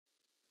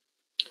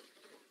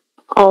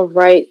All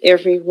right,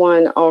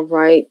 everyone. All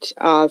right.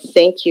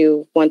 Thank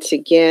you once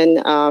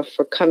again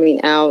for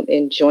coming out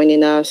and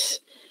joining us.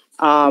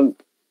 Um,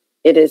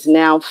 it is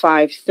now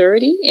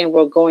 5:30, and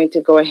we're going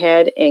to go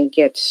ahead and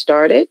get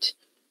started.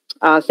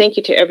 Thank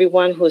you to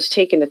everyone who has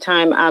taken the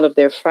time out of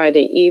their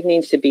Friday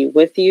evenings to be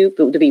with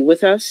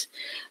us.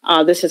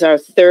 This is our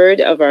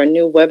third of our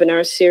new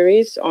webinar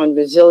series on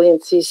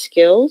resiliency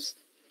skills.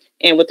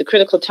 And with the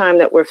critical time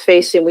that we're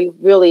facing, we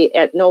really,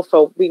 at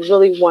NOFA, we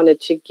really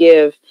wanted to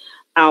give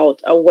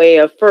out a way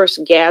of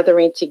first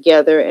gathering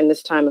together in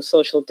this time of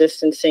social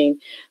distancing,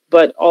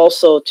 but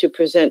also to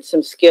present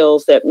some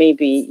skills that may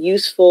be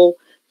useful,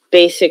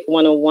 basic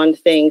one-on-one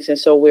things. And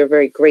so we're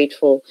very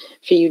grateful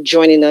for you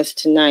joining us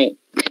tonight.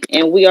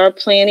 And we are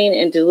planning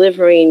and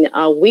delivering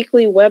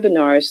weekly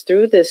webinars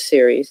through this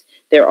series.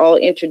 They're all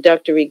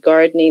introductory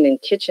gardening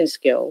and kitchen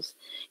skills.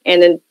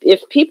 And then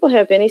if people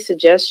have any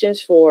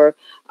suggestions for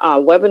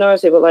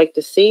webinars they would like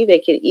to see, they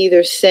can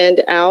either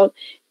send out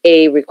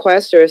a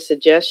request or a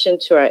suggestion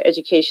to our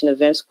education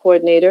events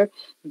coordinator,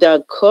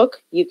 Doug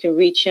Cook. You can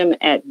reach him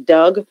at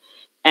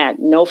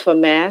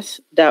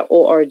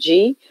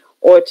doug@nofamass.org,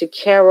 or to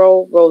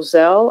Carol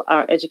Roselle,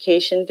 our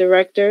education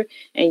director,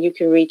 and you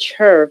can reach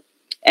her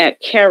at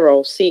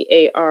Carol,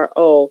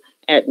 CARO,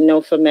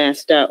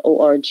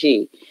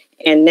 @nofamass.org.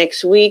 And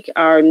next week,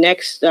 our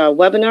next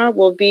webinar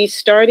will be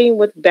starting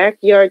with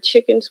backyard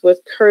chickens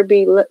with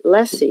Kirby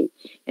Lessie,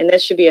 and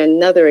that should be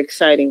another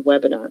exciting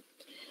webinar.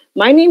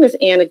 My name is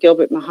Anna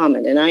Gilbert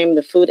Muhammad, and I am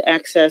the Food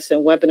Access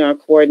and Webinar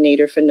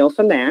Coordinator for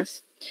NOFA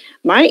Mass.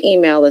 My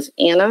email is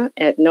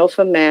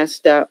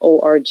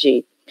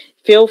anna@nofamass.org.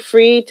 Feel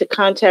free to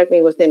contact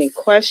me with any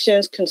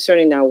questions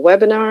concerning our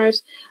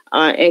webinars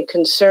and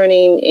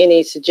concerning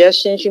any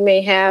suggestions you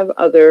may have,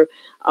 other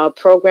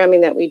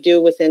programming that we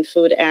do within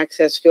Food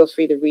Access. Feel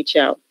free to reach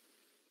out.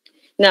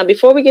 Now,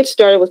 before we get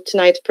started with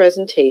tonight's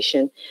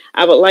presentation,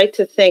 I would like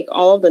to thank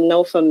all of the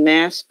NOFA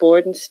Mass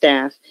board and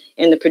staff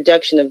in the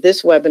production of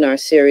this webinar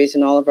series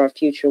and all of our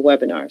future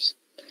webinars.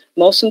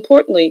 Most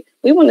importantly,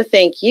 we want to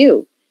thank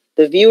you,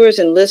 the viewers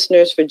and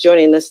listeners, for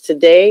joining us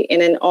today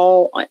and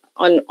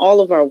on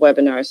all of our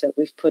webinars that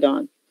we've put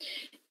on.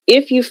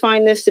 If you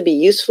find this to be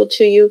useful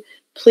to you,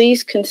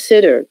 please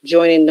consider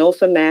joining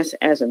NOFA Mass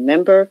as a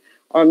member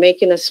or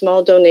making a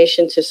small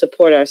donation to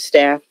support our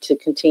staff to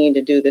continue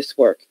to do this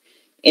work.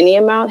 Any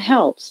amount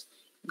helps.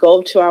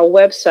 Go to our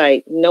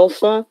website, go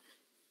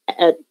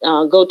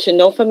to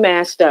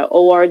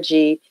nofamass.org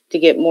to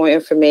get more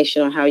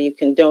information on how you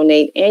can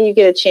donate, and you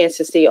get a chance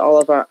to see all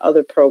of our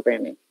other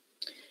programming.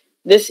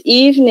 This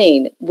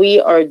evening, we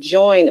are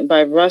joined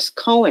by Russ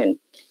Cohen.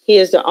 He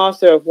is the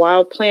author of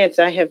Wild Plants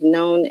I Have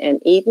Known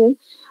and Eaten.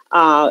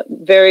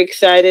 Very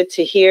excited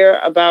to hear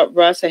about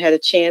Russ. I had a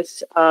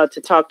chance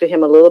to talk to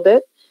him a little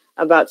bit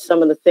about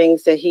some of the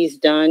things that he's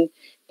done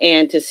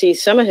and to see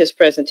some of his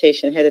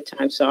presentation ahead of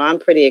time. So I'm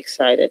pretty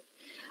excited.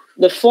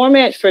 The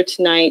format for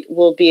tonight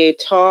will be a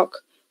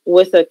talk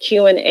with a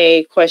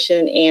Q&A, question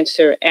and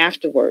answer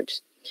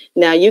afterwards.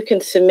 Now, you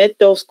can submit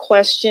those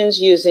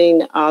questions using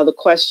the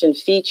question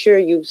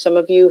feature. Some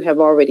of you have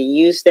already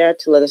used that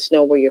to let us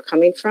know where you're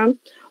coming from,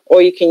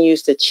 or you can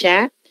use the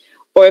chat.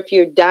 Or if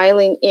you're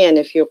dialing in,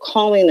 if you're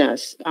calling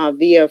us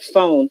via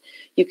phone,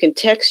 you can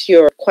text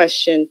your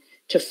question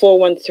to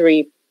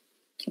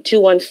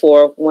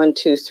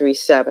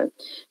 413-214-1237.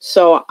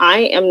 So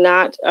I am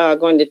not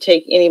going to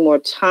take any more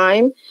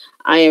time.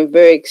 I am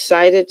very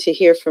excited to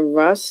hear from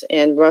Russ,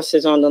 and Russ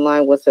is on the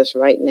line with us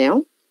right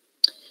now.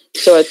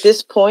 So at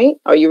this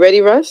point, are you ready,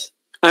 Russ?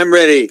 I'm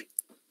ready.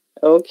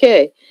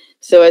 Okay.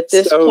 So at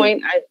this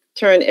point, I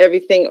turn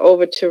everything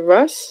over to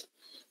Russ.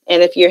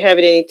 And if you're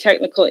having any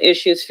technical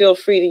issues, feel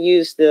free to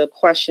use the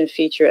question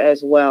feature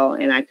as well,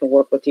 and I can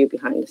work with you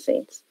behind the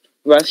scenes.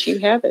 Russ, you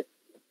have it.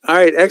 All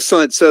right,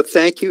 excellent. So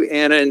thank you,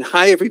 Anna, and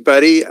hi,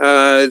 everybody.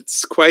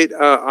 It's quite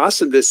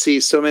awesome to see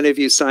so many of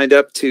you signed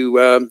up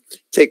to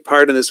take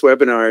part in this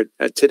webinar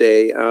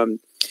today.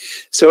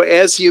 So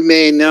as you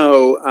may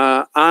know,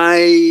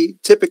 I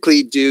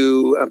typically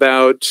do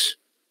about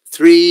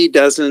 3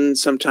 dozen,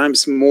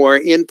 sometimes more,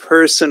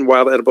 in-person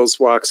wild edibles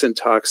walks and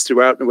talks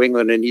throughout New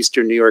England and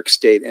Eastern New York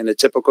State in a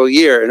typical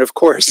year. And of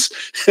course,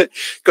 it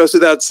goes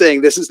without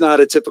saying, this is not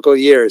a typical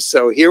year.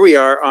 So here we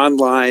are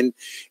online,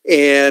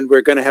 and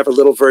we're going to have a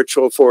little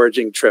virtual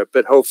foraging trip.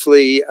 But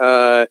hopefully,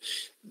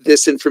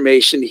 this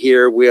information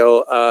here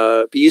will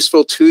be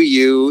useful to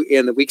you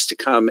in the weeks to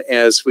come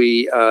as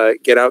we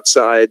get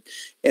outside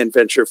and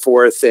venture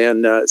forth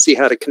and see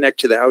how to connect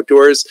to the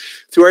outdoors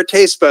through our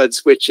taste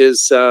buds, which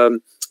is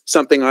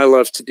something I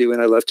love to do,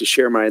 and I love to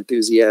share my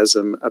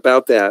enthusiasm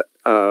about that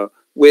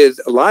with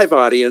a live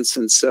audience.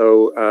 And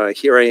so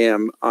here I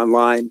am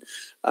online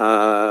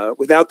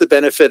without the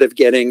benefit of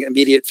getting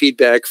immediate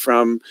feedback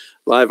from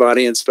live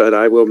audience, but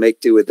I will make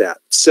do with that.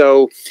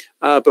 So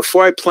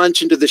before I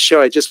plunge into the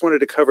show, I just wanted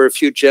to cover a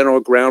few general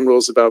ground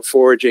rules about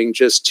foraging,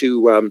 just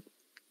to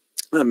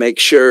make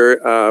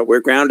sure we're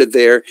grounded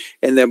there,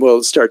 and then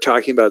we'll start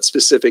talking about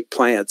specific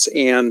plants.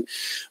 And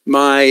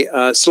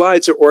my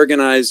slides are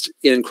organized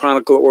in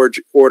chronicle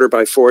order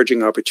by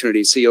foraging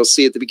opportunities. So you'll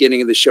see at the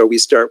beginning of the show, we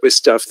start with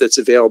stuff that's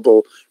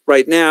available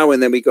right now,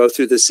 and then we go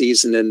through the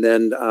season and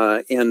then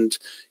end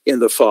in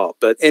the fall.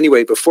 But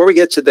anyway, before we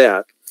get to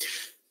that,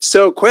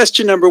 so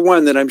question number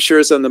one that I'm sure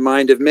is on the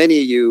mind of many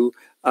of you,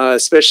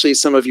 especially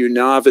some of you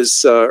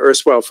novice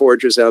erstwhile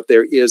foragers out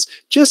there, is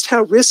just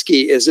how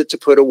risky is it to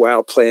put a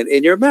wild plant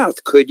in your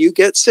mouth? Could you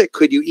get sick?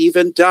 Could you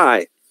even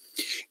die?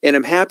 And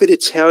I'm happy to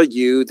tell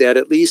you that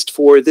at least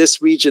for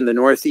this region, the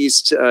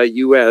Northeast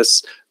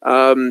U.S.,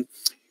 the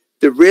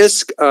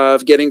risk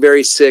of getting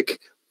very sick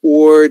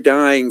or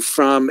dying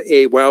from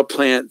a wild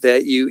plant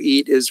that you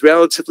eat is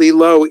relatively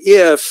low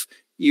if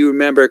you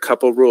remember a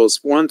couple rules.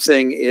 One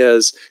thing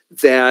is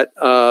that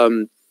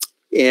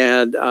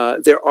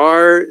there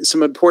are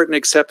some important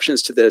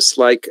exceptions to this,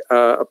 like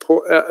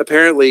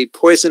apparently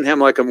poison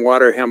hemlock and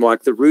water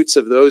hemlock. The roots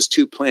of those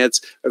two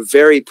plants are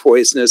very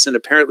poisonous, and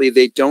apparently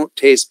they don't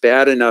taste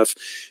bad enough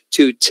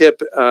to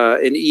tip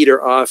an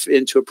eater off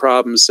into a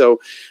problem. So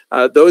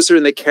those are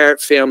in the carrot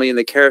family, and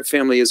the carrot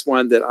family is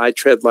one that I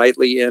tread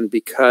lightly in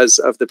because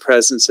of the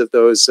presence of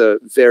those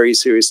very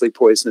seriously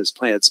poisonous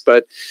plants.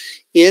 But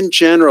in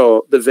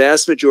general, the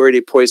vast majority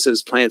of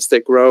poisonous plants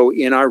that grow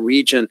in our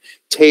region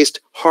taste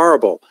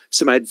horrible.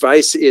 So my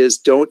advice is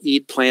don't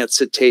eat plants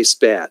that taste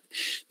bad.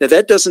 Now,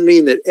 that doesn't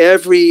mean that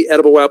every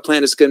edible wild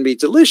plant is going to be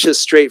delicious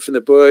straight from the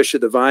bush or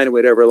the vine or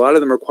whatever. A lot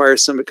of them require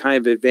some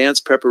kind of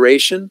advanced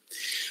preparation.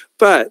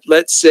 But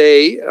let's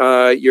say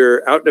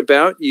you're out and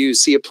about, you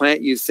see a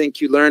plant you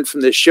think you learned from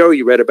this show,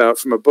 you read about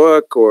from a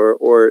book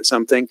or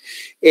something,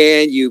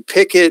 and you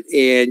pick it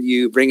and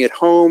you bring it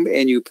home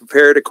and you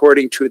prepare it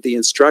according to the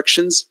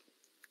instructions,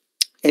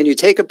 and you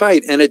take a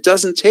bite and it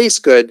doesn't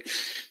taste good.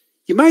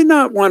 You might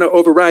not want to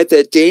override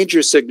that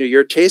danger signal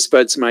your taste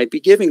buds might be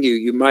giving you.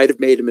 You might have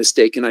made a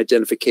mistake in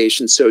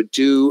identification. So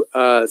do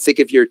think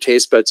of your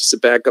taste buds as a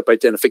backup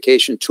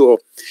identification tool.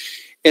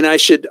 And I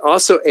should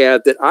also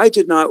add that I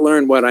did not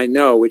learn what I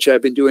know, which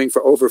I've been doing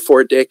for over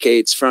 4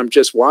 decades, from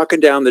just walking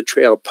down the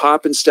trail,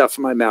 popping stuff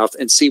in my mouth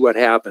and see what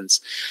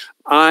happens.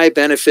 I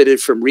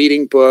benefited from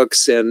reading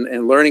books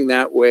and learning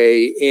that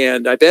way.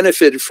 And I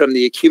benefited from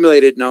the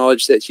accumulated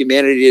knowledge that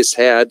humanity has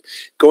had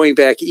going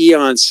back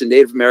eons to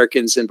Native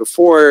Americans and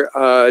before,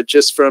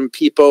 just from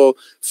people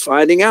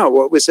finding out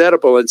what was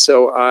edible. And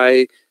so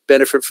I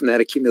benefit from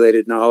that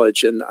accumulated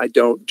knowledge, and I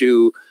don't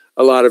do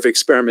a lot of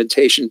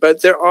experimentation.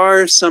 But there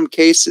are some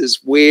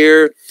cases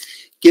where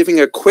giving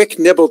a quick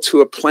nibble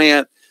to a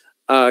plant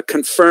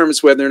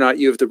confirms whether or not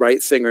you have the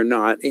right thing or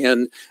not.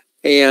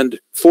 And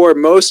for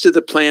most of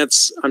the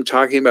plants I'm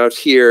talking about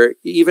here,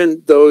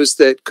 even those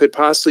that could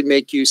possibly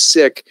make you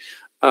sick,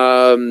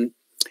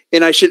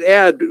 and I should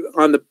add,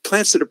 on the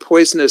plants that are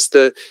poisonous,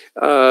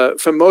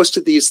 from most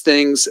of these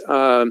things,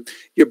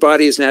 your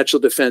body has natural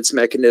defense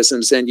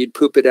mechanisms, and you'd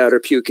poop it out or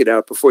puke it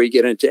out before you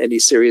get into any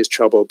serious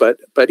trouble.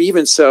 But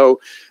even so,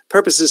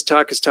 Purposes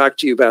Talk has talked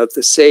to you about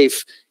the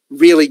safe,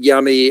 really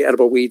yummy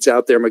edible weeds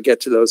out there, and we'll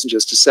get to those in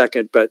just a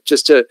second. But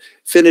just to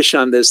finish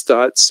on this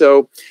thought,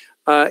 so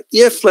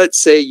if, let's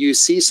say, you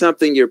see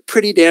something, you're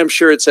pretty damn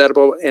sure it's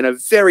edible, and a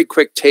very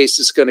quick taste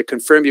is going to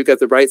confirm you got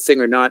the right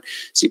thing or not.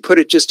 So you put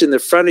it just in the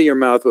front of your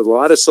mouth with a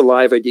lot of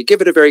saliva, you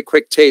give it a very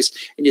quick taste,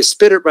 and you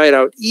spit it right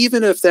out.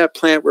 Even if that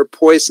plant were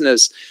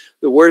poisonous,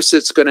 the worst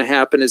that's going to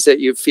happen is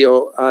that you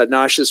feel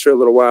nauseous for a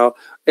little while,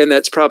 and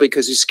that's probably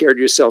because you scared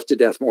yourself to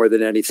death more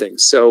than anything.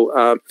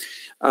 So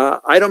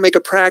I don't make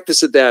a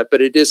practice of that,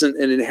 but it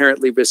isn't an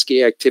inherently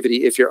risky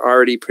activity if you're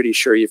already pretty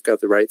sure you've got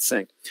the right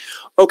thing.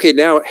 Okay,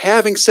 now,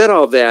 having said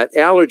all that,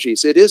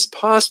 allergies. It is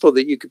possible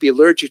that you could be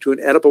allergic to an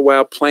edible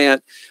wild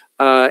plant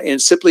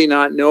and simply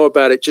not know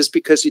about it just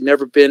because you've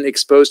never been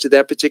exposed to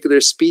that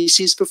particular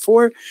species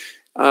before.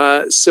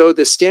 So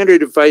the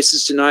standard advice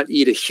is to not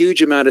eat a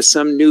huge amount of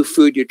some new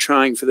food you're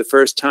trying for the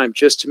first time,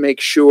 just to make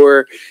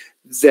sure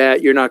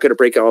that you're not going to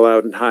break all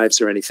out in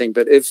hives or anything.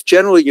 But if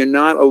generally you're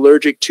not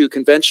allergic to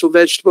conventional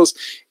vegetables,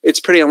 it's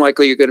pretty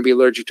unlikely you're going to be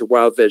allergic to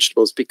wild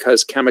vegetables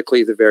because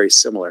chemically they're very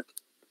similar.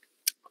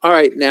 All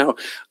right, now,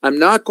 I'm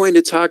not going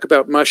to talk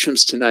about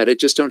mushrooms tonight. I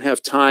just don't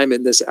have time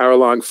in this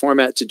hour-long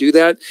format to do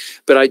that.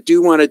 But I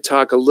do want to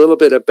talk a little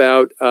bit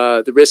about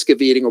the risk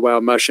of eating a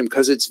wild mushroom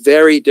because it's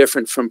very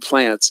different from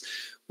plants.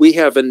 We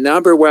have a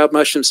number of wild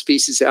mushroom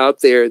species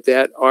out there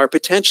that are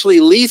potentially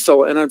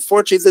lethal. And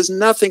unfortunately, there's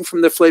nothing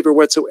from the flavor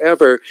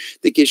whatsoever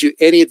that gives you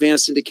any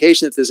advanced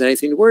indication that there's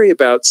anything to worry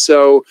about.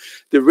 So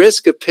the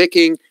risk of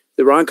picking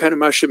the wrong kind of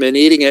mushroom and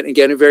eating it and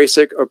getting very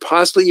sick or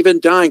possibly even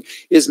dying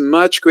is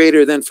much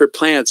greater than for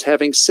plants.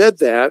 Having said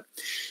that,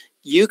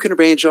 you can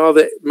arrange all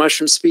the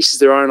mushroom species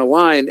there are in a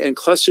line and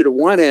cluster to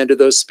one end of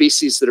those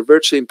species that are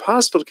virtually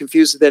impossible to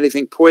confuse with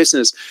anything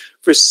poisonous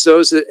versus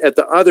those at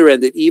the other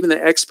end that even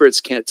the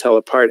experts can't tell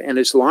apart. And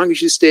as long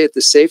as you stay at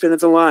the safe end of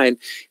the line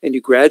and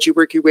you gradually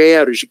work your way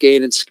out as you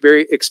gain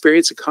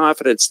experience and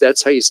confidence,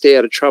 that's how you stay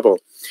out of trouble.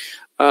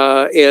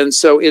 And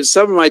so in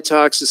some of my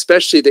talks,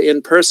 especially the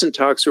in-person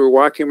talks where we're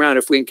walking around,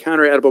 if we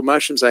encounter edible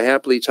mushrooms, I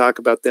happily talk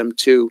about them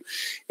too.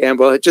 And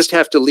we'll just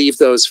have to leave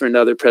those for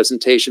another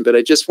presentation. But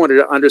I just wanted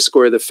to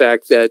underscore the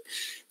fact that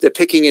the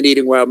picking and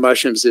eating wild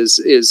mushrooms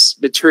is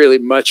materially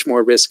much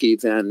more risky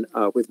than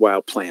with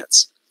wild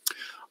plants.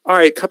 All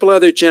right, a couple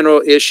other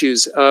general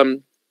issues.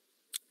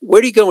 Where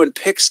do you go and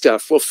pick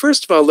stuff? Well,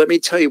 first of all, let me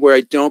tell you where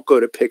I don't go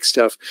to pick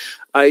stuff.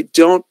 I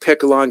don't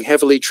pick along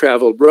heavily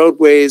traveled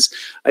roadways.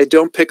 I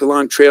don't pick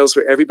along trails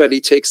where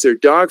everybody takes their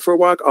dog for a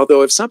walk,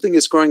 although if something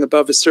is growing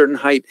above a certain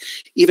height,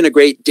 even a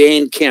Great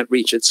Dane can't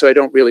reach it, so I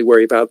don't really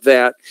worry about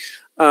that.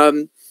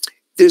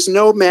 There's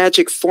no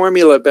magic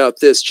formula about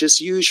this.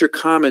 Just use your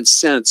common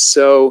sense.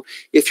 So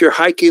if you're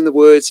hiking in the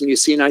woods and you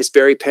see a nice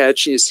berry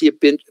patch and you see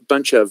a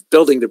bunch of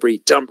building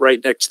debris dumped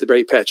right next to the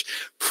berry patch,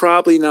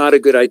 probably not a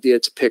good idea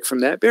to pick from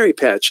that berry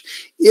patch.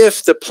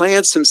 If the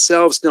plants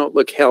themselves don't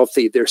look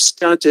healthy, they're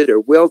stunted or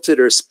wilted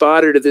or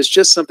spotted, or there's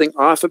just something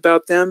off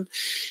about them,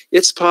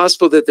 it's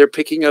possible that they're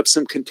picking up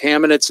some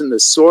contaminants in the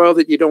soil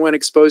that you don't want to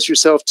expose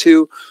yourself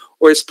to,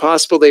 or it's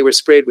possible they were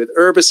sprayed with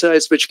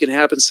herbicides, which can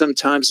happen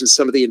sometimes in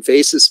some of the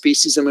invasive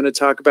species I'm going to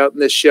talk about in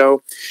this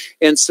show.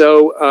 And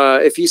so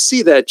if you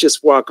see that,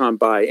 just walk on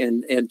by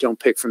and don't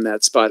pick from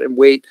that spot and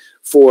wait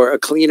for a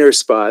cleaner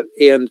spot.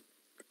 And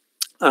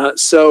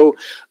so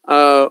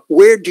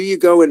where do you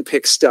go and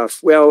pick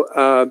stuff? Well,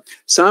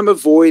 so I'm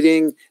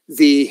avoiding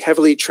the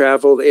heavily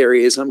traveled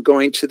areas. I'm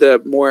going to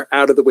the more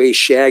out of the way,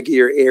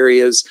 shaggier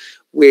areas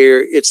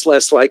where it's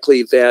less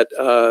likely that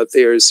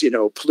there's,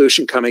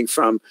 pollution coming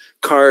from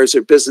cars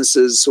or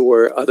businesses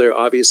or other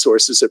obvious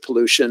sources of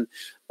pollution,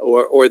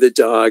 or the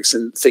dogs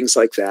and things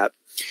like that.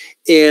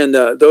 And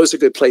those are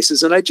good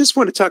places. And I just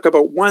want to talk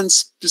about one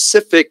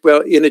specific, well,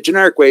 in a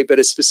generic way, but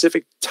a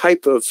specific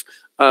type of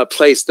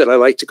place that I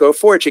like to go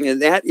foraging, and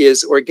that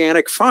is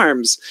organic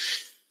farms.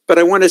 But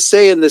I want to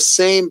say in the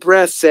same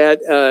breath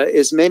that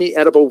as many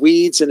edible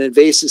weeds and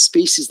invasive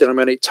species that I'm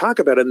going to talk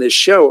about in this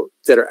show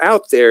that are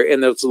out there,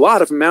 and there's a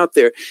lot of them out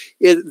there,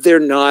 they're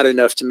not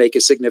enough to make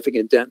a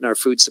significant dent in our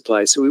food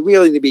supply. So we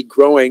really need to be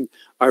growing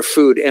our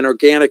food, and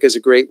organic is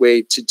a great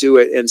way to do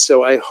it. And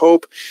so I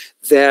hope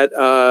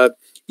that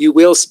you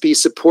will be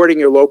supporting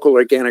your local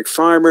organic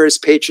farmers,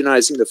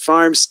 patronizing the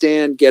farm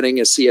stand, getting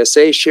a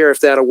CSA share if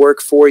that'll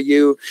work for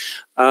you,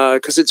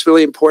 because it's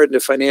really important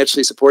to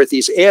financially support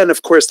these. And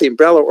of course, the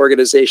umbrella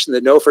organization, the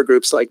NOFA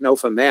groups like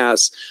NOFA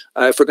Mass,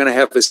 if we're going to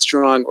have a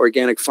strong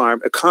organic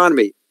farm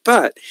economy.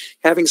 But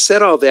having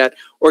said all that,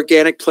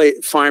 organic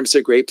farms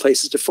are great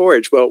places to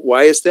forage. Well,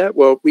 why is that?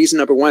 Well, reason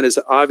number one is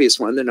the obvious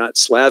one. They're not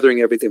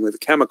slathering everything with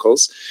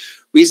chemicals.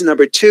 Reason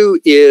number two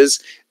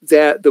is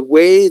that the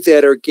way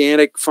that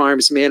organic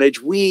farms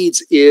manage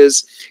weeds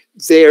is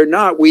they're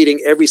not weeding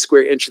every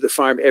square inch of the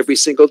farm every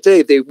single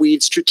day. They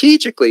weed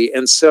strategically.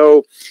 And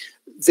so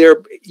there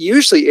are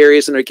usually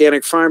areas in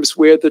organic farms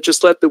where they'll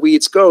just let the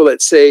weeds go.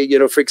 Let's say,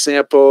 for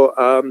example,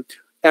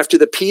 after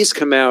the peas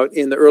come out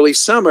in the early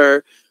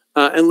summer,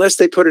 unless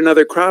they put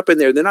another crop in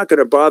there, they're not going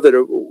to bother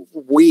to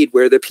weed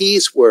where the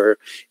peas were.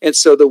 And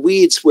so the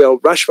weeds will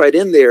rush right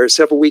in there.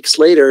 Several weeks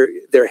later,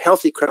 there are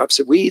healthy crops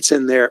of weeds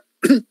in there.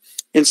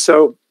 And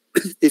so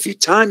if you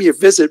time your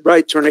visit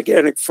right to an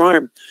organic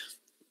farm,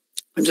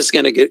 I'm just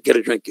going to get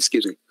a drink,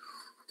 excuse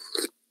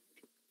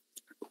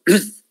me.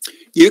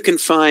 You can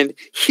find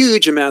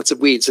huge amounts of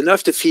weeds,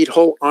 enough to feed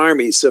whole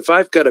armies. So if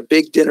I've got a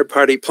big dinner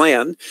party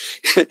planned,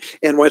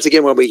 and once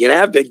again, when we can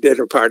have big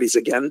dinner parties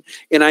again,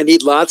 and I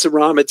need lots of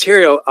raw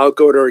material, I'll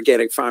go to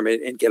organic farm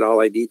and get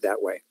all I need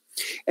that way.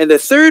 And the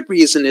third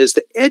reason is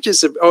the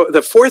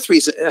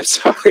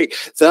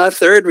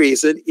third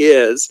reason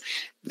is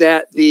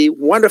that the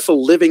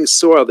wonderful living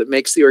soil that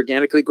makes the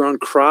organically grown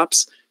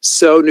crops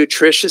so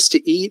nutritious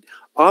to eat,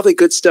 all the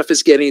good stuff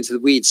is getting into the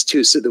weeds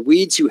too. So the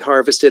weeds you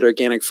harvest at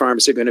organic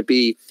farms are going to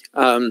be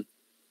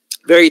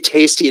very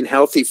tasty and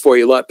healthy for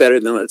you, a lot better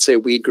than, let's say,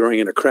 weed growing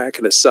in a crack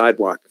in a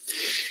sidewalk.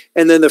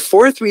 And then the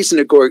fourth reason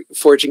to go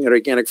foraging at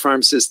organic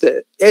farms is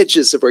the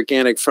edges of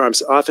organic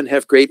farms often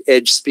have great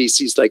edge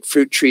species like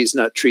fruit trees,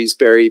 nut trees,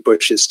 berry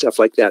bushes, stuff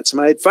like that. So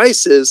my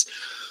advice is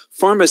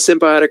form a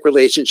symbiotic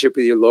relationship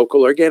with your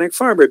local organic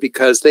farmer,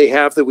 because they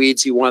have the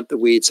weeds, you want the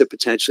weeds, so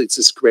potentially it's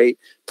this great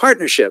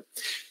partnership.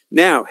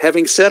 Now,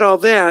 having said all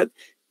that,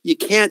 you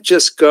can't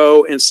just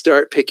go and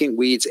start picking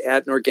weeds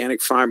at an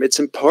organic farm. It's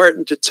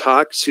important to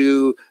talk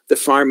to the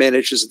farm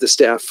managers of the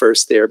staff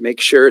first there, make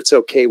sure it's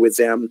okay with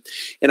them.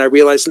 And I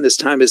realize in this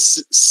time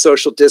is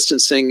social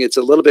distancing, it's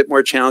a little bit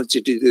more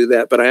challenging to do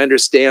that, but I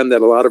understand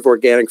that a lot of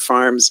organic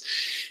farms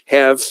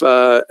have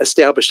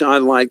established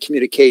online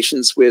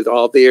communications with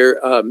all their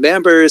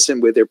members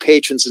and with their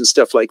patrons and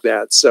stuff like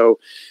that. So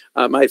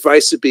my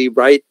advice would be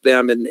write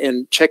them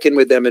and check in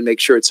with them and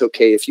make sure it's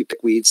okay if you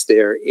pick weeds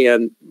there.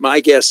 And my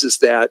guess is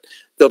that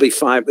they'll be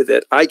fine with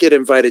it. I get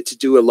invited to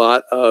do a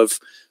lot of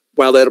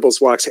wild edibles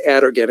walks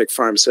at organic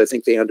farms, so I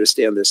think they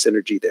understand the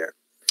synergy there.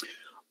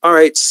 All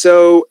right,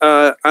 so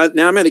now I'm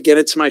going to get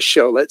into my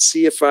show. Let's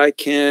see if I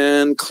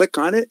can click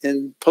on it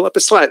and pull up a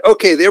slide.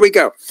 Okay, there we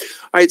go. All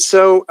right,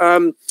 so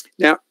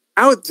now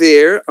out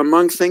there,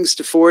 among things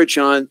to forage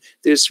on,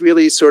 there's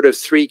really sort of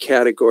three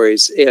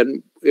categories,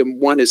 and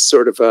one is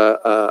sort of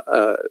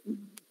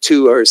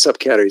two are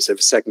subcategories of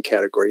a second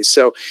category.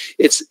 So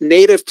it's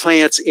native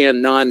plants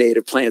and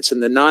non-native plants,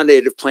 and the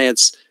non-native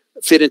plants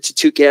fit into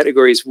two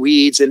categories: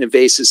 weeds and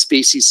invasive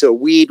species. So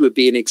weed would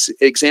be an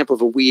example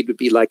of a weed would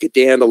be like a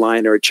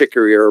dandelion or a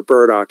chicory or a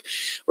burdock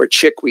or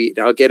chickweed.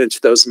 I'll get into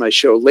those in my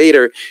show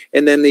later.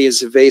 And then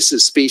these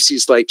invasive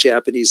species like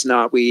Japanese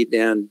knotweed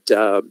and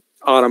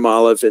autumn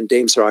olive and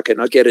Dame's rocket,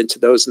 and I'll get into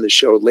those in the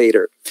show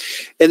later.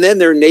 And then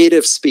there are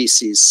native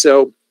species.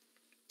 So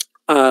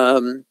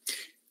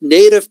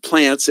native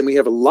plants, and we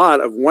have a lot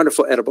of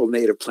wonderful edible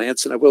native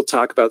plants, and I will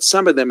talk about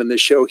some of them in the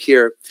show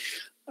here.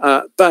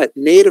 But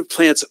native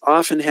plants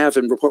often have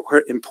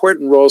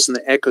important roles in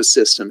the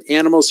ecosystem.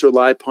 Animals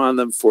rely upon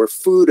them for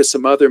food or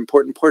some other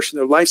important portion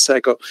of their life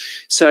cycle.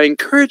 So I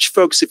encourage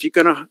folks, if you're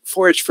going to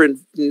forage for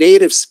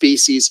native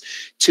species,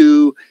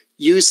 to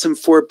use some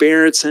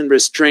forbearance and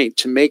restraint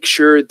to make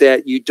sure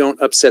that you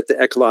don't upset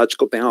the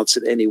ecological balance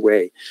in any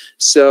way.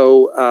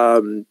 So,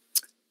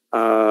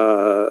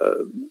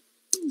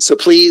 so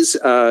please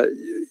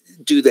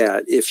do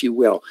that, if you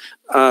will.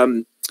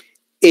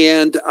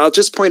 And I'll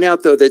just point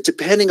out, though, that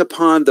depending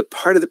upon the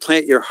part of the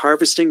plant you're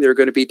harvesting, there are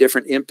going to be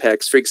different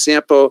impacts. For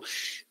example,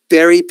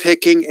 berry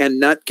picking and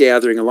nut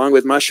gathering, along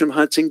with mushroom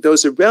hunting,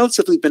 those are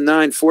relatively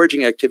benign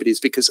foraging activities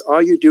because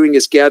all you're doing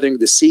is gathering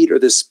the seed or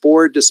the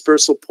spore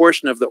dispersal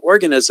portion of the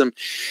organism.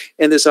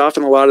 And there's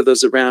often a lot of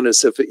those around us.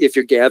 So if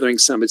you're gathering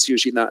some, it's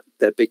usually not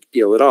that big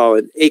deal at all.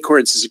 And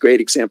acorns is a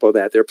great example of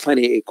that. There are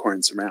plenty of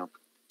acorns around.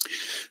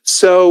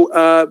 So,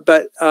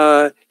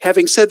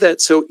 having said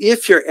that, so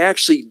if you're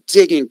actually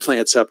digging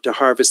plants up to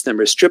harvest them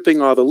or stripping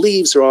all the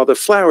leaves or all the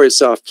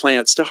flowers off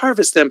plants to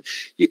harvest them,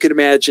 you can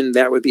imagine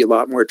that would be a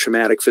lot more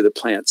traumatic for the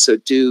plant. So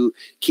do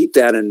keep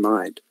that in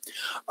mind.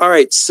 All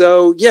right.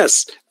 So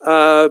yes,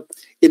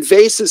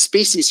 invasive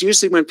species.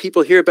 Usually when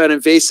people hear about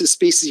invasive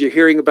species, you're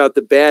hearing about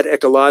the bad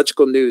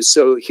ecological news.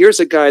 So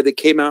here's a guy that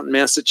came out in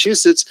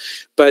Massachusetts,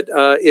 but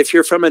if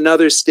you're from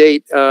another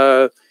state,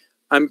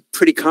 I'm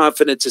pretty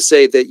confident to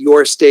say that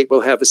your state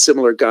will have a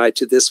similar guide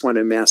to this one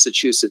in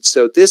Massachusetts.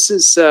 So this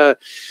is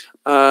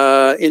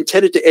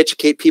intended to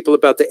educate people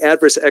about the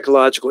adverse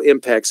ecological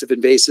impacts of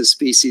invasive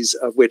species,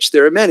 of which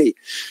there are many.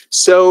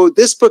 So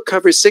this book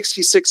covers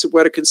 66 of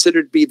what are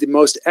considered to be the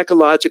most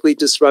ecologically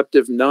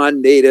disruptive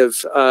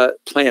non-native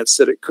plants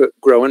that could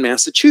grow in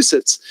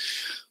Massachusetts.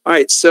 All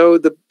right, so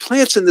the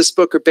plants in this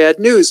book are bad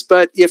news,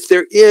 but if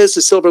there is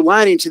a silver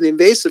lining to the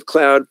invasive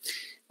cloud,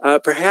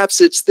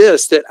 perhaps it's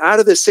this, that out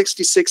of the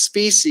 66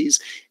 species,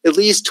 at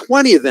least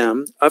 20 of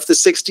them of the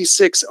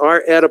 66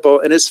 are edible.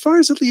 And as far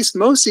as at least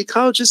most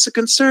ecologists are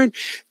concerned,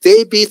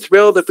 they'd be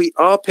thrilled if we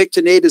all picked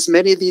and ate as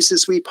many of these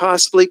as we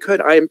possibly could.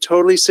 I am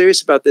totally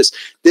serious about this.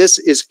 This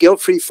is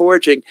guilt-free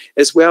foraging,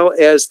 as well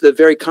as the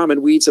very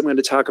common weeds I'm going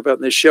to talk about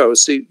in this show.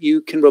 So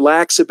you can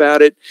relax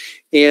about it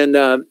and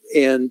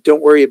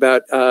don't worry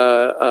about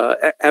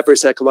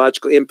adverse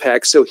ecological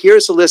impacts. So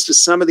here's a list of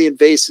some of the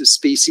invasive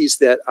species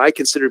that I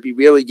consider to be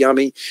really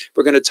yummy.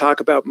 We're going to talk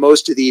about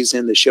most of these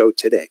in the show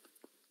today.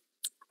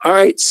 All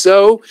right,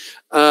 so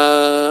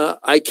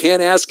I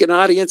can't ask an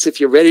audience if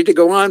you're ready to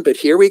go on, but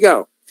here we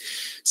go.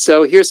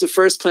 So here's the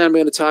first plant I'm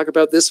going to talk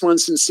about. This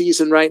one's in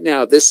season right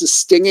now. This is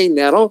stinging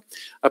nettle,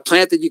 a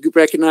plant that you could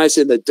recognize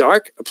in the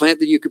dark, a plant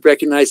that you could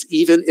recognize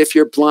even if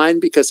you're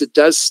blind because it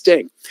does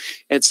sting.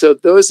 And so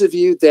those of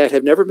you that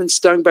have never been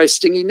stung by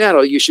stinging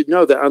nettle, you should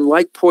know that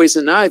unlike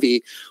poison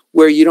ivy,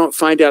 where you don't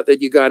find out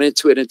that you got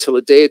into it until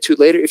a day or two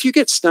later, if you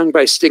get stung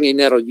by stinging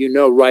nettle, you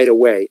know right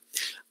away.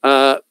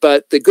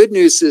 But the good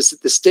news is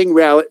that the sting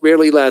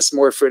rarely lasts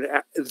more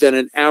than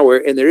an hour,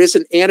 and there is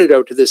an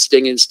antidote to this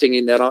sting in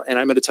stinging nettle, and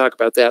I'm going to talk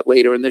about that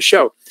later in the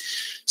show.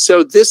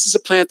 So this is a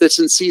plant that's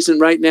in season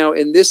right now,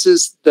 and this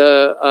is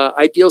the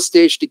ideal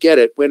stage to get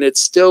it. When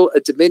it's still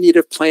a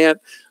diminutive plant,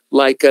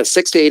 like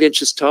 6 to 8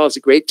 inches tall, is a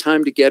great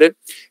time to get it.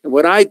 And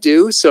what I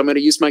do, so I'm going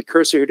to use my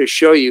cursor here to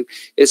show you,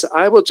 is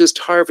I will just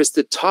harvest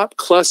the top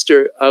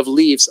cluster of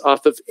leaves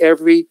off of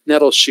every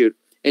nettle shoot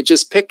and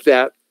just pick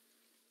that.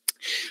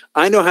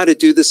 I know how to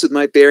do this with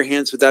my bare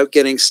hands without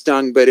getting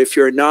stung, but if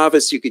you're a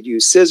novice, you could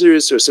use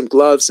scissors or some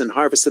gloves and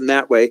harvest them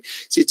that way.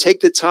 So you take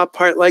the top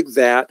part like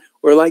that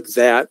or like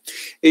that,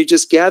 and you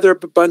just gather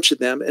up a bunch of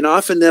them. And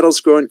often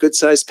nettles grow in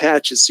good-sized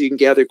patches, so you can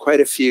gather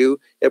quite a few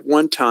at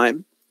one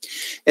time.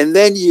 And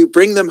then you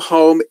bring them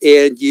home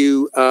and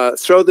you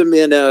throw them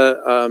in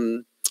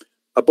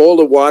a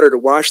bowl of water to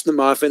wash them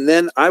off. And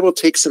then I will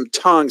take some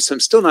tongs, so I'm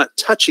still not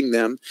touching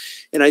them,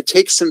 and I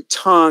take some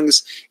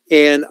tongs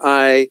and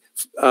I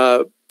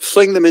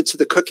fling them into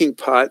the cooking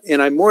pot,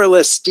 and I more or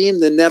less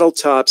steam the nettle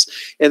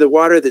tops and the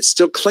water that's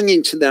still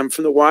clinging to them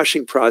from the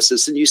washing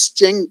process. And you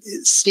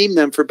steam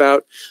them for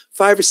about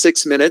 5 or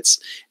 6 minutes,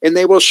 and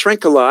they will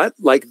shrink a lot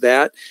like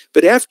that.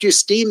 But after you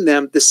steam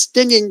them,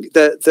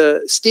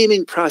 the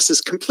steaming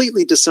process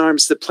completely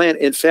disarms the plant.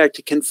 In fact,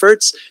 it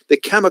converts the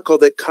chemical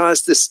that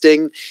caused the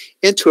sting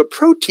into a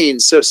protein.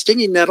 So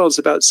stinging nettle is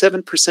about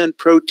 7%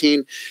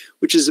 protein,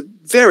 which is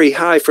very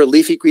high for a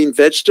leafy green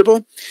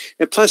vegetable.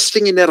 And plus,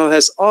 stinging nettle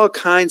has all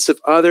kinds of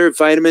other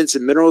vitamins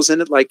and minerals in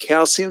it, like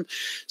calcium.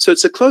 So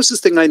it's the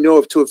closest thing I know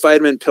of to a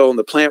vitamin pill in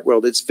the plant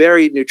world. It's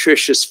very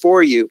nutritious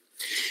for you.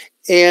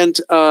 And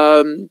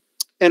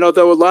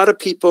although a lot of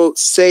people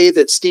say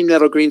that steamed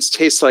nettle greens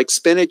taste like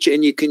spinach,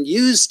 and you can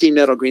use steamed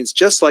nettle greens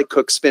just like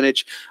cooked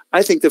spinach,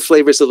 I think the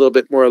flavor is a little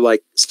bit more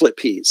like split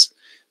peas.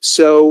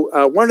 So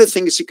one of the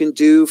things you can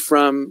do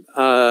from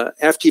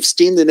after you've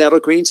steamed the nettle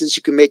greens is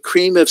you can make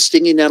cream of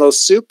stinging nettle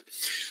soup.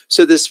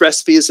 So this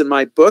recipe is in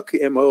my book,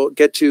 and we'll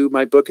get to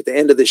my book at the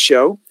end of the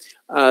show.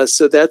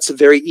 So that's a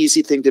very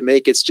easy thing to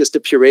make. It's just a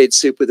pureed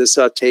soup with the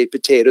sauteed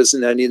potatoes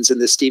and onions and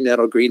the steamed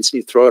nettle greens, and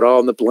you throw it all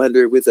in the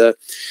blender with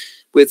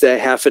a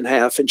half and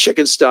half, and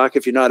chicken stock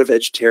if you're not a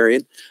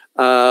vegetarian,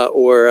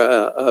 or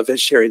a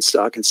vegetarian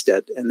stock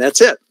instead, and that's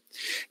it.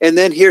 And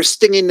then here's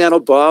stinging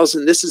nettle balls,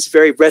 and this is a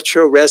very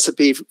retro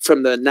recipe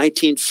from the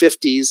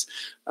 1950s,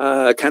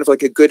 kind of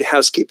like a Good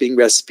Housekeeping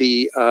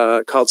recipe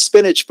called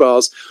spinach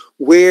balls,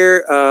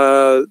 where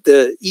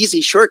the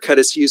easy shortcut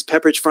is to use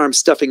Pepperidge Farm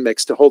stuffing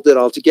mix to hold it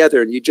all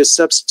together, and you just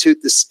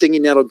substitute the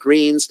stinging nettle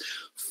greens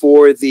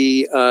for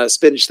the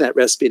spinach in that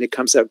recipe, and it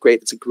comes out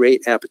great. It's a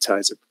great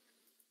appetizer.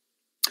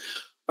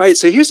 All right,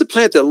 so here's a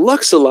plant that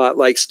looks a lot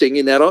like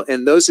stinging nettle,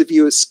 and those of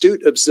you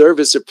astute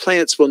observers of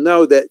plants will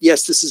know that,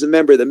 yes, this is a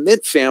member of the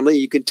mint family.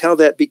 You can tell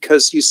that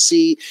because you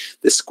see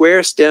the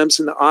square stems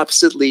and the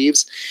opposite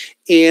leaves,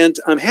 and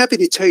I'm happy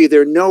to tell you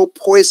there are no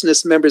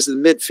poisonous members of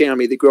the mint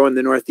family that grow in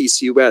the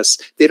Northeast U.S.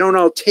 They don't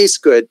all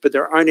taste good, but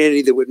there aren't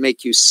any that would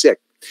make you sick.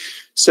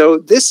 So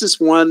this is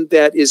one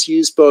that is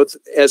used both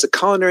as a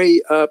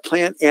culinary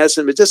plant, as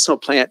a medicinal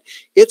plant.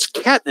 It's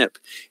catnip.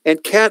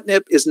 And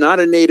catnip is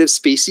not a native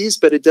species,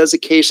 but it does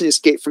occasionally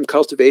escape from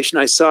cultivation.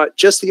 I saw it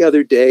just the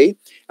other day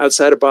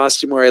outside of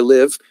Boston, where I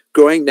live,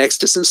 growing next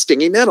to some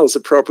stinging nettles,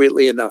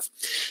 appropriately enough.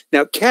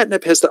 Now,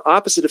 catnip has the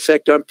opposite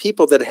effect on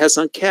people that it has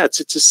on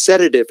cats. It's a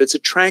sedative. It's a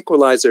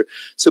tranquilizer.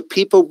 So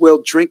people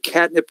will drink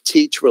catnip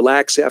tea to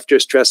relax after a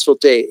stressful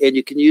day. And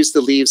you can use the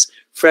leaves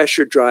fresh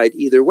or dried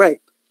either way.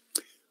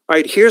 All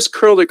right, here's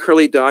curled or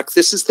curly dock.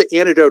 This is the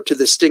antidote to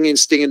the stinging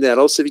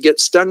nettle. So if you get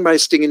stung by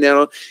stinging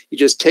nettle, you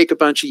just take a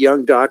bunch of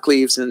young dock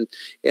leaves and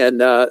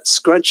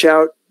scrunch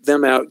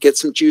them out, get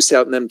some juice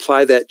out, and then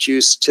apply that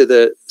juice to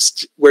the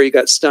where you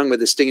got stung with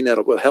the stinging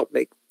nettle. Will help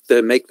make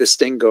the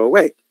sting go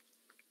away.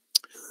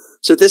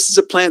 So this is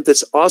a plant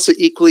that's also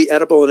equally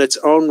edible in its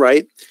own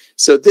right.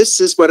 So this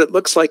is what it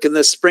looks like in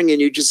the spring,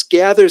 and you just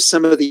gather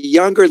some of the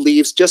younger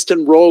leaves just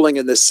unrolling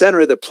in the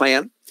center of the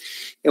plant.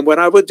 And what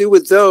I would do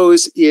with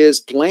those is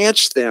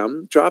blanch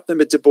them, drop them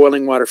into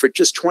boiling water for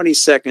just 20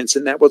 seconds,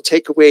 and that will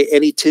take away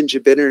any tinge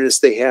of bitterness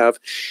they have.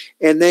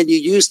 And then you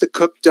use the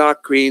cooked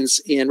dock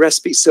greens in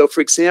recipes. So, for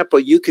example,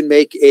 you can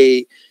make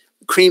a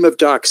cream of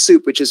dock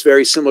soup, which is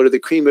very similar to the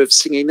cream of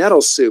stinging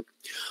nettle soup.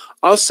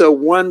 Also,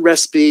 one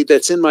recipe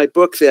that's in my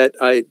book that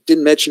I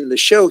didn't mention in the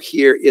show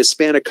here is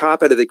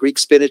spanakopita, the Greek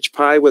spinach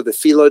pie with the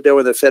phyllo dough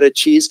and the feta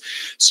cheese.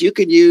 So you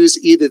can use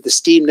either the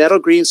steamed nettle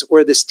greens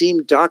or the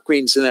steamed dock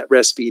greens in that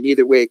recipe, and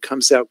either way it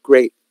comes out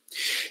great.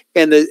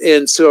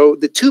 And so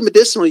the two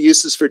medicinal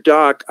uses for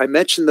dock, I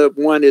mentioned the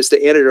one is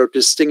the antidote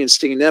to stinging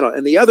nettle,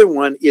 and the other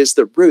one is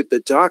the root.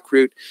 The dock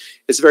root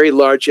is a very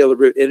large yellow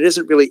root, and it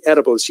isn't really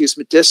edible. It's used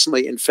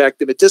medicinally. In fact,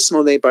 the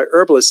medicinal name by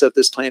herbalists of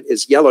this plant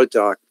is yellow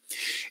dock.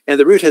 And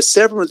the root has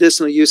several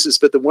medicinal uses,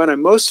 but the one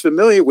I'm most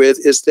familiar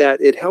with is that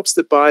it helps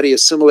the body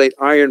assimilate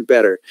iron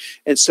better.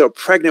 And so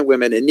pregnant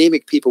women,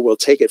 anemic people will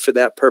take it for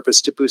that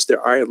purpose to boost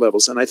their iron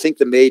levels. And I think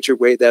the major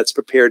way that's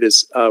prepared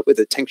is with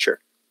a tincture.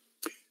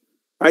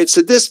 All right,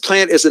 so this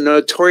plant is a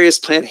notorious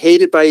plant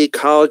hated by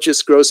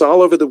ecologists, grows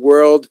all over the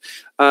world.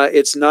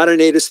 It's not a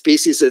native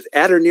species. It's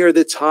at or near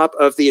the top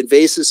of the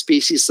invasive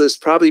species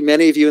list. Probably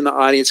many of you in the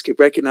audience could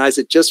recognize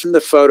it just from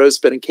the photos,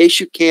 but in case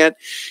you can't,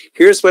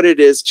 here's what it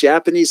is: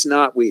 Japanese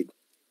knotweed.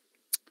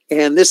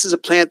 And this is a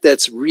plant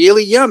that's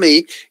really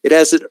yummy. It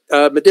has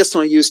a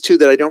medicinal use too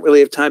that I don't really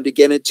have time to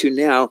get into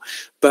now,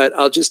 but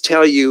I'll just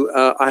tell you,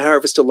 I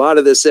harvest a lot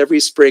of this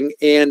every spring,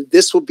 and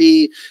this will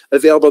be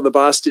available in the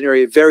Boston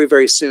area very,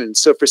 very soon.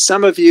 So for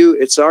some of you,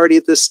 it's already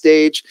at this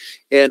stage,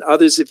 and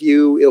others of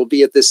you, it'll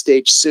be at this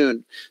stage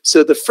soon.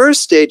 So the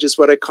first stage is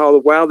what I call the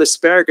wild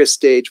asparagus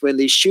stage, when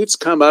these shoots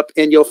come up,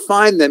 and you'll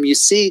find them. You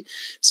see,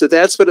 so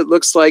that's what it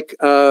looks like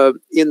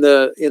in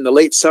the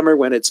late summer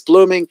when it's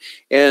blooming,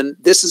 and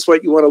this is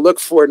what you want to look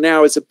for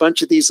now, is a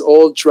bunch of these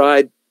old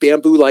dried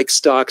bamboo-like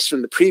stalks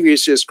from the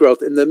previous year's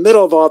growth. In the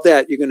middle of all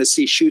that, you're going to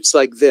see shoots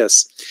like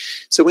this.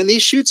 So when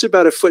these shoots are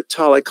about a foot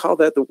tall, I call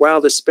that the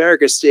wild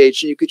asparagus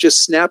stage, and you could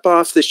just snap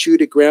off the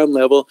shoot at ground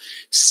level,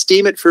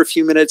 steam it for a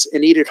few minutes,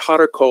 and eat it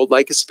hot or cold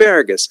like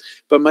asparagus.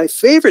 But my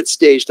favorite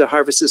stage to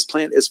harvest this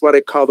plant is what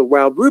I call the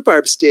wild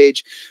rhubarb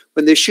stage,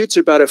 when the shoots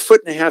are about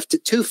 1.5 to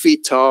 2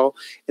 feet tall,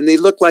 and they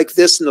look like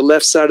this in the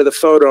left side of the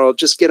photo, I'll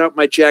just get out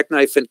my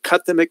jackknife and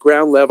cut them at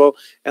ground level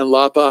and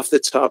lop off the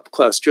top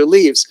cluster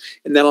leaves.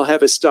 And then I'll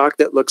have a stalk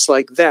that looks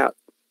like that.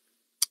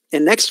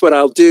 And next what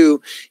I'll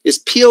do is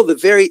peel the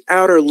very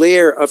outer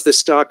layer of the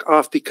stalk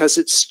off because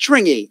it's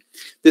stringy.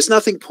 There's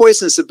nothing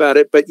poisonous about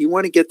it, but you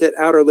want to get that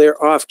outer layer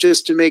off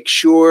just to make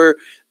sure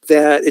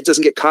that it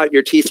doesn't get caught in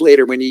your teeth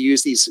later when you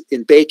use these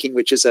in baking,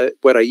 which is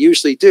what I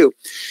usually do.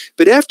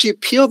 But after you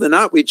peel the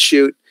knotweed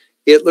shoot,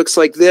 it looks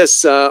like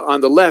this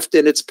on the left,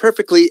 and it's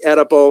perfectly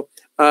edible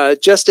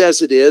just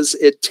as it is.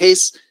 It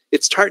tastes,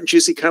 it's tart and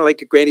juicy, kind of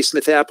like a Granny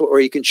Smith apple, or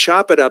you can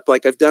chop it up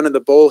like I've done in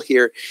the bowl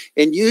here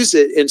and use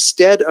it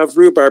instead of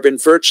rhubarb in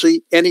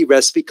virtually any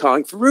recipe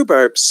calling for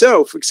rhubarb.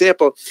 So, for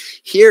example,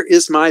 here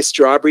is my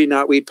strawberry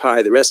knotweed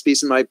pie. The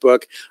recipe's in my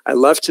book. I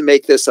love to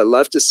make this. I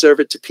love to serve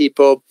it to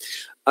people.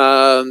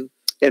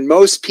 And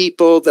most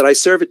people that I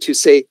serve it to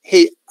say,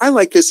 hey, I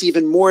like this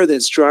even more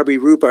than strawberry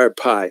rhubarb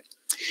pie.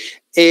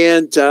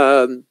 And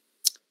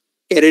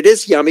it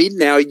is yummy.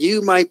 Now,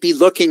 you might be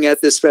looking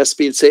at this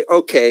recipe and say,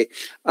 okay,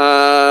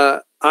 I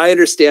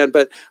understand,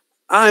 but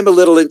I'm a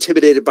little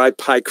intimidated by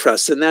pie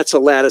crust, and that's a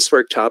lattice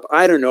worktop.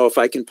 I don't know if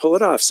I can pull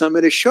it off. So I'm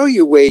going to show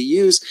you a way to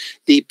use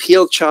the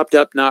peeled, chopped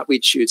up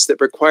knotweed shoots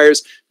that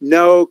requires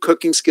no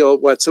cooking skill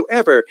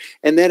whatsoever.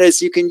 And that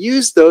is, you can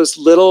use those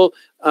little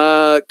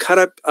cut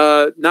up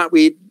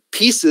knotweed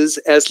pieces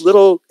as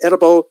little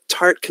edible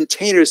tart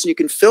containers, and you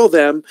can fill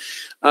them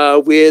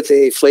with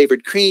a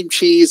flavored cream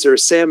cheese or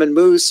salmon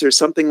mousse or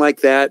something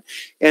like that.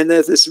 And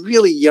there's this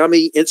really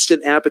yummy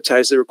instant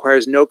appetizer that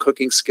requires no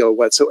cooking skill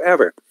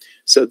whatsoever.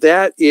 So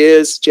that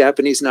is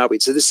Japanese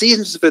knotweed. So the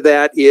season for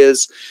that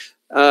is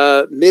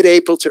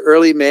mid-April to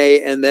early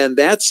May, and then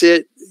that's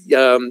it.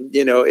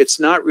 You know, it's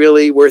not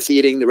really worth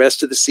eating the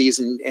rest of the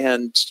season,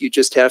 and you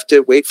just have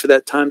to wait for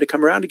that time to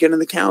come around again in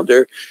the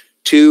calendar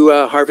to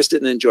harvest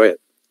it and enjoy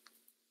it.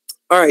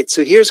 All right,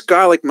 so here's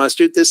garlic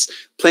mustard. This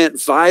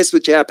plant vies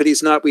with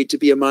Japanese knotweed to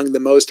be among the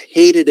most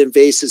hated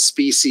invasive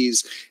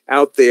species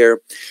out there.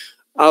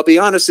 I'll be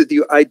honest with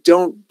you, I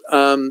don't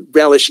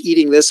relish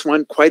eating this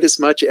one quite as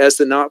much as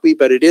the knotweed,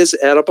 but it is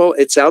edible.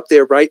 It's out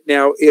there right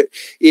now.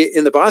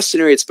 In the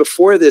Boston area, it's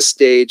before this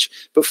stage,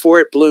 before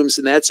it blooms,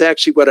 and that's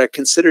actually what I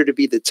consider to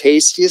be the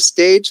tastiest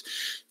stage.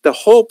 The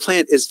whole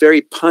plant is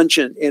very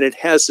pungent, and it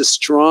has a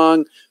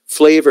strong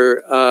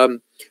flavor,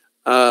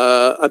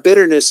 a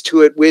bitterness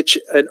to it, which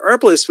an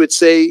herbalist would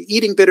say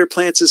eating bitter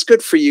plants is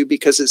good for you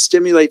because it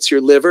stimulates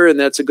your liver, and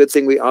that's a good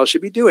thing we all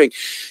should be doing.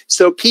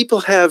 So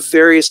people have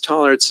various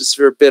tolerances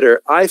for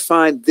bitter. I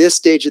find this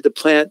stage of the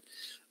plant,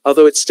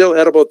 although it's still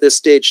edible at this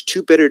stage,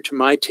 too bitter to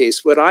my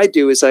taste. What I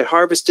do is I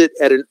harvest it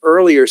at an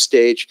earlier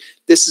stage.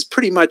 This is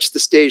pretty much the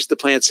stage the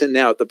plant's in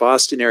now at the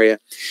Boston area.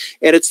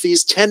 And it's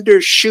these tender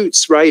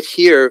shoots right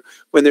here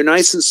when they're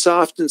nice and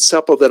soft and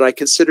supple that I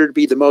consider to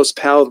be the most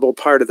palatable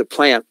part of the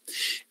plant.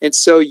 And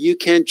so you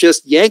can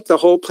just yank the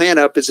whole plant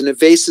up as an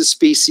invasive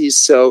species.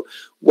 So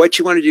what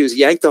you want to do is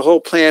yank the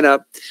whole plant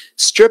up,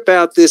 strip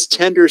out this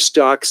tender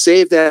stalk,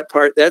 save that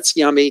part, that's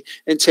yummy,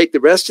 and take the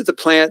rest of the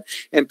plant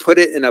and put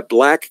it in a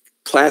black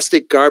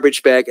plastic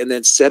garbage bag and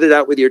then set it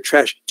out with your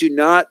trash. Do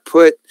not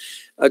put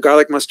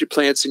garlic mustard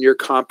plants in your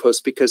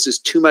compost because there's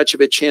too much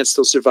of a chance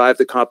they'll survive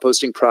the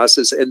composting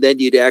process, and then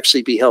you'd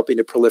actually be helping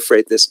to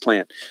proliferate this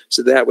plant.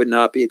 So that would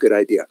not be a good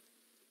idea.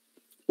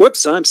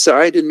 Whoops, I'm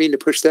sorry, I didn't mean to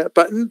push that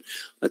button.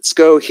 Let's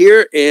go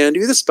here and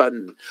do this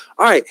button.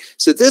 All right,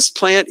 so this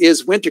plant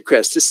is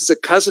wintercress. This is a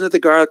cousin of the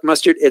garlic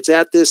mustard. It's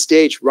at this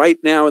stage right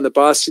now in the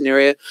Boston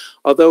area.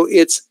 Although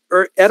it's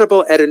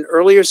edible at an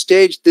earlier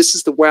stage, this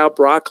is the wild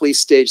broccoli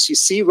stage. So you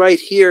see right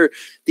here,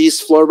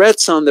 these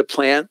florets on the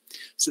plant.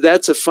 So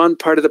that's a fun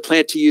part of the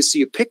plant to use. So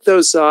you pick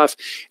those off,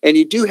 and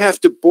you do have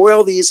to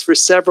boil these for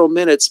several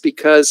minutes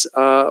because,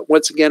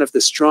 once again, of the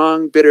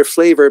strong, bitter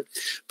flavor.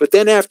 But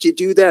then after you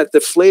do that,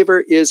 the flavor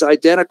is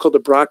identical to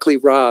broccoli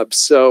rabe.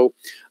 So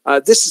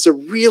this is a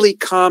really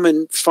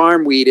common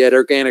farm weed at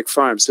organic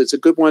farms. So it's a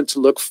good one to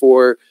look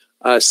for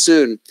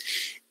soon.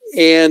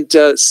 And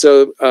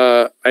so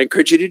I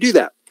encourage you to do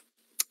that.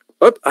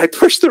 Oh, I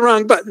pushed the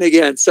wrong button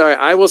again. Sorry,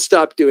 I will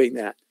stop doing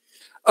that.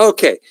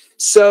 Okay,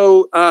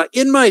 so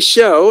in my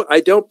show, I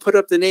don't put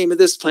up the name of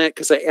this plant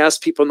because I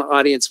ask people in the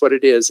audience what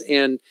it is.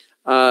 And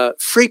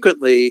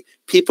frequently,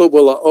 people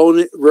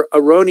will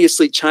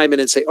erroneously chime in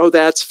and say, oh,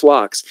 that's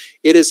phlox.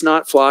 It is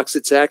not phlox.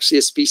 It's actually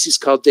a species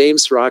called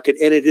Dame's rocket,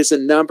 and it is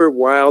another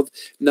wild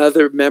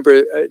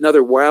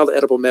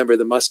edible member of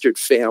the mustard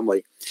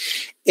family.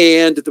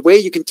 And the way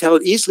you can tell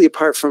it easily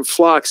apart from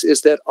phlox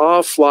is that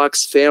all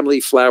phlox family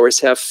flowers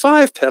have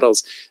 5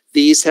 petals.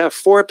 These have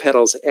 4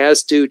 petals,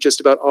 as do just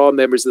about all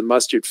members of the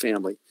mustard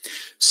family.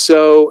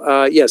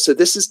 So, yeah, so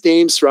this is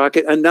Dame's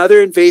rocket,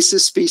 another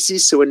invasive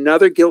species, so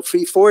another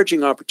guilt-free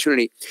foraging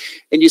opportunity.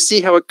 And you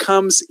see how it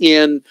comes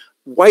in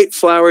white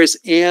flowers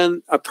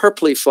and a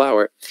purpley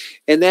flower.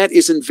 And that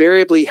is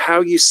invariably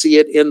how you see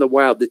it in the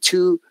wild, the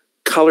two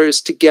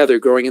colors together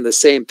growing in the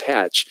same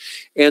patch.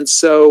 And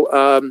so,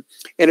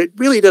 and it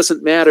really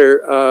doesn't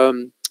matter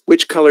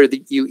which color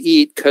that you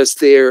eat because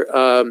they're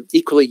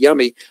equally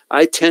yummy.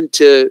 I tend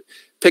to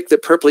pick the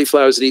purpley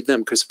flowers and eat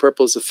them because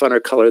purple is a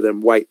funner color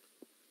than white.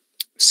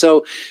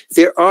 So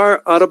there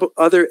are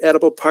other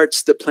edible parts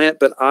of the plant,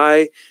 but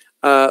I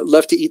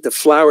love to eat the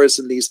flowers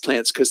in these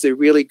plants because they're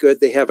really good.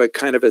 They have a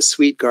kind of a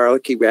sweet,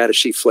 garlicky,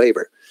 radishy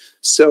flavor.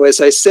 So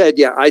as I said,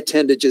 yeah, I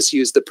tend to just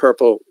use the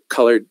purple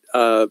colored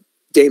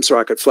Dame's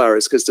Rocket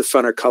flowers because they're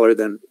funner color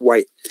than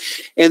white.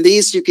 And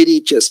these you could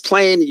eat just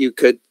plain. You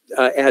could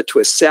add to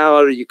a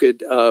salad, or you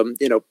could,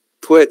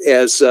 put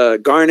as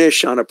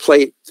garnish on a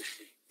plate,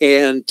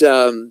 and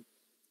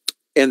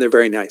they're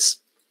very nice.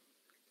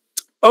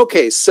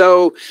 Okay,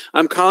 so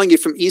I'm calling you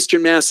from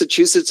eastern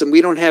Massachusetts, and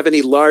we don't have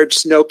any large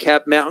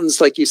snow-capped mountains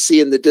like you see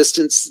in the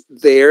distance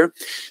there.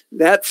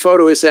 That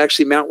photo is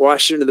actually Mount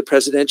Washington in the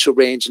Presidential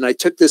Range, and I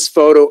took this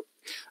photo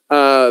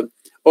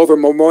over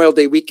Memorial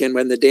Day weekend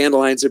when the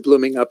dandelions are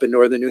blooming up in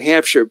northern New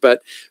Hampshire.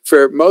 But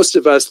for most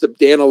of us, the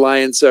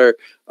dandelions are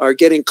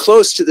getting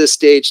close to this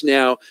stage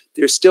now.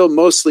 They're still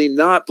mostly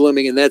not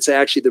blooming, and that's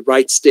actually the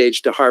right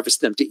stage to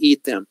harvest them, to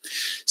eat them.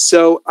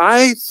 So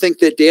I think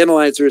that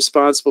dandelions are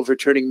responsible for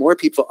turning more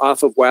people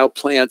off of wild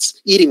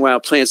plants, eating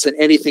wild plants, than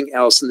anything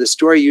else. And the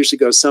story usually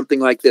goes something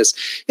like this.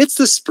 It's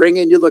the spring,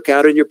 and you look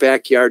out in your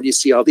backyard, and you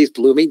see all these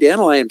blooming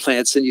dandelion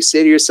plants, and you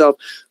say to yourself,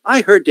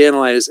 I heard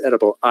dandelion is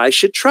edible. I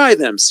should try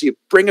them. So you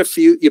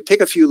pick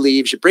a few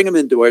leaves, you bring them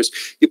indoors,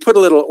 you put a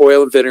little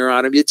oil and vinegar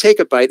on them, you take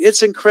a bite.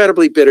 It's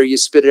incredibly bitter. You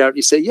spit it out, and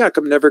you say, yuck,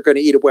 I'm never going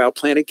to eat a wild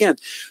plant again,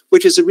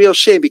 which is a real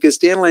shame because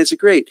dandelions are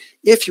great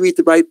if you eat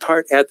the right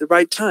part at the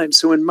right time.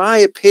 So in my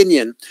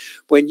opinion,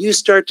 when you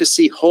start to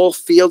see whole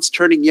fields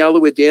turning yellow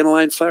with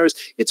dandelion flowers,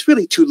 it's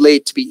really too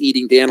late to be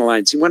eating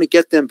dandelions. You want to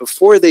get them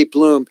before they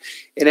bloom.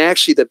 And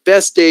actually the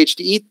best stage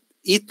to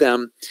eat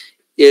them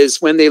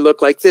is when they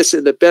look like this.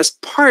 And the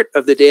best part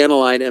of the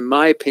dandelion, in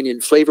my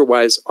opinion,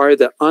 flavor-wise, are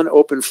the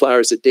unopened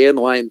flowers, the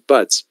dandelion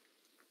buds.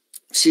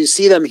 So you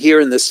see them here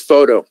in this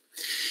photo.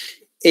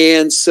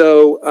 And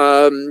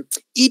so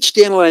each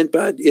dandelion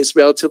bud is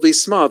relatively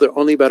small. They're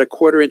only about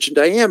 1/4 inch in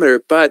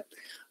diameter. But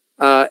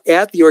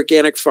at the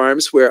organic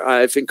farms where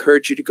I've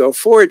encouraged you to go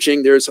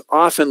foraging, there's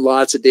often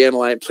lots of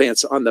dandelion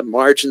plants on the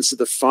margins of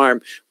the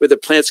farm where the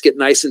plants get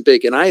nice and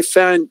big. And I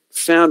found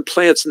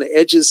plants on the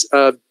edges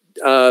of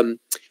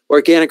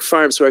organic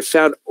farms where I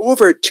found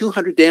over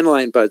 200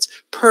 dandelion buds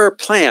per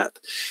plant.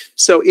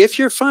 So if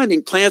you're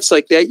finding plants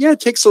like that, yeah, it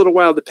takes a little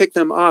while to pick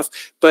them off,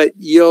 but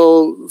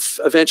you'll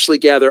eventually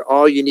gather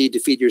all you need to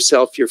feed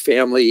yourself, your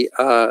family,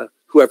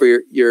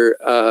 whoever you're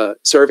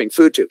serving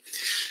food to.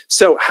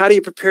 So how do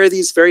you prepare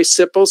these? Very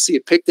simple. So you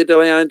pick the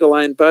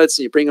dandelion buds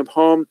and you bring them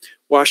home,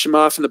 wash them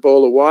off in a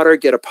bowl of water,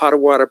 get a pot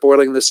of water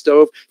boiling on the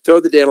stove, throw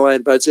the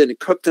dandelion buds in and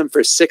cook them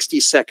for 60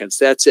 seconds.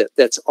 That's it.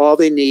 That's all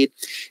they need.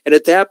 And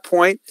at that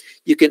point,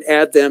 you can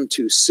add them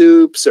to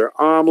soups or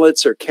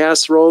omelets or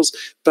casseroles.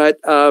 But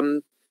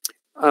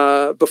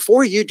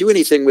before you do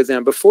anything with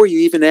them, before you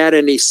even add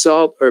any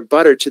salt or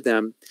butter to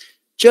them,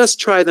 just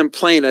try them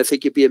plain. I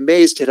think you'd be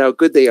amazed at how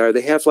good they are.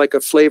 They have like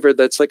a flavor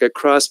that's like a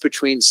cross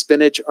between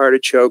spinach,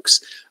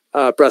 artichokes,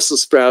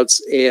 Brussels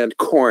sprouts, and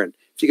corn.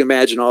 If you can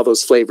imagine all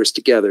those flavors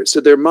together. So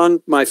they're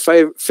among my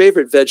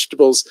favorite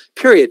vegetables,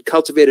 period,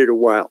 cultivated a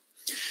while.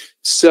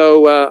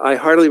 So I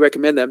heartily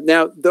recommend them.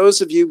 Now,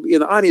 those of you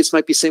in the audience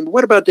might be saying, well,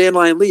 what about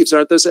dandelion leaves?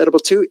 Aren't those edible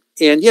too?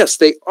 And yes,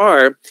 they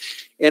are.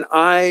 And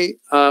I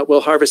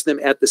will harvest them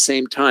at the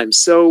same time.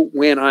 So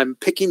when I'm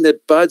picking the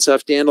buds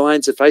off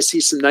dandelions, if I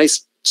see some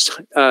nice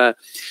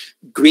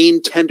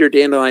green, tender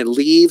dandelion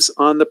leaves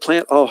on the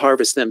plant, I'll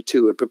harvest them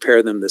too and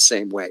prepare them the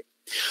same way.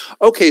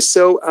 Okay,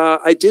 so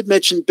I did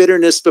mention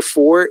bitterness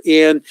before,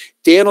 and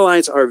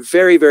dandelions are a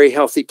very, very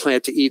healthy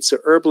plant to eat. So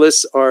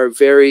herbalists are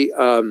very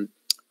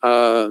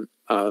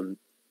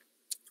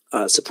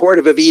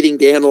supportive of eating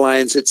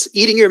dandelions. It's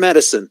eating your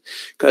medicine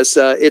because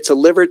it's a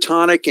liver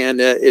tonic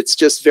and it's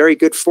just very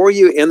good for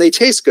you, and they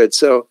taste good.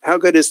 So how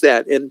good is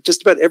that? And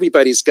just about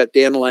everybody's got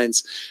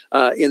dandelions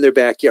in their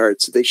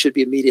backyard, so they should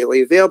be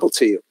immediately available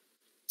to you.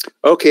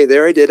 Okay,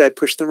 there I did. I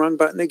pushed the wrong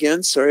button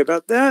again. Sorry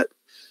about that.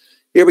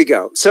 Here we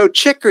go. So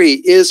chicory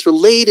is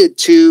related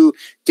to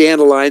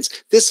dandelions.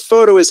 This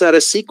photo is out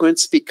of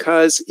sequence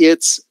because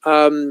it's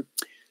a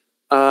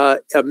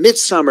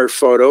midsummer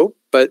photo,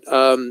 but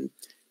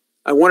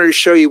I wanted to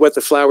show you what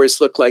the flowers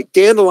look like.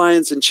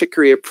 Dandelions and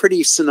chicory are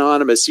pretty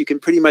synonymous. You can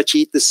pretty much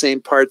eat the same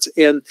parts,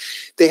 and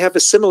they have a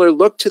similar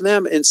look to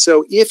them. And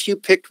so if you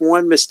picked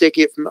one,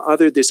 mistaking it from the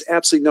other, there's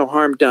absolutely no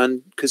harm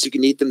done because you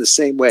can eat them the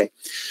same way.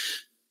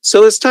 So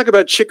let's talk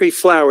about chicory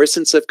flowers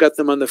since I've got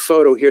them on the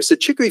photo here. So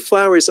chicory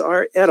flowers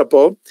are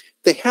edible.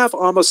 They have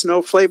almost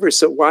no flavor.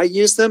 So why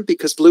use them?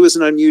 Because blue is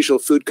an unusual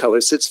food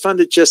color. So it's fun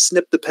to just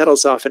snip the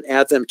petals off and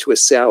add them to a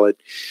salad.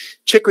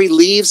 Chicory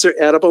leaves are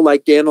edible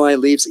like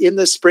dandelion leaves. In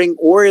the spring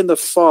or in the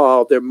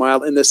fall, they're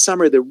mild. In the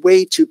summer, they're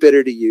way too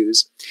bitter to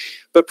use.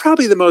 But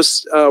probably the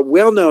most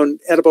well-known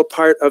edible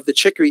part of the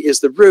chicory is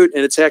the root,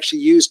 and it's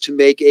actually used to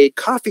make a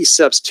coffee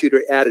substitute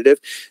or additive.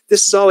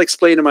 This is all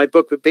explained in my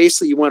book, but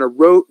basically you want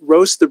to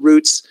roast the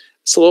roots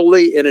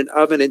slowly in an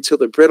oven until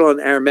they're brittle and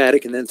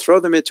aromatic, and then throw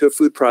them into a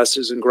food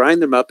processor and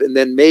grind them up, and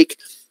then make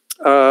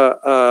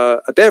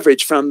a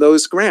beverage from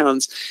those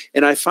grounds.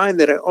 And I find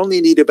that I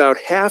only need about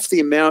half the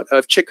amount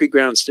of chicory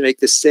grounds to make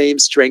the same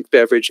strength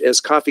beverage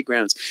as coffee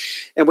grounds.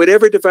 And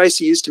whatever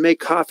device you use to make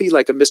coffee,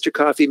 like a Mr.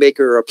 Coffee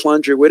Maker or a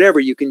plunger, whatever,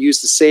 you can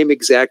use the same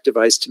exact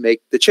device to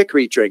make the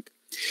chicory drink.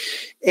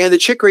 And the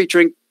chicory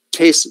drink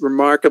tastes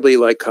remarkably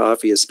like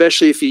coffee,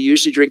 especially if you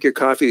usually drink your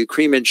coffee with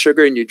cream and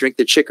sugar and you drink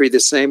the chicory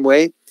the same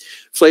way.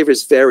 Flavor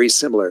is very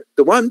similar.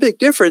 The one big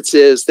difference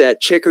is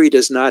that chicory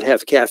does not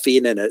have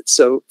caffeine in it.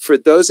 So for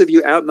those of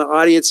you out in the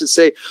audience that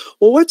say,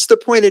 well, what's the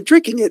point of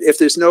drinking it if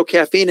there's no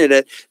caffeine in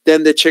it?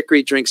 Then the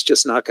chicory drink's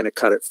just not going to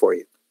cut it for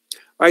you.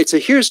 All right, so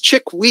here's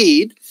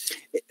chickweed,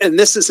 and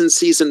this is in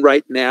season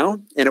right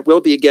now, and it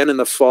will be again in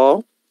the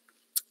fall.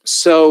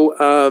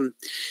 So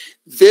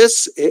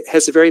this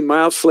has a very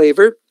mild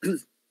flavor.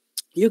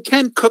 You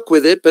can cook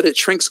with it, but it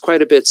shrinks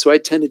quite a bit, so I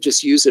tend to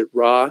just use it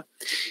raw.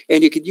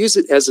 And you could use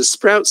it as a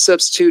sprout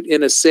substitute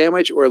in a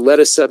sandwich or a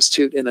lettuce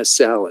substitute in a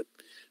salad.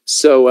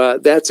 So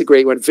that's a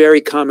great one. Very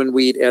common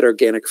weed at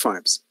organic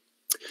farms.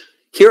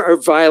 Here are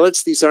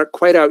violets. These aren't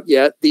quite out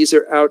yet. These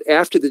are out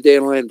after the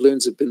dandelion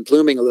blooms have been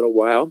blooming a little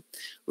while.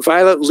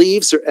 Violet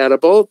leaves are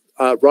edible,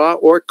 raw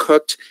or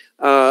cooked,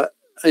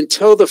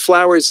 until the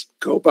flowers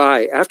go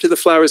by. After the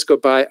flowers go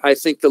by, I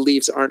think the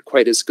leaves aren't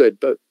quite as good.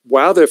 But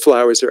while their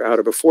flowers are out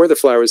or before the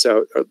flowers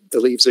are out, the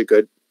leaves are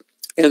good.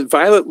 And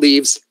violet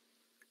leaves,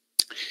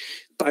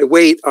 by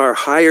weight, are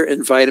higher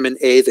in vitamin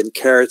A than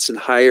carrots and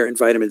higher in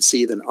vitamin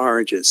C than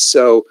oranges.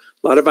 So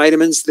a lot of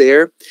vitamins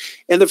there.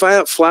 And the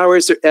violet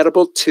flowers are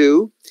edible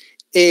too.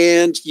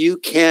 And you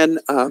can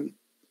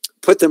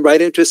put them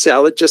right into a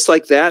salad just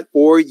like that,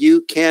 or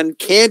you can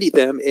candy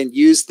them and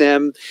use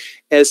them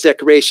as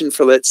decoration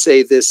for, let's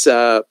say, this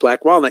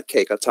black walnut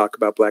cake. I'll talk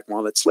about black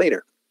walnuts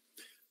later.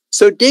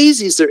 So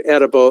daisies are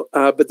edible,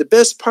 but the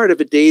best part of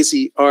a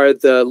daisy are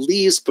the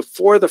leaves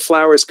before the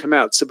flowers come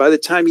out. So by the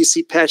time you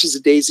see patches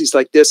of daisies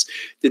like this,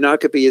 they're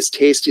not going to be as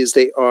tasty as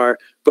they are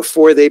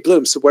before they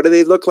bloom. So what do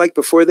they look like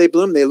before they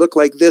bloom? They look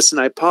like this,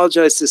 and I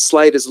apologize, this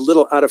slide is a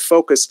little out of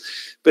focus,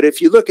 but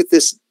if you look at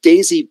this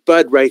daisy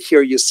bud right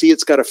here, you'll see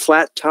it's got a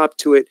flat top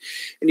to it,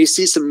 and you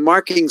see some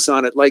markings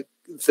on it like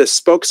the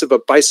spokes of a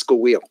bicycle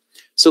wheel.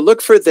 So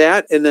look for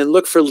that, and then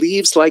look for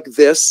leaves like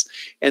this,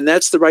 and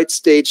that's the right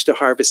stage to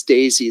harvest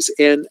daisies.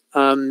 And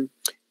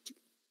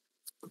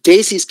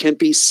daisies can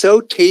be so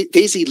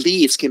daisy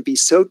leaves can be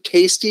so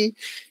tasty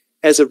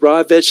as a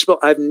raw vegetable.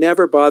 I've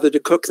never bothered to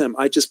cook them.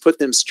 I just put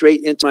them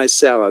straight into my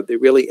salad. They're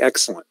really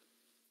excellent.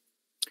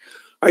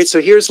 All right,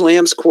 so here's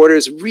lamb's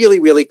quarters, really,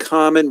 really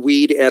common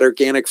weed at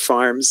organic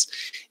farms.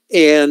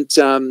 And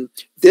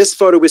this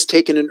photo was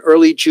taken in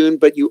early June,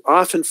 but you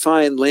often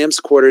find lamb's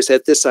quarters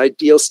at this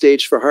ideal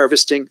stage for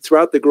harvesting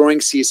throughout the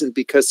growing season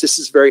because this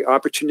is a very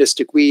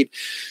opportunistic weed.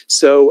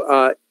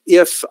 So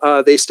if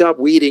they stop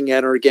weeding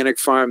at an organic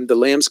farm, the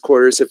lamb's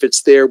quarters, if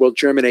it's there, will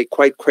germinate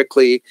quite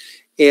quickly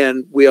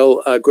and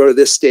will grow to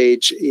this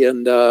stage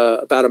in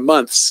about a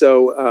month.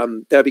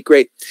 So that'd be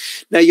great.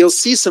 Now you'll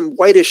see some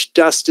whitish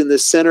dust in the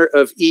center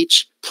of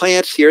each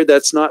plant here.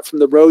 That's not from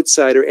the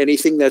roadside or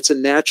anything. That's a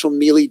natural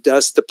mealy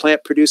dust the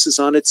plant produces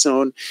on its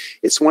own.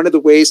 It's one of the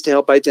ways to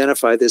help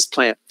identify this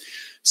plant.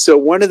 So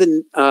one of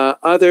the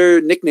other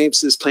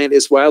nicknames of this plant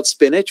is wild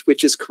spinach,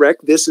 which is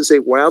correct. This is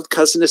a wild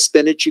cousin of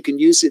spinach. You can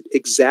use it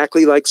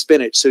exactly like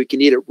spinach. So you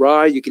can eat it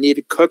raw. You can eat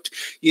it cooked.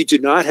 You do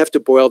not have to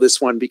boil this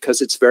one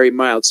because it's very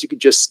mild. So you can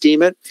just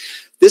steam it.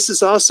 This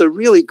is also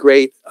really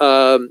great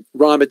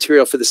raw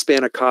material for the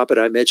spanakopita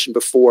I mentioned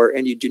before,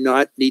 and you do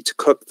not need to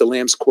cook the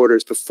lamb's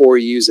quarters before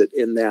you use it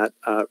in that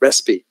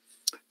recipe.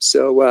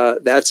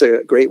 So that's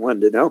a great one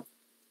to know.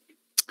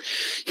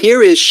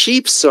 Here is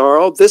sheep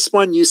sorrel. This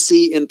one you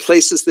see in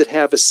places that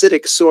have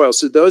acidic soil.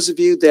 So those of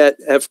you that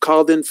have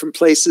called in from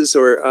places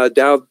or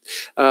dialed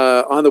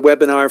on the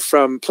webinar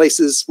from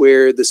places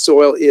where the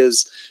soil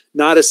is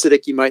not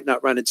acidic, you might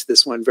not run into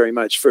this one very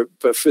much.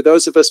 But for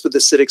those of us with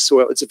acidic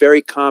soil, it's a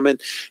very common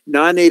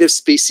non-native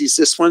species.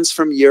 This one's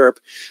from Europe,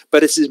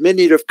 but it's a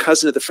diminutive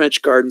cousin of the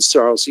French garden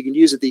sorrel. So you can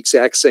use it the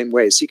exact same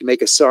way. So you can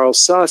make a sorrel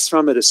sauce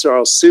from it, a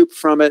sorrel soup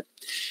from it.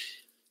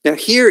 Now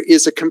here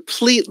is a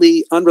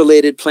completely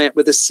unrelated plant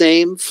with the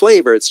same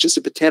flavor. It's just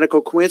a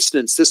botanical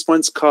coincidence. This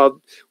one's called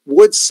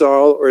wood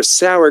sorrel or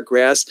sour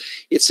grass.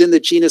 It's in the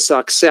genus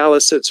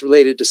Oxalis, so it's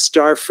related to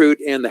starfruit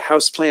and the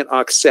houseplant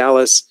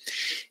Oxalis.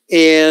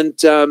 And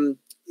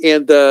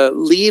the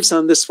leaves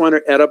on this one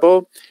are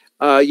edible.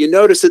 You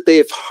notice that they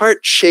have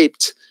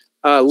heart-shaped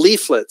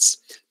leaflets.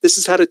 This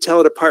is how to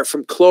tell it apart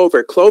from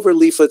clover. Clover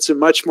leaflets are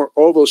much more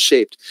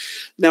oval-shaped.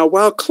 Now,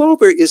 while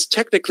clover is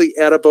technically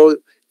edible,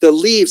 the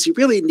leaves, you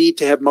really need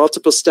to have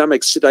multiple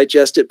stomachs to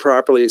digest it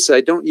properly. So I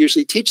don't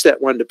usually teach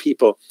that one to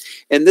people.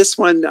 And this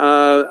one,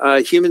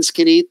 humans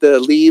can eat the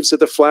leaves or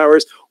the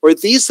flowers, or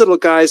these little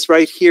guys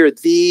right here.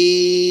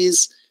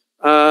 These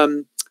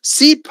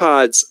Seed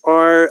pods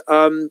are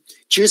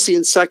juicy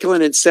and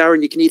succulent and sour,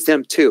 and you can eat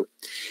them too.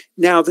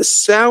 Now,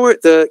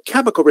 the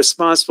chemical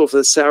responsible for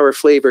the sour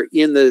flavor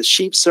in the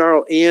sheep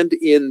sorrel and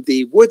in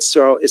the wood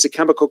sorrel is a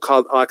chemical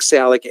called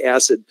oxalic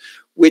acid,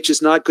 which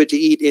is not good to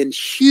eat in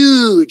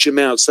huge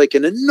amounts, like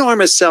an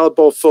enormous salad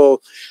bowl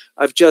full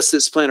of just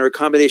this plant or a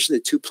combination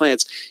of the two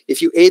plants.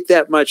 If you ate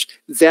that much,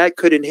 that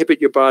could inhibit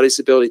your body's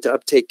ability to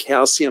uptake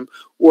calcium,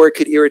 or it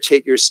could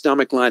irritate your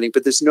stomach lining.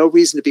 But there's no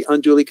reason to be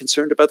unduly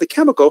concerned about the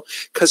chemical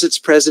because it's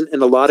present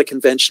in a lot of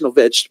conventional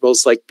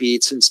vegetables like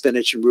beets and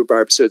spinach and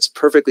rhubarb. So it's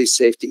perfectly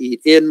safe to eat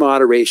in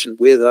moderation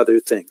with other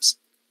things.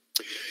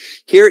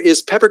 Here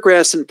is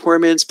peppergrass and poor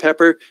man's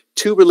pepper,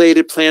 two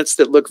related plants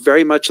that look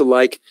very much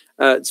alike.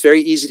 It's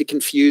very easy to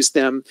confuse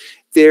them.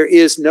 There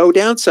is no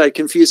downside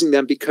confusing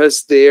them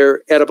because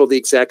they're edible the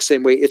exact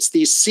same way. It's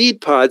these seed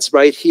pods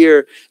right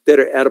here that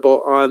are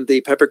edible on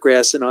the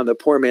peppergrass and on the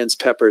poor man's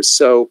peppers.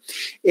 So,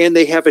 and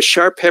they have a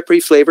sharp peppery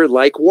flavor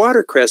like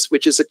watercress,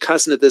 which is a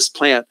cousin of this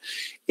plant.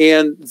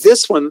 And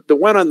this one, the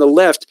one on the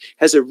left,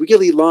 has a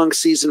really long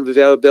season of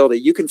availability.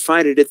 You can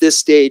find it at this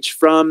stage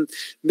from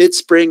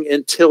mid-spring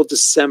until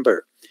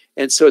December.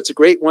 And so it's a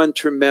great one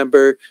to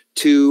remember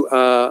to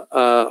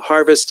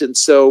harvest. And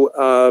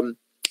so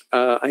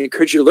I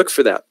encourage you to look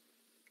for that.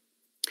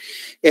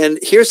 And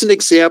here's an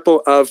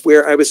example of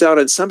where I was out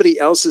on somebody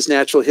else's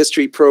natural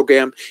history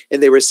program,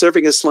 and they were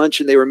serving us lunch,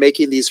 and they were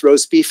making these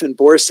roast beef and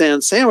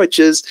boursin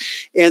sandwiches,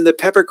 and the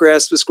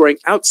peppergrass was growing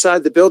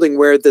outside the building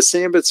where the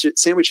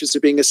sandwiches are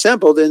being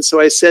assembled. And so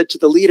I said to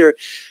the leader,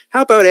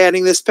 how about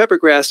adding this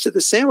peppergrass to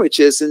the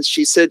sandwiches? And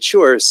she said,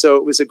 sure. So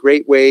it was a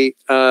great way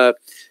to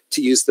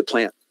use the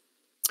plant.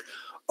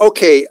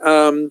 Okay.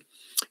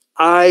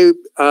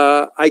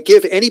 I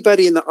give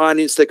anybody in the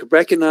audience that could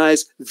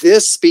recognize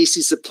this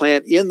species of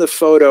plant in the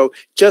photo,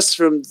 just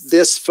from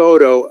this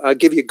photo, I'll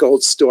give you a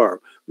gold star.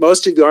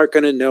 Most of you aren't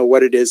going to know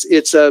what it is.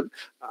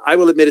 I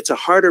will admit it's a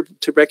harder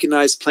to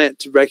recognize plant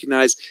to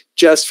recognize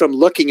just from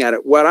looking at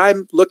it. What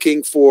I'm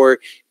looking for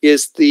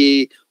is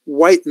the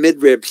white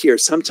midrib here.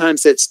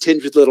 Sometimes that's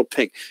tinged with a little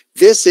pink.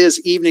 This is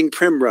evening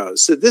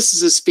primrose. So this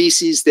is a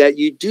species that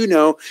you do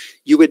know.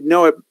 You would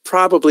know it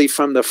probably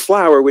from the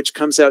flower, which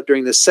comes out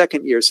during the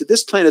second year. So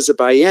this plant is a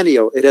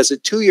biennial. It has a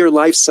 2-year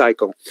life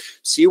cycle.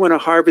 So you want to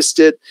harvest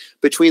it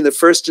between the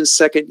first and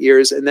second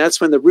years, and that's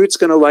when the root's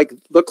going to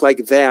look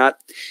like that.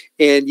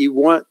 And you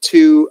want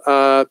to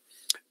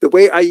the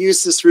way I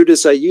use this root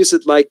is I use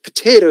it like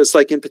potatoes,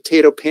 like in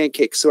potato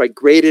pancakes. So I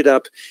grate it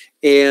up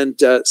and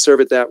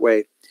serve it that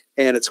way.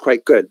 And it's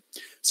quite good.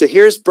 So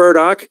here's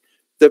burdock.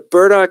 The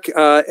burdock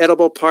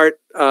edible part,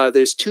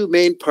 there's two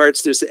main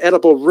parts. There's the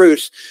edible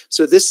root.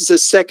 So this is a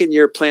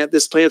second-year plant.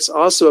 This plant's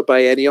also a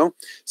biennial.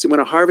 So you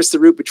want to harvest the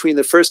root between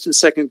the first and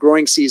second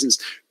growing seasons.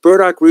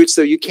 Burdock roots,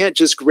 though, you can't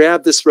just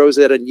grab this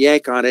rosette and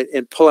yank on it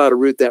and pull out a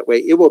root that way.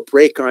 It will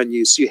break on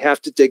you, so you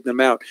have to dig them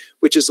out,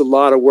 which is a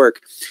lot of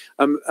work.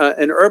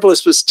 An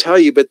herbalist will tell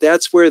you, but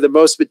that's where the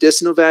most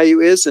medicinal value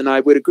is, and I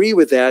would agree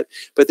with that.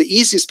 But the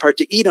easiest part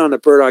to eat on a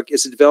burdock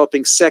is a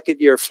developing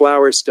second-year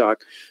flower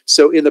stalk.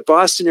 So in the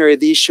Boston area,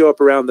 these show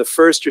up around the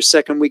first or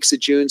second weeks of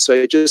June. So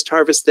I just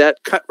harvest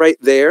that, cut right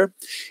there,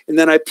 and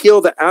then I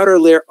peel the outer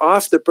layer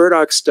off the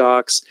burdock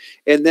stalks,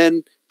 and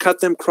then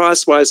cut them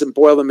crosswise and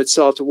boil them in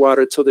salted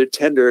water until they're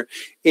tender.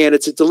 And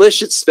it's a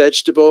delicious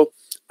vegetable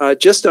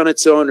just on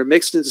its own or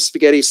mixed into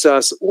spaghetti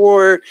sauce,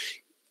 or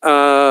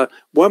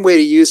one way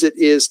to use it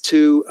is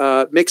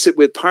to mix it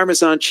with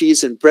Parmesan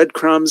cheese and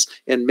breadcrumbs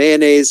and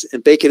mayonnaise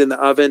and bake it in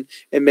the oven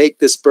and make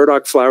this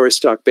burdock flower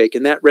stalk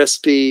bacon. That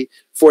recipe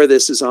for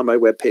this is on my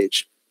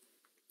webpage.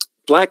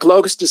 Black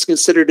locust is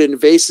considered an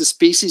invasive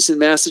species in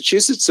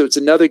Massachusetts, so it's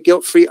another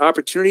guilt-free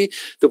opportunity.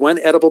 The one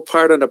edible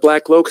part on a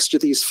black locust are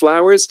these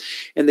flowers,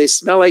 and they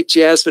smell like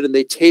jasmine and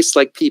they taste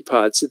like pea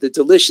pods. So they're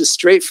delicious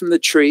straight from the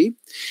tree,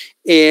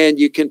 and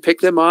you can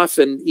pick them off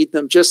and eat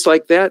them just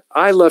like that.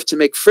 I love to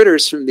make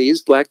fritters from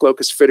these, black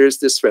locust fritters.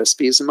 This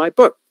recipe is in my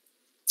book.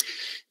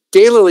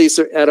 Daylilies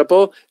are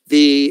edible.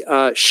 The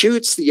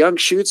shoots, the young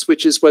shoots,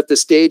 which is what the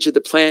stage of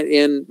the plant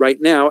in right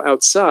now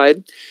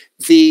outside,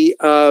 the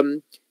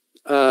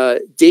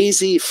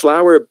daisy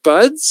flower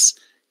buds.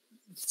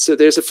 So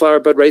there's a flower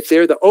bud right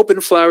there. The open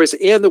flowers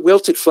and the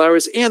wilted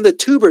flowers and the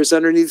tubers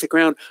underneath the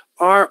ground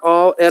are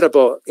all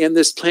edible. And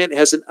this plant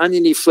has an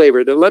oniony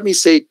flavor. Now, let me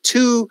say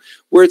 2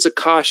 words of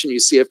caution. You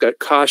see, I've got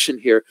caution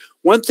here.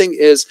 One thing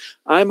is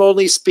I'm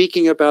only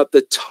speaking about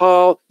the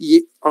tall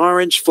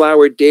orange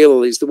flowered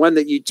daylilies, the one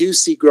that you do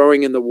see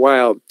growing in the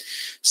wild.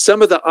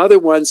 Some of the other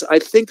ones, I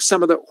think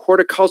some of the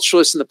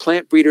horticulturalists and the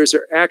plant breeders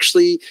are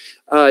actually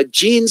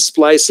gene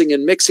splicing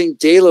and mixing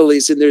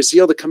daylilies in their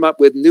zeal to come up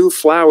with new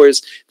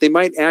flowers. They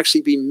might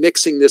actually be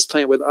mixing this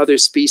plant with other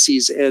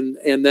species, and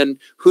then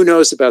who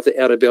knows about the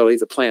edibility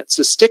of the plant.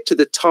 So stick to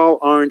the tall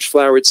orange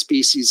flowered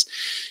species.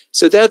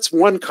 So that's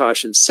one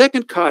caution.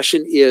 Second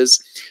caution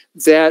is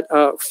that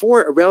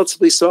for a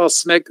relatively small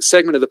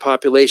segment of the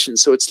population,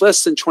 so it's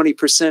less than 20%,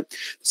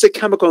 there's a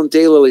chemical in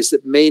daylilies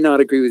that may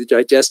not agree with the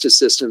digestive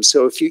system.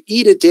 So if you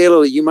eat a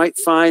daylily, you might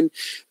find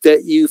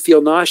that you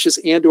feel nauseous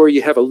and or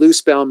you have a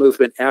loose bowel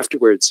movement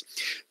afterwards.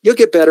 You'll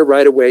get better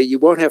right away. You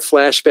won't have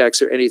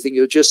flashbacks or anything.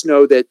 You'll just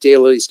know that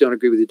daylilies don't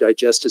agree with the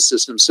digestive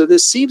system. So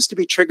this seems to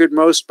be triggered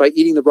most by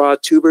eating the raw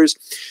tubers,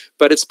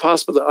 but it's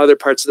possible that other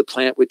parts of the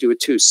plant would do it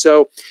too.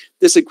 So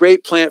this is a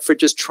great plant for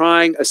just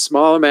trying a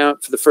small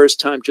amount for the first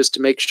time, just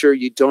to make sure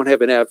you don't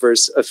have an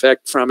adverse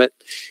effect from it.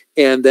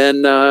 And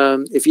then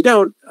if you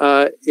don't,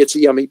 it's a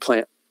yummy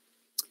plant.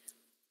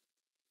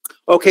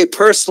 Okay,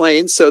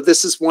 purslane. So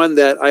this is one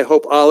that I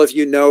hope all of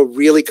you know,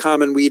 really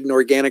common weed in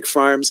organic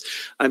farms.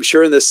 I'm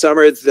sure in the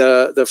summer,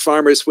 the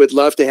farmers would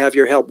love to have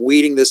your help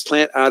weeding this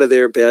plant out of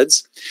their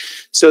beds.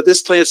 So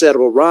this plant is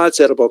edible raw, it's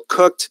edible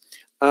cooked.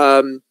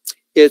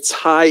 It's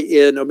high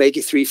in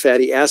omega-3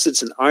 fatty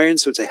acids and iron,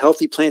 so it's a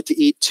healthy plant to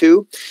eat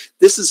too.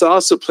 This is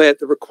also a plant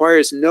that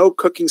requires no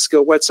cooking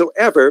skill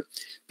whatsoever,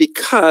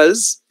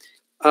 because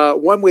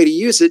one way to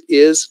use it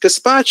is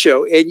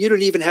gazpacho, and you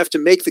don't even have to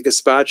make the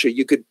gazpacho.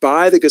 You could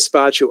buy the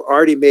gazpacho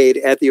already made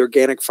at the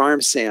organic farm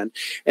stand,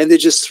 and then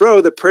just throw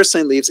the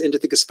purslane leaves into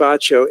the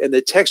gazpacho, and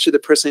the texture of the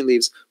purslane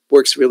leaves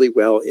works really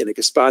well in a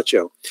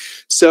gazpacho.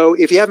 So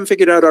if you haven't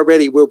figured out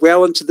already, we're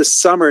well into the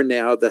summer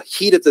now, the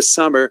heat of the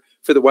summer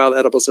for the wild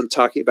edibles I'm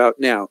talking about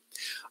now.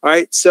 All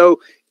right, so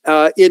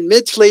in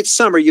mid to late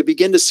summer, you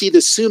begin to see the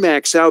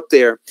sumacs out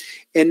there.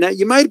 And now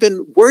you might have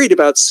been worried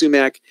about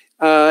sumac,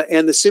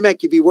 and the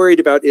sumac you'd be worried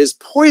about is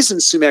poison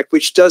sumac,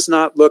 which does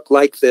not look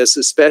like this,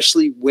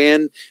 especially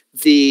when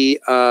the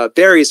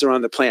berries are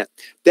on the plant.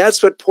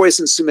 That's what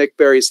poison sumac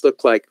berries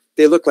look like.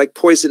 They look like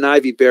poison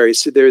ivy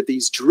berries. So they're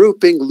these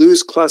drooping,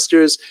 loose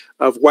clusters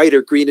of white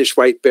or greenish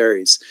white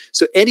berries.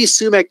 So any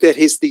sumac that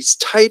has these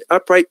tight,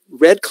 upright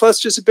red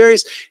clusters of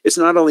berries, it's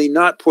not only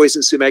not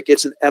poison sumac,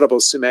 it's an edible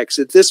sumac.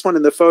 So this one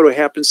in the photo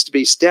happens to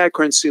be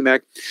staghorn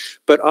sumac,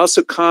 but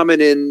also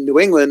common in New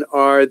England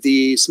are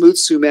the smooth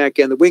sumac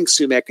and the winged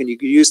sumac, and you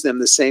can use them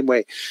the same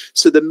way.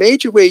 So the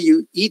major way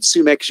you eat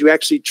sumac is you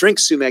actually drink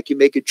sumac. You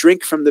make a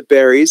drink from the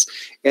berries.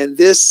 And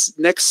this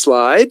next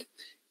slide,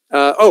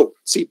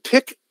 so you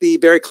pick the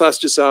berry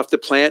clusters off the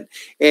plant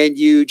and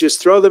you just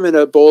throw them in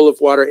a bowl of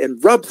water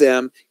and rub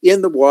them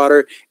in the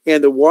water,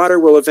 and the water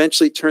will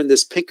eventually turn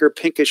this pink or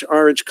pinkish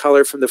orange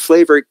color from the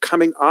flavor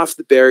coming off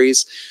the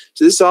berries.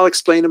 So this is all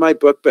explained in my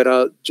book,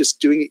 but just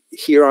doing it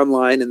here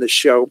online in the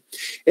show.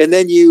 And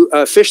then you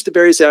fish the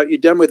berries out. You're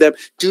done with them.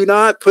 Do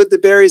not put the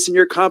berries in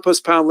your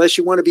compost pile unless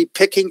you want to be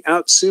picking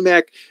out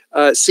sumac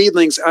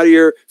seedlings out of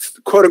your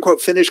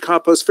quote-unquote finished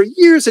compost for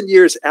years and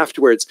years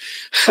afterwards.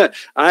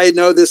 I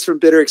know this from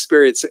bitter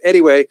experience. So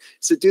anyway,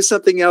 so do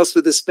something else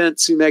with the spent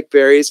sumac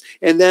berries,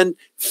 and then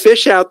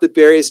fish out the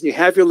berries, and you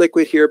have your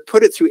liquid here.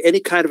 Put it through any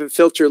kind of a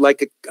filter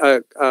like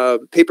a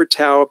paper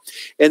towel,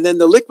 and then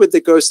the liquid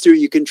that goes through,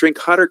 you can drink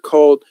hot or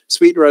cold,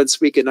 sweetened or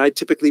unsweetened. I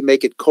typically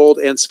make it cold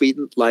and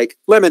sweetened like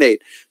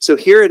lemonade. So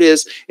here it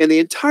is, and the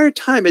entire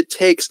time it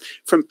takes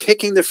from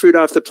picking the fruit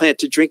off the plant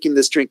to drinking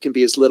this drink can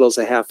be as little as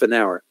a half an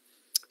hour.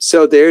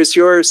 So there's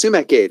your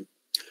sumac aid.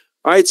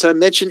 All right, so I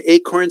mentioned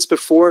acorns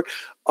before.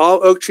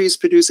 All oak trees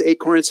produce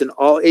acorns, and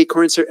all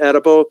acorns are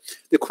edible.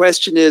 The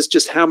question is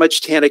just how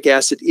much tannic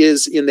acid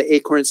is in the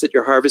acorns that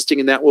you're harvesting,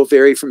 and that will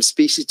vary from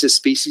species to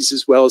species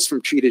as well as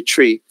from tree to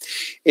tree.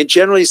 And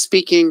generally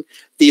speaking,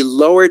 the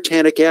lower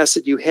tannic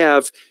acid you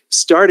have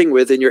starting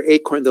with in your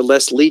acorn, the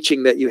less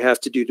leaching that you have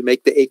to do to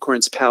make the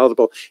acorns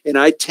palatable. And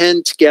I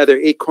tend to gather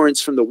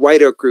acorns from the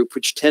white oak group,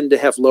 which tend to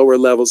have lower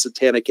levels of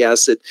tannic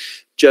acid,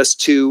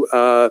 just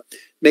to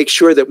make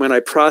sure that when I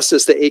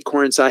process the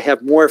acorns, I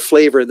have more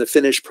flavor in the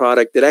finished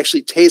product that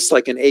actually tastes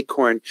like an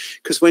acorn.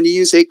 Because when you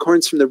use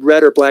acorns from the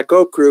red or black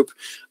oak group,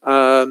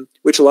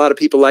 which a lot of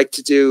people like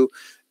to do,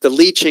 the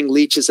leaching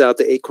leaches out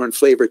the acorn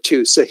flavor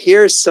too. So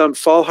here's some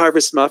fall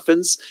harvest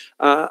muffins.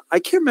 I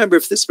can't remember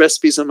if this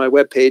recipe is on my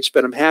webpage,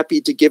 but I'm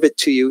happy to give it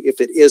to you if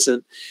it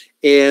isn't.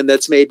 And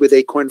that's made with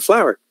acorn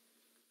flour.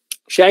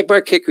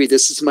 Shagbark hickory,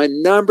 this is my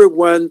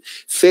 #1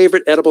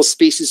 favorite edible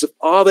species of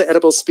all the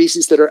edible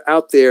species that are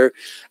out there.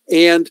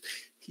 And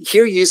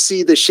here you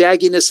see the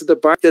shagginess of the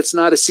bark. That's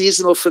not a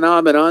seasonal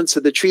phenomenon, so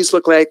the trees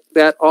look like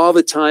that all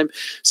the time.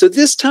 So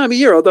this time of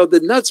year, although the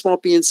nuts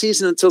won't be in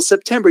season until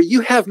September,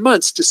 you have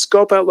months to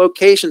scope out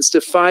locations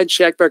to find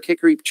shagbark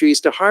hickory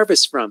trees to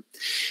harvest from.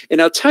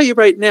 And I'll tell you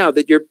right now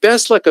that your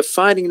best luck of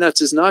finding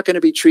nuts is not going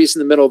to be trees in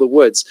the middle of the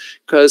woods,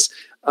 because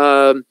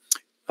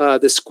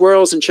the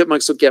squirrels and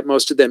chipmunks will get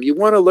most of them. You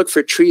want to look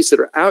for trees that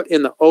are out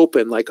in the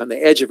open, like on the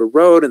edge of a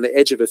road, on the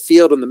edge of a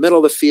field, in the middle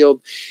of the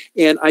field.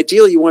 And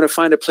ideally, you want to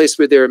find a place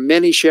where there are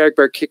many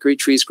shagbark hickory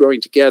trees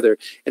growing together.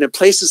 And in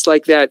places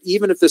like that,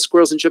 even if the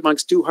squirrels and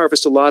chipmunks do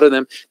harvest a lot of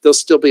them, there'll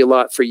still be a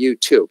lot for you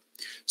too.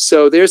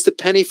 So there's the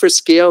penny for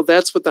scale.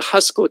 That's what the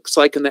husk looks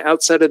like on the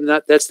outside of the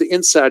nut. That's the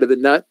inside of the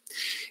nut.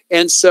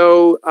 And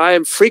so I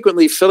am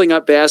frequently filling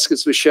up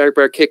baskets with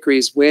shagbark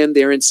hickories when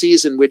they're in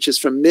season, which is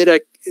from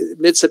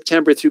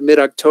mid-September through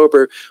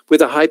mid-October,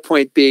 with a high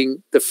point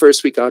being the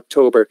first week of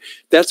October.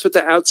 That's what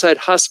the outside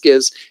husk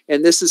is,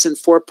 and this is in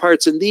 4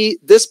 parts. And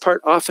this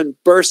part often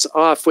bursts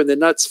off when the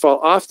nuts fall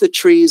off the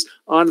trees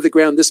onto the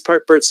ground. This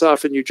part bursts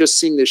off, and you're just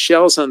seeing the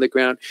shells on the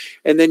ground.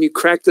 And then you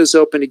crack those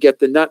open to get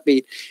the nut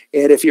meat.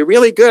 And if you're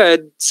really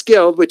good,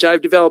 skilled, which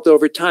I've developed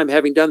over time,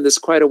 having done this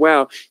quite a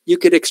while, you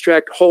could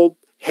extract whole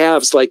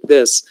halves like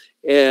this.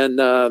 And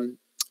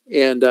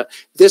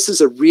this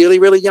is a really,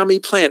 really yummy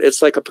plant.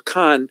 It's like a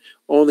pecan,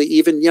 only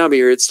even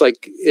yummier. It's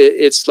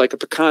like a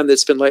pecan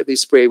that's been lightly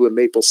sprayed with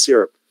maple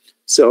syrup.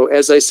 So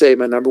as I say,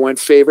 my #1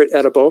 favorite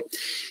edible.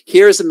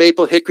 Here's a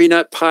maple hickory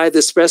nut pie.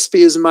 This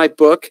recipe is in my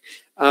book,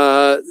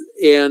 and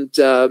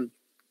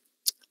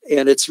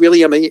it's really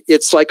yummy.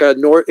 It's like a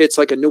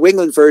New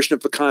England version of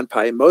pecan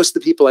pie. And most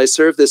of the people I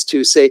serve this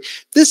to say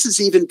this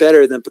is even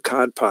better than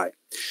pecan pie.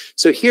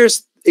 So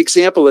here's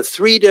example of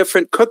 3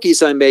 different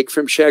cookies I make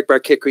from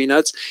shagbark hickory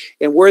nuts.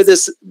 And were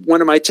this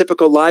one of my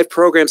typical live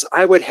programs,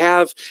 I would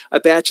have a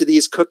batch of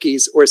these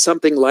cookies or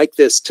something like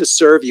this to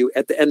serve you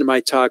at the end of my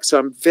talk. So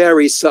I'm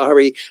very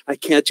sorry I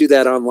can't do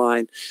that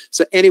online.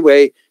 So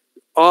anyway,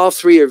 all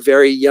 3 are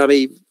very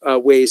yummy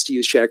ways to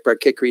use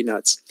shagbark hickory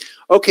nuts.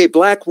 Okay,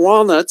 black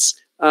walnuts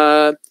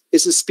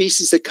is a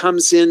species that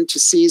comes into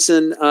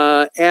season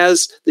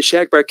as the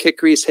shagbark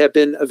hickories have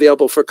been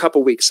available for a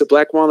couple weeks. So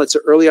black walnuts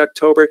are early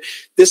October.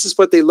 This is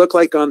what they look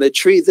like on the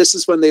tree. This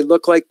is when they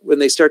look like when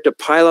they start to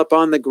pile up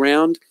on the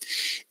ground.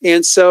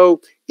 And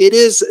so it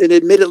is an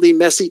admittedly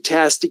messy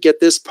task to get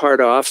this part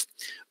off,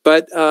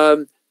 but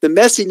the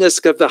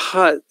messiness of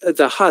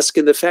the husk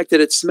and the fact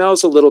that it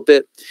smells a little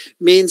bit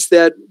means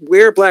that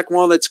where black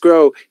walnuts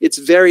grow, it's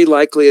very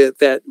likely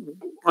that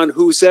on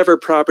whosever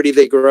property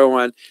they grow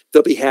on,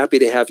 they'll be happy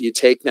to have you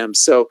take them.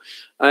 So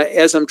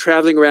as I'm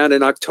traveling around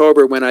in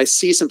October, when I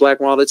see some black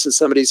walnuts in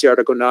somebody's yard,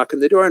 I'll go knock on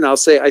the door and I'll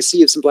say, I see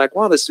you have some black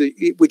walnuts.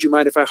 Would you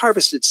mind if I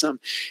harvested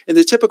some? And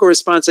the typical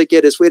response I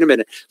get is, wait a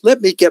minute,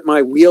 let me get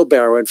my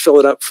wheelbarrow and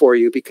fill it up for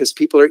you, because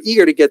people are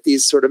eager to get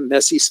these sort of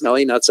messy,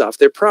 smelly nuts off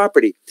their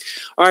property.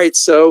 All right,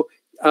 so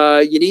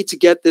you need to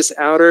get this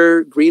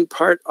outer green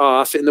part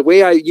off. And the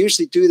way I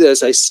usually do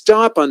this, I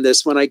stomp on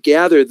this when I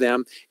gather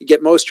them,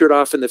 get most of it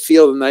off in the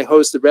field, and I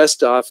hose the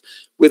rest off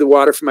with the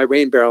water from my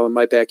rain barrel in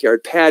my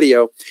backyard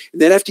patio.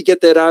 And then after you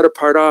get that outer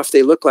part off,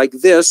 they look like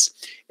this.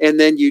 And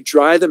then you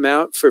dry them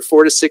out for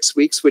 4 to 6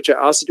 weeks, which I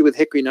also do with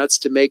hickory nuts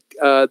to make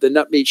the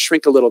nut meat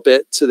shrink a little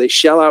bit so they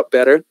shell out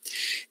better.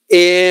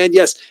 And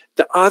yes,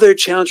 the other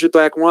challenge with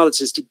black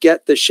walnuts is to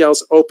get the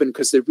shells open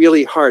because they're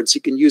really hard. So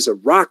you can use a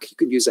rock, you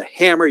can use a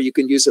hammer, you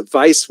can use a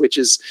vise, which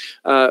is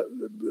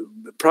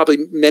probably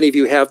many of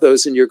you have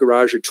those in your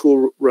garage or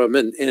tool room,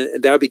 and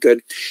that would be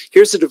good.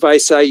 Here's the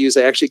device I use.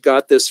 I actually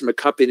got this from a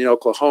company in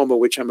Oklahoma,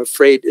 which I'm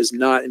afraid is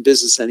not in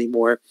business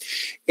anymore.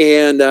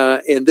 And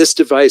this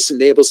device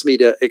enables me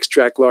to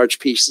extract large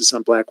pieces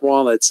on black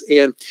walnuts.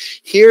 And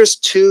here's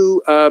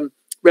 2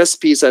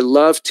 recipes I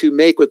love to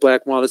make with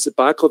black walnuts: the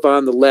baklava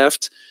on the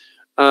left,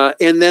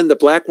 and then the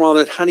black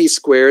walnut honey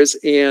squares.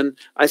 And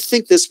I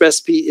think this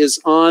recipe is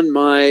on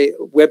my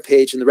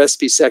webpage in the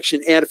recipe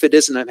section. And if it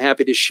isn't, I'm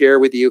happy to share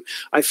with you.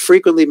 I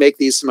frequently make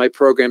these in my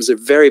programs. They're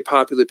very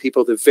popular with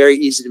people. They're very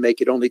easy to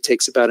make. It only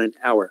takes about an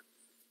hour.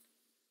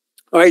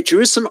 All right,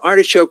 Jerusalem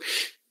artichoke.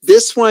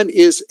 This one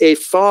is a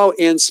fall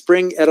and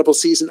spring edible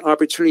season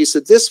opportunity. So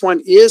this one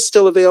is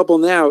still available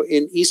now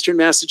in eastern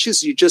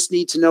Massachusetts. You just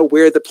need to know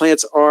where the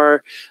plants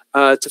are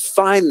to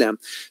find them.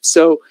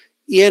 So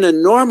in a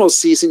normal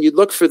season, you'd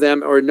look for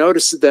them or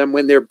notice them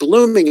when they're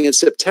blooming in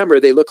September.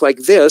 They look like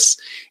this.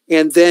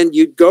 And then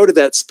you'd go to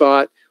that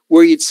spot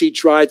where you'd see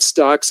dried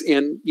stalks,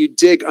 and you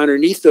dig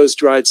underneath those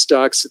dried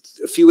stalks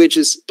a few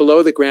inches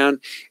below the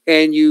ground,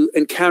 and you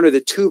encounter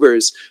the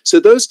tubers. So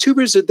those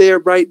tubers are there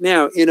right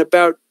now. In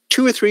about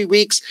 2 or 3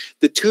 weeks,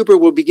 the tuber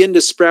will begin to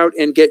sprout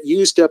and get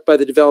used up by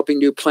the developing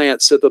new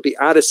plants. So they'll be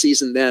out of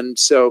season then.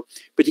 So,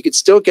 but you can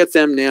still get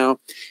them now.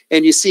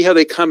 And you see how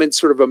they come in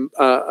sort of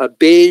a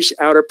beige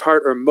outer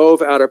part or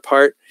mauve outer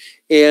part.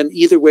 And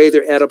either way,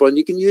 they're edible. And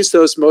you can use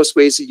those most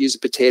ways you use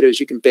potatoes.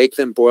 You can bake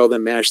them, boil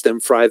them, mash them,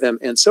 fry them,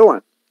 and so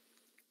on.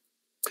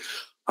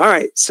 All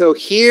right, so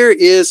here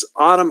is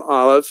autumn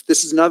olive.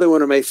 This is another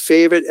one of my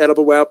favorite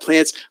edible wild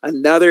plants,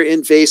 another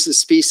invasive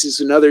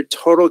species, another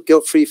total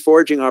guilt-free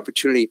foraging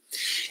opportunity.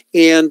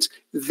 And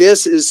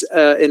this is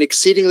an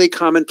exceedingly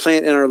common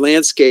plant in our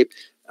landscape,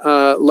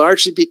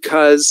 largely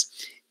because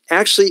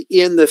actually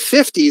in the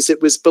 50s,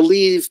 it was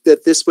believed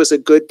that this was a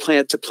good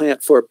plant to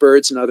plant for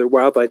birds and other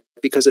wildlife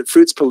because it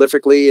fruits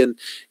prolifically,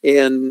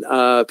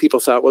 and people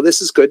thought, well,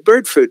 this is good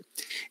bird food.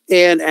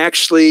 And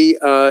actually,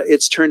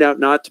 it's turned out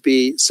not to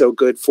be so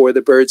good for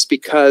the birds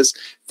because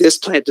this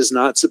plant does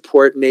not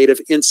support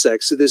native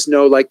insects. So there's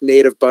no like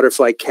native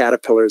butterfly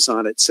caterpillars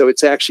on it. So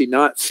it's actually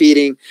not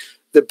feeding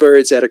the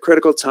birds at a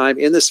critical time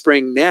in the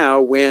spring now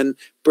when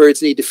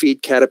birds need to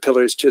feed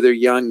caterpillars to their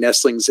young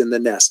nestlings in the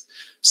nest.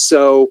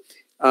 So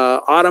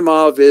Autumn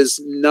olive is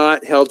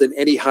not held in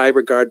any high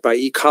regard by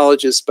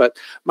ecologists, but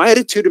my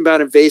attitude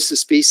about invasive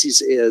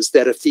species is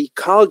that if the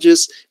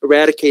ecologists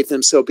eradicate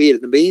them, so be it.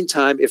 In the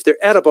meantime, if they're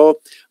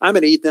edible, I'm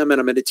going to eat them, and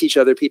I'm going to teach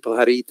other people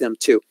how to eat them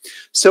too.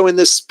 So in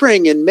the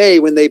spring, in May,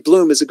 when they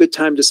bloom, is a good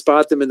time to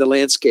spot them in the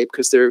landscape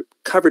because they're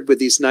covered with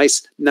these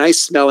nice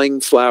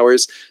smelling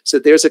flowers. So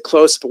there's a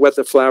close-up of what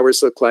the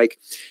flowers look like.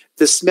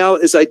 The smell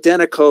is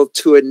identical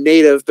to a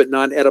native but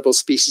non-edible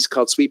species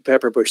called sweet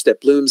pepperbush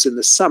that blooms in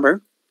the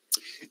summer.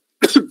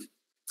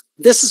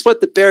 This is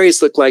what the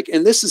berries look like,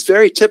 and this is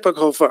very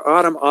typical for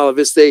autumn olive.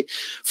 Is they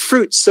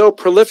fruit so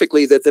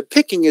prolifically that the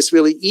picking is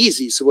really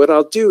easy. So what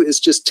I'll do is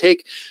just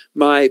take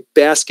my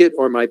basket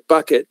or my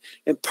bucket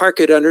and park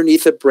it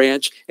underneath a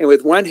branch, and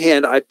with one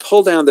hand I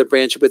pull down the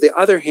branch, with the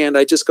other hand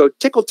I just go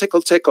tickle,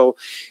 tickle, tickle,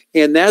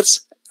 and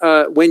that's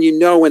when you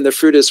know when the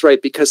fruit is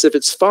ripe, because if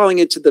it's falling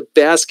into the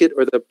basket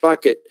or the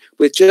bucket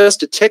with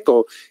just a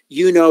tickle,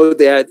 you know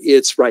that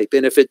it's ripe.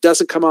 And if it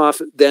doesn't come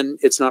off, then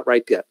it's not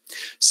ripe yet.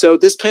 So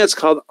this plant's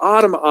called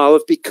autumn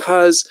olive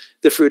because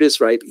the fruit is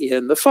ripe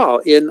in the fall.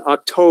 In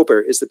October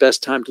is the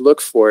best time to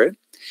look for it.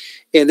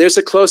 And there's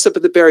a close-up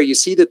of the berry. You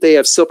see that they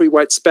have silvery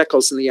white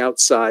speckles on the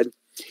outside.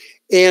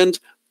 And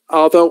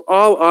although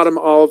all autumn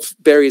olive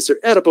berries are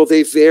edible,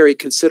 they vary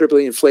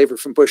considerably in flavor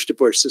from bush to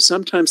bush. So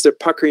sometimes they're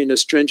puckery and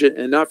astringent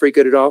and not very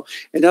good at all.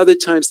 And other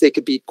times they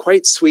could be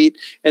quite sweet,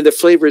 and the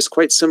flavor is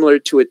quite similar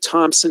to a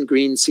Thompson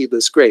green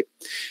seedless grape.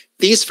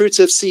 These fruits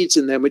have seeds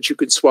in them, which you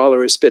can swallow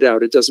or spit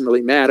out. It doesn't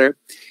really matter.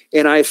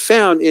 And I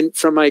found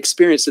from my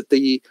experience that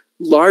the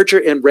larger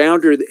and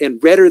rounder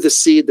and redder the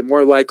seed, the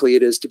more likely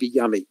it is to be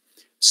yummy.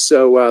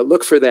 So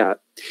look for that.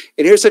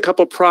 And here's a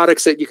couple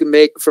products that you can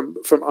make from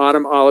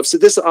autumn olive. So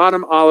this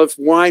autumn olive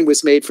wine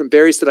was made from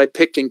berries that I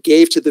picked and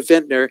gave to the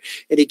vintner,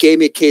 and he gave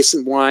me a case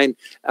of wine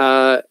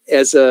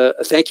as a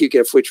thank you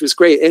gift, which was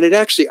great. And it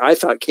actually, I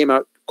thought, came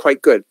out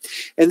quite good.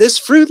 And this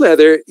fruit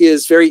leather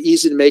is very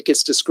easy to make.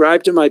 It's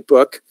described in my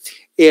book.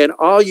 And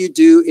all you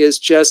do is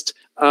just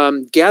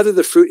gather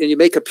the fruit and you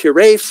make a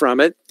puree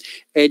from it,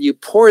 and you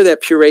pour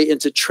that puree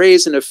into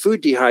trays in a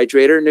food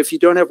dehydrator. And if you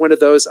don't have one of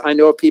those, I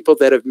know of people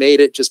that have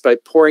made it just by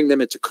pouring them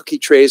into cookie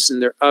trays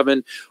in their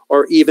oven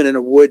or even in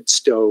a wood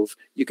stove.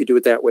 You could do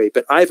it that way.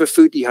 But I have a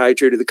food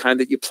dehydrator, the kind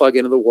that you plug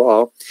into the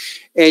wall,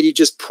 and you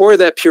just pour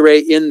that puree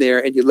in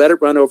there and you let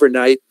it run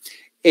overnight.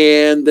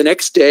 And the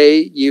next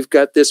day, you've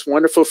got this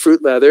wonderful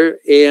fruit leather.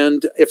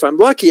 And if I'm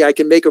lucky, I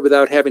can make it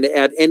without having to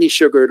add any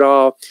sugar at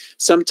all.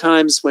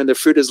 Sometimes when the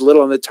fruit is a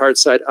little on the tart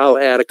side, I'll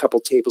add a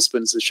couple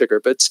tablespoons of sugar.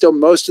 But still,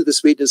 most of the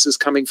sweetness is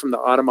coming from the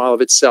autumn olive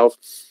itself.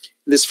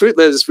 This fruit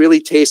leather is really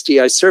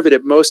tasty. I serve it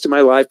at most of my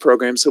live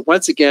programs. So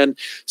once again,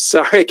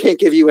 sorry I can't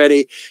give you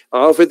any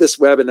over this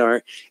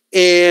webinar.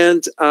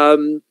 And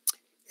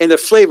the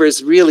flavor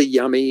is really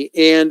yummy.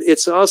 And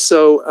it's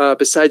also,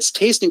 besides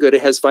tasting good,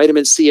 it has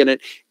vitamin C in it.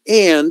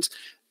 And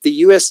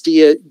the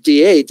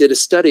USDA did a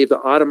study of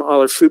the autumn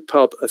olive fruit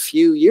pulp a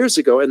few years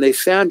ago, and they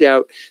found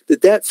out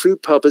that that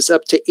fruit pulp is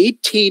up to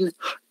 18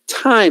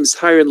 times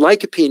higher in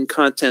lycopene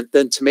content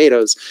than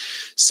tomatoes.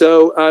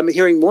 So I'm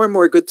hearing more and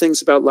more good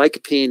things about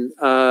lycopene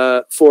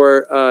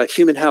for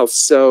human health.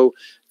 So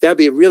that'd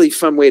be a really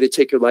fun way to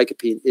take your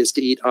lycopene, is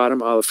to eat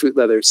autumn olive fruit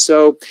leather.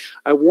 So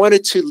I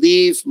wanted to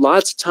leave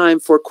lots of time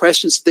for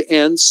questions at the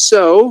end.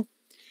 So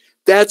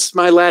that's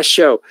my last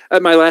show,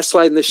 my last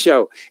slide in the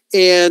show.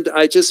 And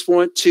I just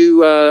want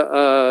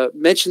to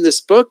mention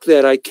this book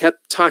that I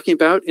kept talking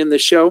about in the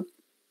show.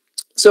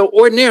 So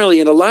ordinarily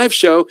in a live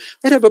show,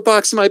 I'd have a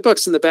box of my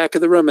books in the back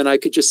of the room and I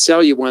could just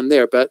sell you one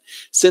there. But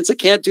since I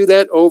can't do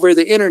that over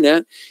the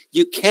internet,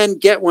 you can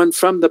get one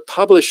from the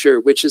publisher,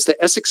 which is the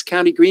Essex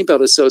County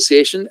Greenbelt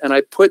Association. And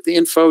I put the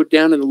info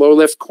down in the lower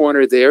left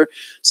corner there.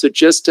 So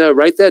just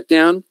write that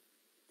down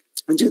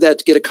and do that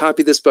to get a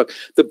copy of this book.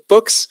 The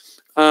books,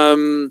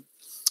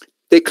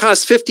 they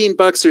cost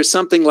 $15 or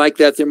something like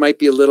that. There might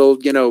be a little,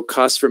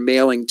 cost for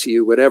mailing to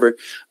you, whatever.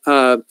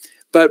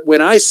 But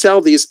when I sell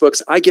these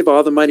books, I give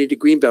all the money to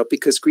Greenbelt,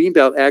 because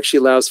Greenbelt actually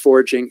allows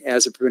foraging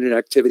as a permitted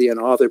activity on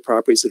all their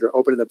properties that are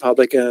open to the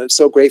public. And I'm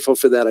so grateful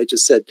for that. I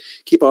just said,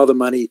 keep all the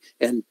money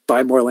and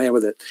buy more land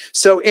with it.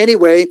 So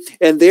anyway,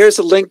 and there's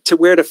a link to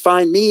where to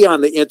find me on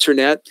the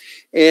internet.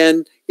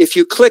 And if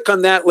you click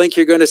on that link,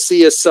 you're going to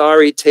see a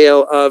sorry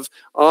tale of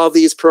all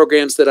these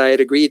programs that I had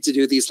agreed to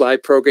do, these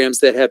live programs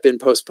that have been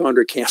postponed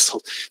or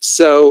canceled.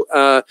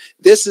 So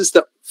this is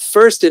the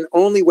first and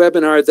only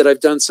webinar that I've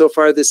done so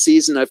far this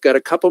season. I've got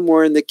a couple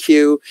more in the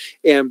queue,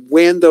 and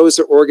when those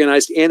are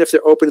organized and if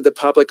they're open to the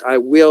public, I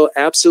will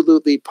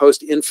absolutely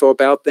post info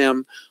about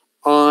them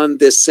on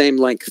this same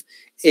link.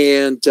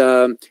 And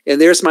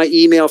there's my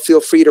email.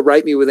 Feel free to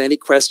write me with any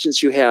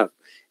questions you have.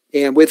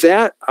 And with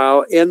that,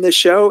 I'll end the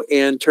show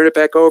and turn it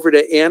back over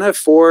to Anna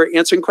for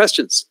answering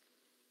questions.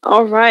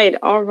 All right.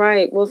 All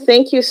right. Well,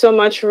 thank you so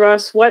much,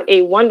 Russ. What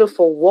a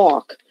wonderful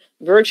walk,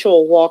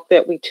 virtual walk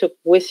that we took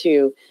with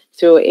you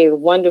through a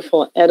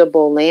wonderful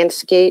edible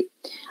landscape.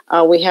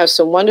 We have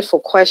some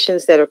wonderful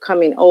questions that are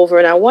coming over.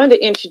 And I wanted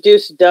to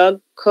introduce Doug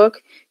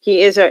Cook.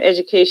 He is our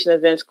education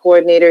events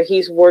coordinator.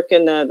 He's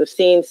working the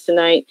scenes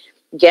tonight,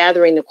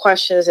 gathering the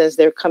questions as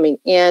they're coming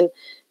in.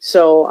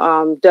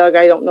 So, Doug,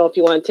 I don't know if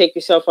you want to take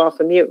yourself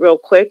off of mute real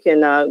quick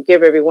and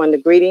give everyone the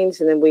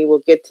greetings, and then we will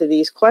get to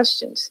these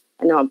questions.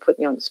 I know I'm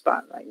putting you on the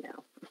spot right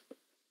now.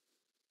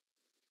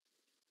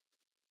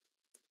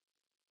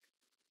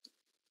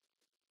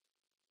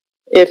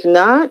 If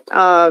not,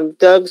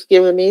 Doug's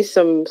given me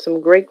some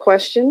great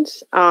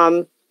questions.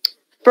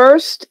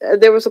 First,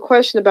 there was a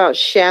question about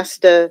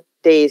Shasta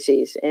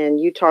daisies, and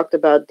you talked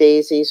about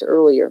daisies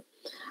earlier.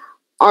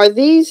 Are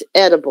these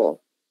edible?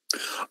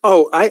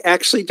 Oh, I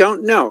actually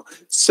don't know.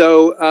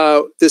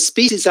 So the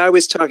species I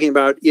was talking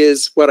about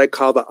is what I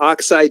call the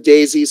oxeye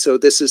daisy. So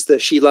this is the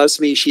she loves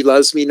me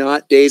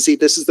not daisy.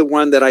 This is the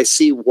one that I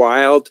see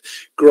wild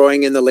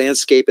growing in the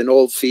landscape in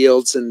old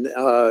fields and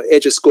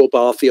edge of school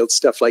ball fields,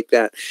 stuff like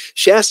that.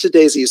 Shasta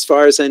daisy, as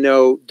far as I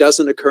know,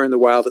 doesn't occur in the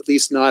wild, at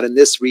least not in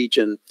this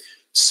region.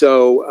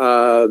 So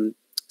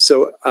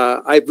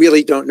I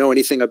really don't know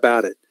anything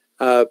about it.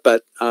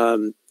 But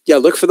yeah,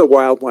 look for the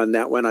wild one.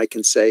 That one I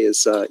can say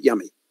is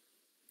yummy.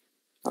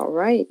 All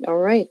right.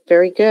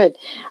 Very good.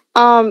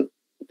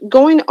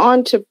 Going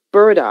on to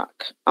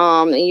burdock,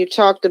 and you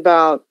talked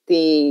about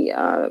the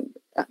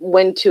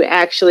when to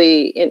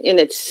actually, in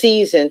its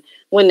season,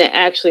 when to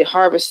actually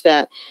harvest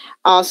that.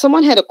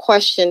 Someone had a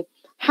question.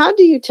 How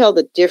do you tell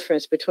the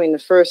difference between the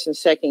first and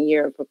second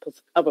year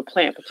of a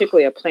plant,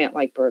 particularly a plant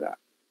like burdock?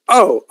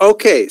 Oh,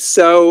 okay.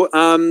 So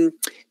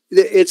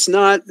it's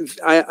not,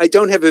 I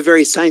don't have a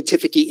very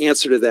scientific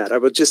answer to that. I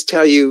will just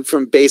tell you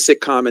from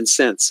basic common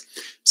sense.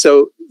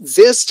 So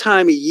this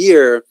time of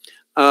year,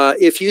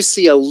 if you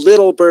see a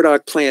little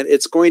burdock plant,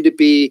 it's going to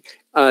be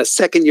a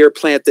second year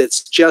plant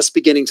that's just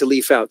beginning to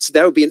leaf out. So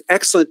that would be an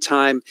excellent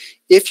time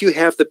if you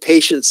have the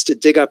patience to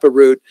dig up a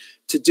root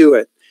to do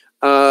it.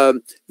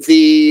 In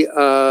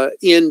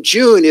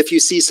June, if you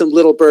see some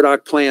little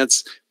burdock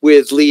plants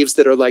with leaves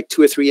that are like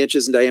 2 or 3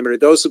 inches in diameter,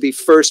 those will be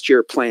first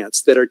year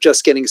plants that are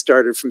just getting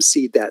started from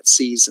seed that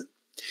season.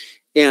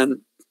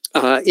 And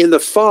in the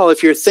fall,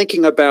 if you're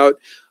thinking about,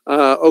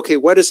 okay,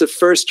 what is a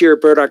first year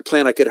burdock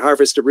plant I could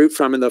harvest a root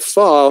from in the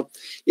fall?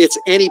 It's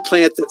any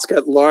plant that's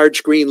got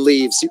large green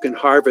leaves you can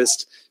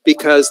harvest,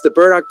 because the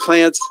burdock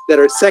plants that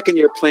are second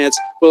year plants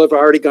will have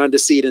already gone to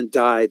seed and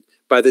died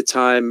by the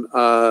time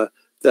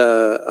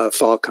the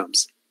fall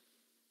comes.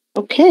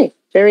 Okay,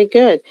 very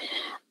good.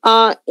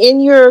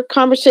 In your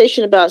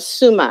conversation about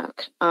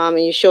sumac,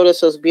 and you showed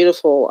us those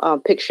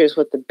beautiful pictures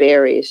with the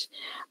berries,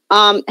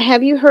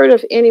 have you heard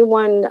of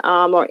anyone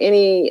or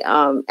any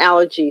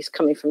allergies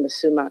coming from the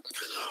sumac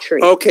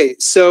tree? Okay,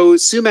 so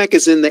sumac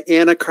is in the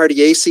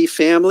Anacardiaceae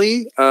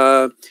family,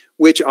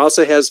 which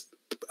also has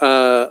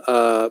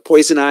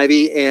poison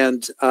ivy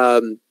and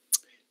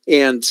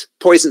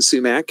poison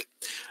sumac.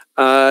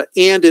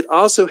 And it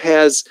also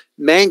has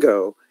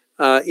mango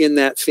in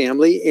that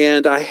family.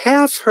 And I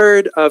have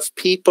heard of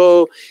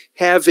people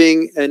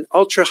having an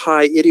ultra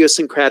high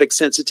idiosyncratic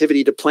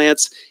sensitivity to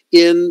plants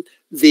in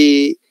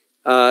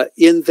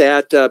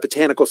that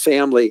botanical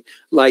family,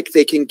 like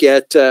they can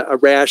get a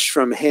rash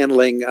from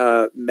handling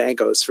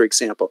mangoes, for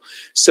example.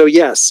 So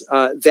yes,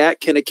 that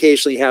can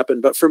occasionally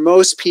happen. But for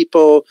most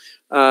people,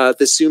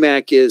 the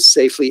sumac is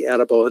safely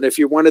edible. And if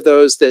you're one of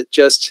those that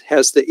just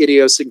has the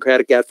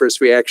idiosyncratic adverse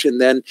reaction,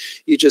 then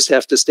you just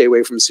have to stay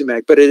away from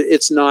sumac. But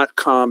it's not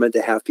common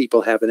to have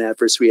people have an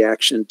adverse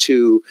reaction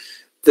to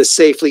the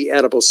safely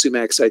edible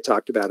sumacs I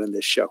talked about in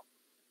this show.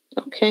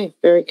 Okay,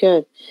 very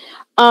good.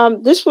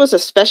 This was a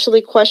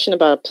specialty question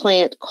about a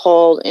plant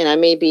called, and I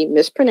may be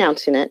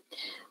mispronouncing it,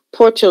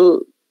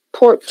 Portulaca.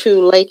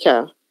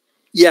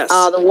 Yes.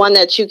 The one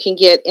that you can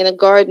get in a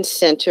garden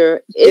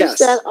center. Is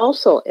that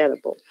also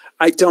edible?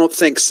 I don't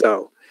think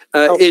so.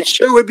 Okay. It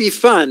sure would be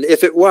fun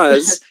if it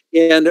was.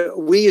 And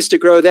we used to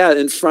grow that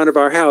in front of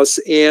our house.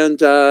 And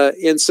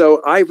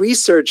so I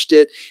researched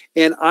it,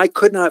 and I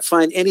could not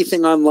find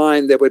anything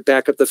online that would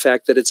back up the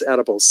fact that it's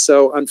edible.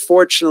 So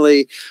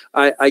unfortunately,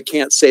 I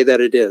can't say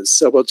that it is.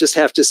 So we'll just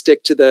have to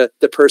stick to the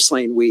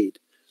purslane weed,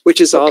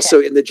 which is also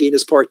in the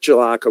genus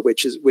Portulaca,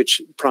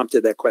 which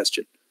prompted that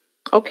question.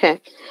 Okay.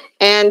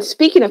 And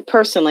speaking of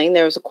purslane,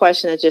 there was a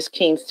question that just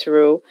came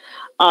through.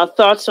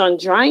 Thoughts on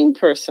drying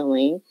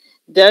purslane.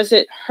 Does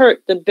it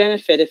hurt the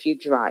benefit if you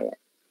dry it?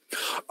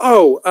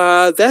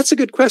 Oh, that's a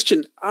good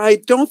question. I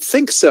don't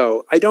think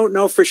so. I don't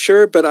know for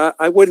sure, but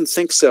I wouldn't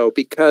think so,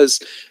 because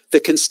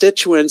the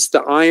constituents,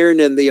 the iron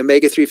and the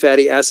omega-3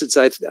 fatty acids,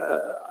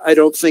 I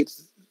don't think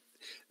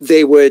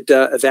they would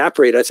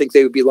evaporate. I think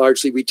they would be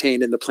largely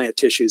retained in the plant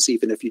tissues,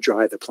 even if you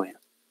dry the plant.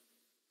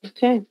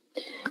 Okay.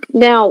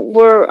 Now,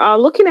 we're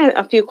looking at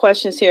a few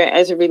questions here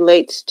as it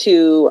relates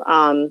to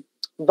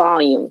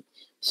volume.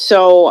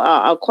 So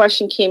a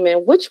question came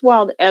in: which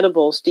wild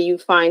edibles do you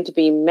find to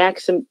be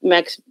to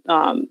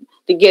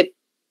get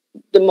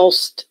the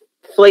most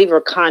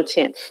flavor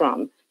content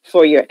from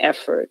for your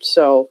effort?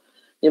 So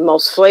the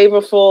most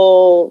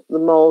flavorful, the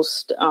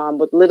most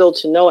with little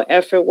to no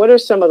effort? What are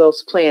some of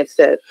those plants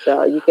that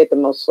you get the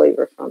most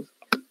flavor from?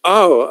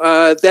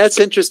 Oh, that's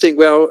interesting.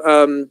 Well,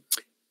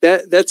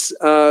 that's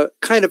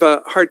kind of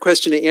a hard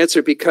question to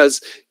answer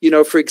because,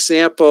 for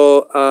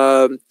example,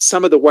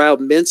 some of the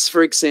wild mints,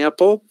 for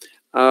example,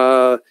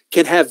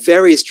 can have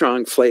very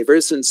strong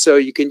flavors. And so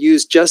you can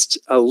use just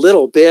a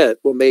little bit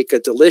will make a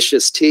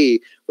delicious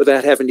tea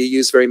without having to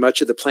use very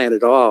much of the plant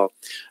at all.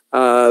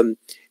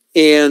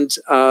 There's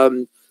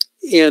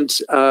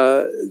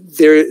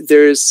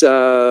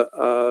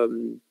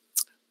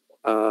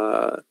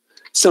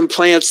some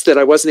plants that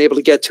I wasn't able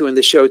to get to in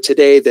the show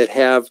today that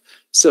have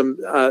some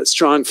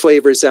strong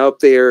flavors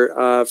out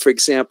there. For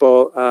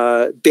example,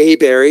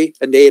 bayberry,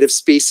 a native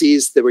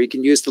species where you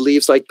can use the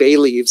leaves like bay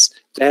leaves.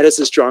 That is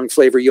a strong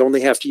flavor. You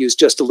only have to use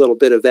just a little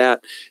bit of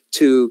that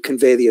to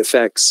convey the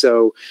effects.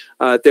 So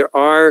there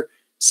are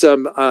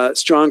some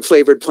strong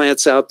flavored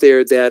plants out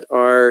there that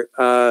are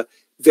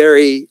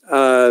very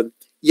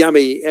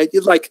yummy.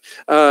 Like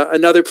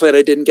another plant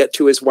I didn't get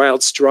to is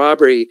wild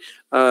strawberry.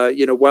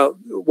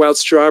 Wild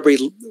strawberry,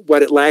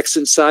 what it lacks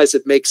in size,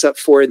 it makes up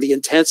for in the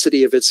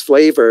intensity of its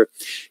flavor.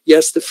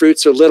 Yes, the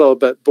fruits are little,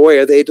 but boy,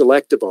 are they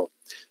delectable.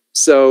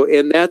 So,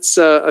 and that's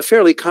a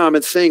fairly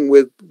common thing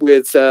with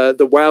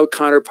the wild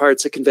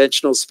counterparts of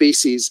conventional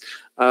species,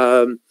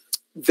 that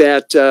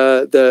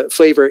the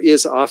flavor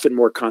is often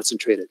more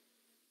concentrated.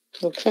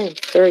 Okay,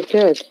 very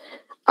good.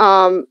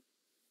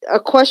 A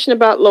question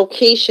about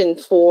location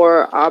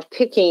for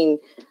picking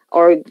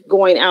or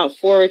going out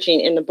foraging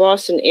in the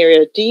Boston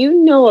area. Do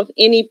you know of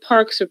any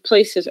parks or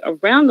places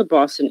around the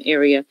Boston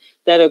area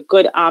that are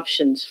good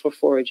options for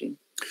foraging?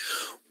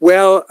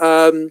 Well,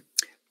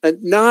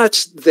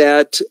 not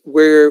that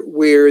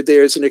where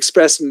there's an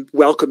express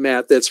welcome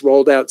mat that's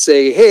rolled out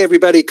saying, hey,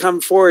 everybody,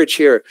 come forage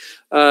here.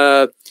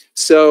 I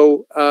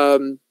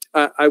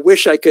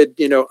wish I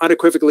could,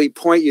 unequivocally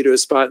point you to a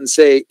spot and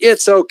say,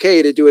 it's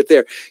okay to do it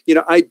there.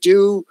 I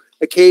do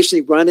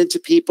occasionally run into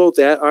people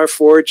that are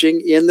foraging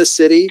in the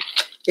city.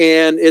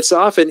 And it's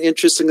often,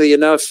 interestingly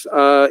enough,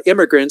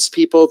 immigrants,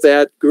 people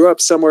that grew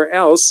up somewhere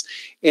else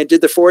and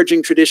did the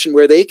foraging tradition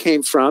where they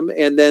came from.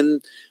 And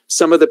then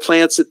some of the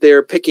plants that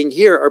they're picking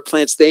here are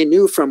plants they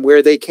knew from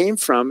where they came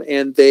from,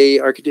 and they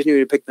are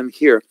continuing to pick them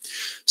here.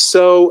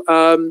 So,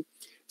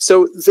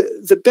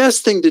 the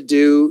best thing to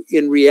do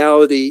in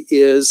reality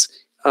is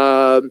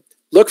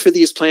look for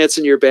these plants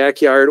in your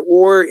backyard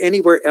or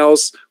anywhere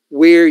else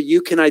where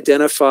you can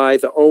identify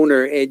the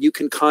owner and you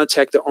can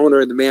contact the owner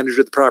and the manager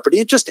of the property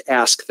and just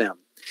ask them.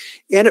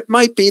 And it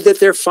might be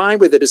that they're fine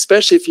with it,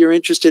 especially if you're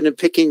interested in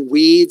picking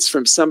weeds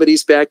from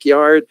somebody's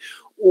backyard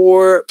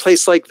or a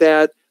place like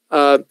that.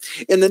 And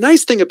the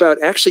nice thing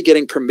about actually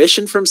getting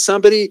permission from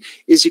somebody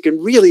is you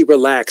can really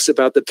relax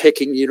about the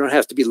picking. You don't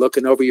have to be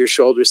looking over your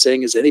shoulder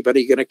saying, is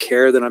anybody going to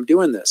care that I'm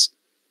doing this?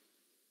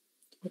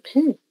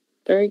 Okay,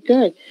 very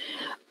good.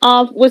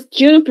 With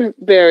juniper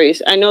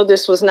berries, I know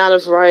this was not a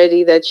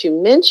variety that you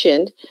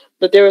mentioned,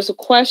 but there was a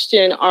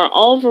question, are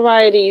all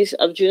varieties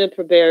of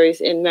juniper berries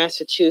in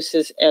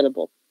Massachusetts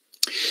edible?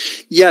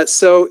 Yeah,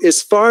 so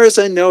as far as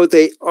I know,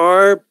 they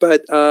are,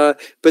 but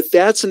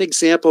that's an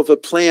example of a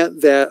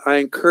plant that I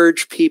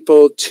encourage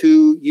people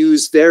to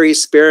use very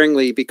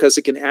sparingly because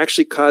it can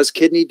actually cause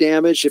kidney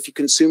damage if you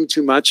consume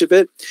too much of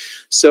it.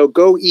 So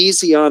go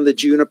easy on the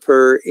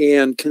juniper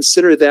and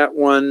consider that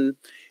one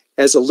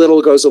as a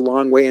little goes a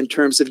long way in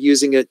terms of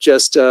using it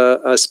just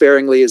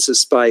sparingly as a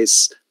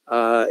spice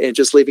and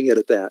just leaving it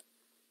at that.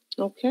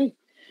 Okay.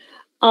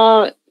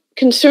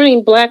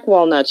 Concerning black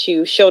walnuts,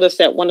 you showed us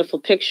that wonderful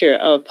picture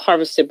of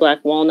harvested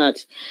black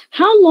walnuts.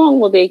 How long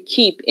will they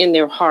keep in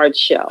their hard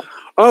shell?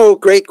 Oh,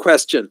 great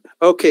question.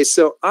 Okay,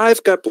 so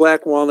I've got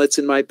black walnuts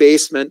in my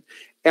basement.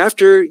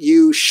 After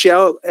you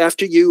take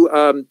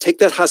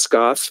that husk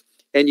off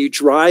and you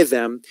dry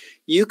them,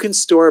 you can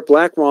store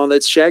black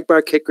walnuts,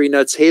 shagbark hickory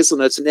nuts,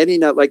 hazelnuts, and any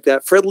nut like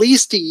that for at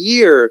least a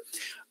year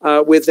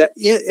with that,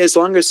 as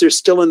long as they're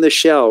still in the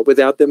shell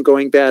without them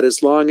going bad,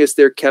 as long as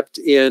they're kept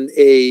in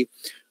a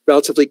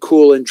relatively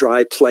cool and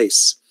dry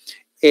place.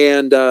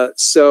 And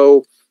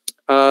I'm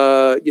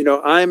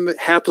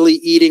happily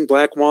eating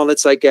black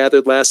walnuts I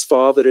gathered last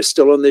fall that are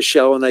still in the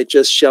shell, and I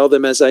just shell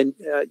them as I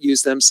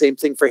use them. Same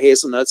thing for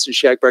hazelnuts and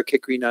shagbark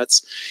hickory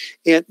nuts.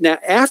 And now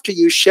after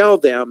you shell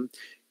them,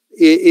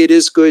 it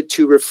is good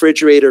to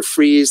refrigerate or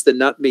freeze the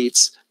nut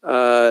meats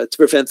to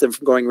prevent them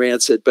from going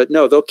rancid. But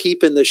no, they'll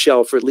keep in the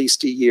shell for at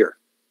least a year.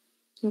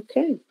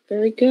 Okay,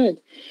 very good.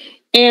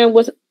 And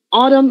with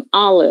autumn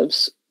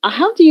olives,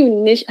 how do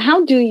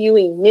you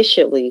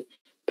initially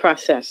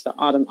process the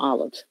autumn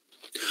olives?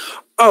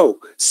 Oh,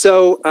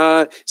 so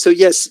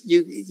yes,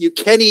 you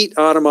can eat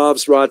autumn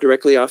olives raw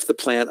directly off the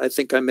plant. I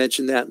think I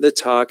mentioned that in the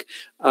talk.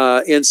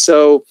 And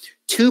so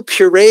to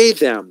puree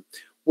them,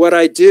 what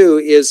I do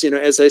is,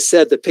 as I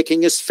said, the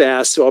picking is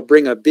fast. So I'll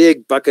bring a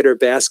big bucket or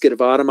basket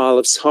of autumn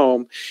olives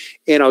home,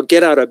 and I'll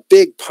get out a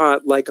big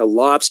pot like a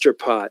lobster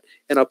pot,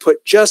 and I'll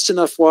put just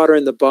enough water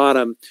in the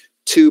bottom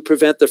to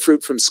prevent the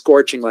fruit from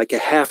scorching, like a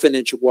 ½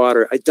 inch of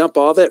water. I dump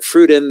all that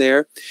fruit in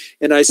there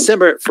and I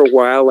simmer it for a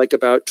while, like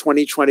about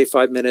 20,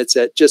 25 minutes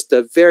at just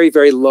the very,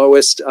 very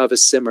lowest of a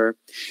simmer.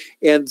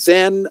 And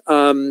then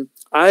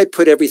I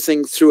put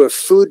everything through a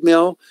food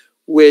mill,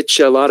 which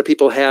a lot of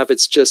people have.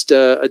 It's just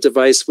a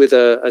device with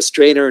a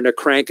strainer and a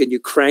crank, and you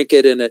crank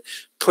it and it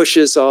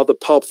pushes all the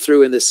pulp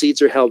through and the seeds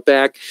are held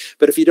back.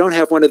 But if you don't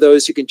have one of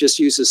those, you can just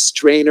use a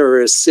strainer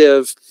or a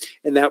sieve,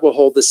 and that will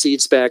hold the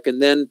seeds back.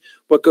 And then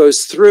what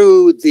goes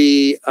through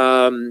the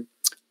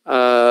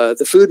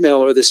food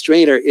mill or the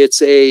strainer,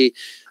 it's a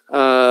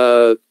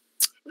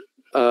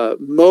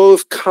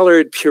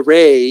mauve-colored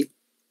puree,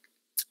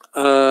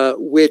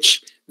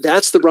 which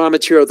that's the raw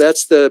material.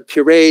 That's the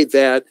puree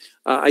that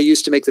I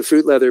used to make the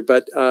fruit leather.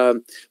 But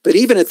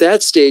even at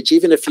that stage,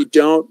 even if you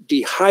don't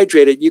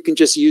dehydrate it, you can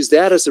just use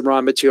that as the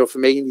raw material for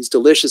making these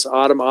delicious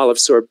autumn olive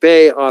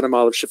sorbet, autumn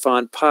olive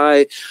chiffon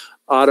pie,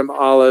 autumn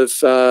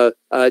olive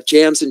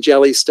jams and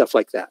jellies, stuff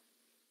like that.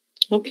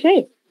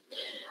 Okay.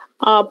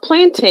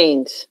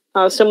 Plantains.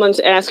 Someone's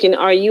asking,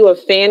 are you a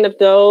fan of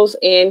those,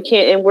 and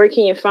where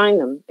can you find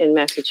them in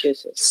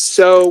Massachusetts?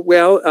 So,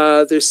 well,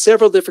 there's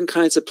several different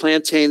kinds of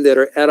plantain that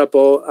are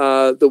edible.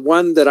 The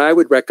one that I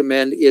would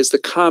recommend is the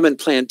common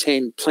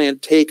plantain,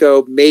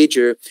 Plantago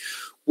major,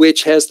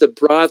 which has the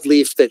broad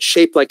leaf that's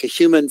shaped like a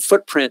human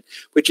footprint,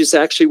 which is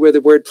actually where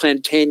the word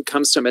plantain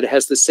comes from. It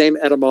has the same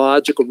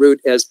etymological root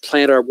as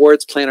plantar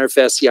warts, plantar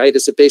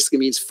fasciitis. It basically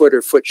means foot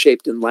or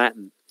foot-shaped in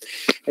Latin.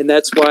 And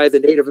that's why the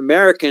Native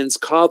Americans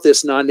called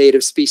this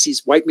non-native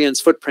species white man's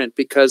footprint,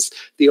 because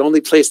the only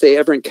place they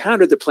ever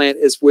encountered the plant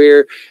is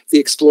where the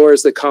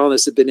explorers, the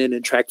colonists, had been in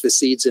and tracked the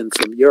seeds in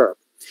from Europe.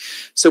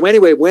 So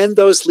anyway, when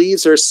those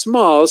leaves are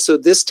small, so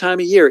this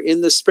time of year,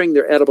 in the spring,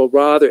 they're edible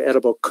raw, they're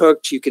edible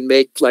cooked. You can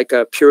make like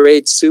a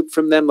pureed soup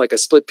from them, like a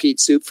split peat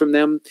soup from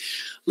them.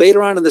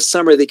 Later on in the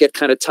summer, they get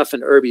kind of tough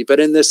and herby, but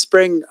in the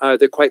spring,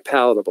 they're quite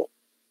palatable.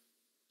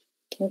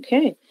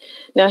 Okay.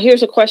 Now,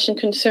 here's a question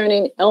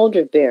concerning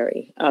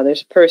elderberry.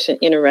 There's a person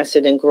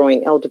interested in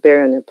growing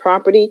elderberry on their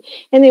property,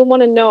 and they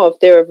want to know if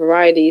there are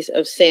varieties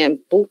of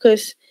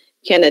Sambucus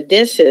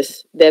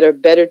canadensis that are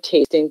better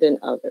tasting than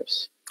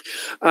others.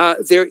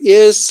 There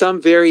is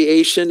some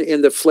variation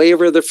in the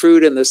flavor of the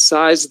fruit and the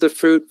size of the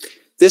fruit.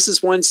 This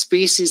is one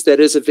species that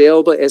is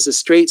available as a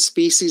straight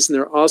species, and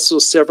there are also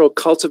several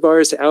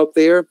cultivars out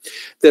there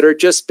that are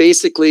just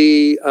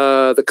basically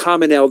the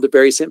common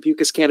elderberry,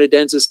 Sambucus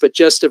canadensis, but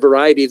just a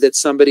variety that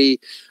somebody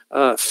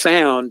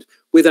found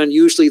with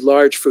unusually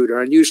large fruit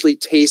or unusually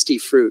tasty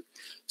fruit.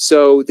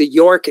 So the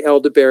York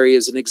elderberry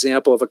is an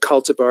example of a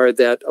cultivar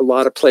that a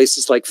lot of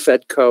places like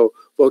Fedco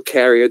will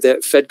carry.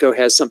 That Fedco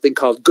has something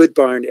called Good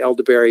Barn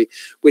elderberry,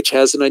 which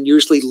has an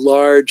unusually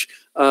large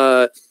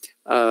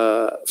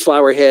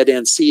flower head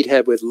and seed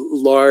head with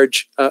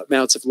large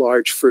amounts of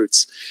large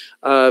fruits.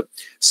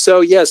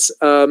 So yes,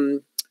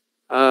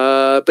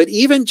 but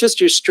even just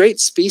your straight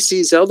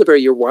species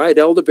elderberry, your wide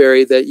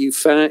elderberry that you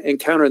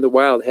encounter in the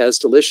wild has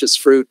delicious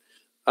fruit.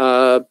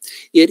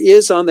 It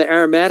is on the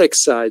aromatic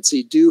side, so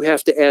you do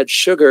have to add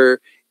sugar,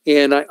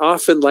 and I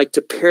often like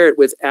to pair it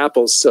with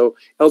apples. So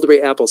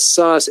elderberry apple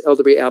sauce,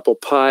 elderberry apple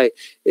pie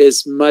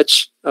is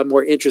much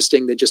more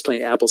interesting than just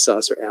plain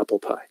applesauce or apple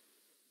pie.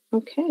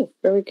 Okay,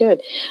 very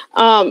good.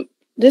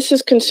 This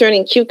is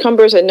concerning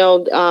cucumbers. I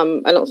know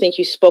I don't think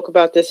you spoke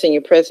about this in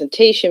your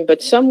presentation,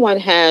 but someone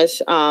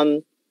has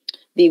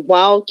the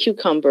wild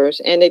cucumbers,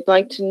 and they'd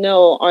like to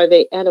know, are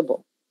they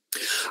edible?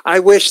 I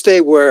wish they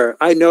were.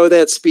 I know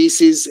that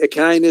species,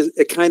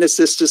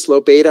 Echinocystis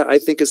lobata, I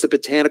think is the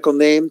botanical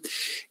name,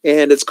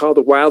 and it's called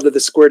the wild of the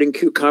squirting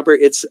cucumber.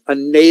 It's a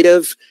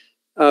native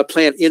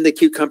plant in the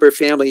cucumber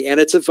family, and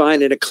it's a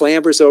vine, and it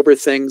clambers over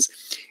things.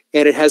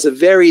 And it has a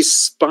very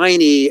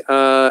spiny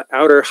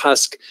outer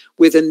husk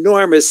with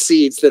enormous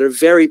seeds that are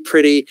very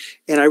pretty.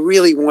 And I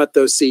really want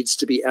those seeds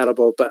to be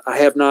edible, but I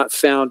have not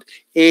found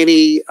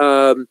any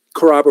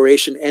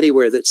corroboration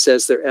anywhere that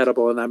says they're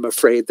edible. And I'm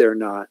afraid they're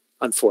not,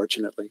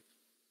 unfortunately.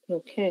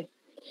 Okay.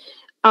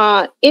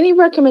 Any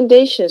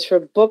recommendations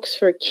for books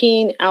for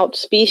keen out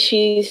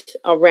species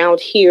around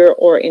here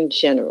or in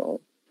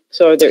general?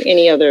 So are there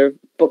any other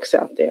books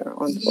out there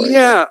on foraging?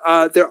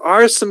 Yeah, there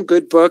are some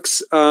good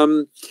books.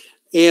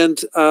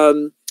 And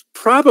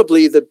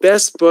probably the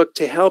best book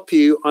to help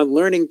you on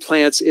learning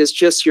plants is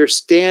just your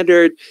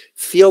standard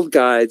field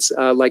guides,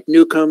 like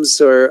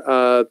Newcomb's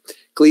or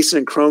Gleason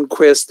and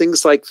Cronquist,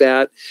 things like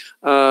that,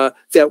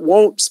 that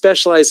won't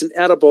specialize in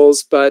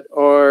edibles, but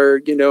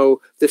are, you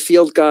know, the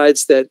field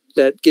guides that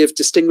give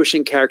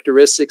distinguishing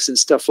characteristics and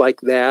stuff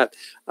like that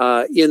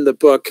in the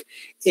book.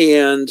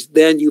 And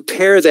then you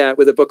pair that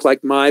with a book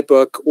like my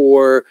book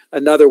or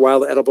another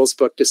wild edibles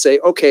book to say,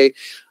 okay,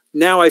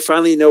 now I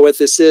finally know what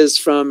this is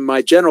from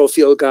my general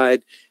field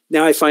guide.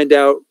 Now I find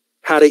out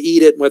how to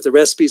eat it and what the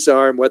recipes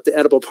are and what the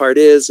edible part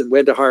is and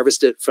when to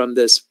harvest it from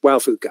this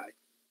wild food guide.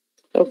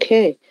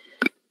 Okay.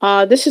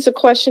 This is a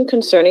question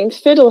concerning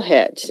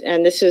fiddleheads.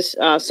 And this is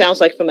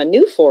sounds like from a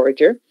new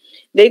forager.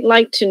 They'd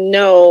like to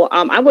know,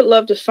 I would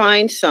love to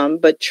find some,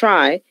 but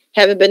try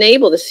haven't been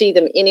able to see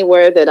them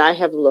anywhere that I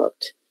have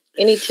looked.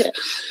 Any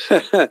tips?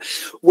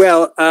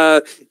 Well,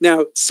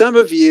 now some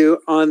of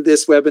you on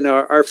this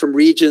webinar are from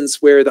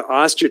regions where the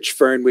ostrich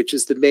fern, which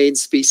is the main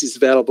species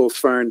of edible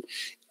fern,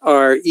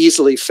 are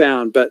easily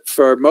found. But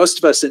for most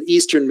of us in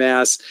Eastern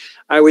Mass,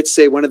 I would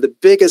say one of the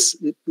biggest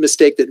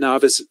mistake that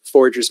novice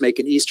foragers make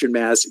in Eastern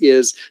Mass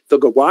is they'll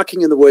go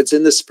walking in the woods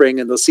in the spring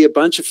and they'll see a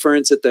bunch of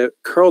ferns at the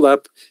curl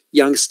up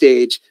young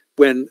stage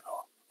when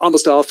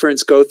almost all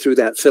ferns go through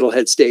that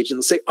fiddlehead stage, and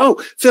they'll say, oh,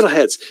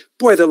 fiddleheads,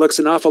 boy, that looks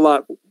an awful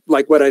lot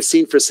like what I've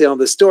seen for sale in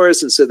the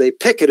stores. And so they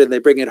pick it and they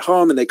bring it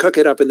home and they cook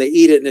it up and they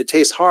eat it and it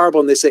tastes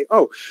horrible. And they say,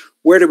 oh,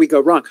 where did we go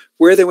wrong?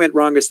 Where they went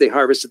wrong is they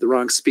harvested the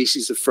wrong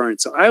species of fern.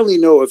 So I only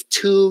know of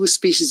 2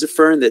 species of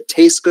fern that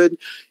taste good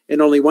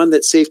and only one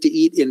that's safe to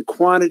eat in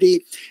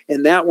quantity.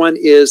 And that one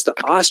is the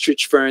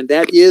ostrich fern.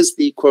 That is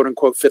the quote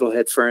unquote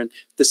fiddlehead fern,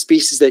 the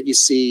species that you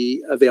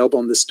see available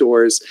in the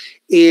stores.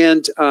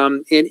 And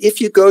if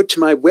you go to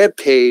my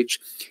webpage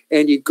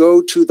and you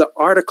go to the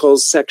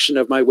articles section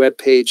of my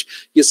webpage,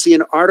 you'll see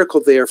an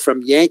article there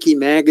from Yankee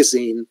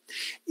Magazine.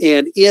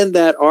 And in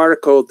that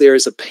article,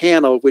 there's a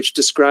panel which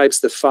describes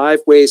the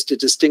 5 ways to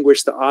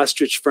distinguish the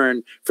ostrich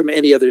fern from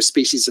any other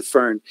species of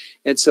fern.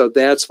 And so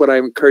that's what I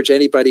encourage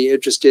anybody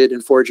interested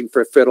in foraging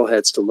for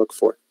fiddleheads to look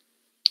for.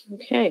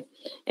 Okay.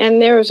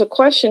 And there is a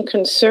question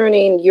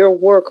concerning your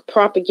work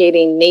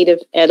propagating native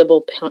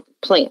edible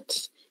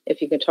plants.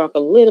 If you can talk a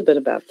little bit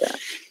about that.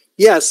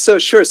 Yes, so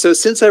sure. So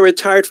since I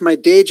retired from my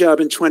day job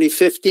in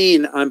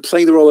 2015, I'm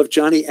playing the role of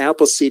Johnny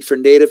Appleseed for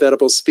native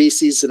edible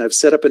species, and I've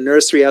set up a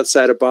nursery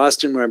outside of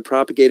Boston where I'm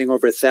propagating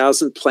over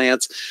 1,000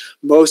 plants,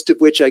 most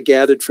of which I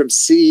gathered from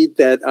seed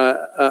that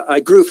I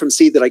grew from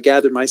seed that I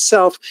gathered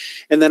myself.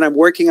 And then I'm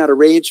working out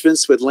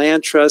arrangements with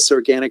land trusts,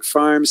 organic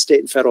farms,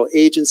 state and federal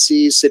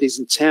agencies, cities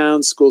and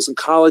towns, schools and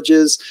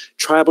colleges,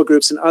 tribal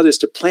groups, and others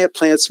to plant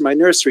plants from my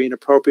nursery in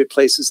appropriate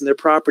places in their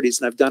properties.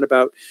 And I've done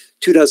about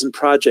 24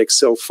 projects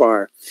so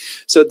far.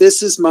 So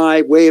this is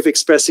my way of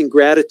expressing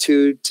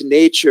gratitude to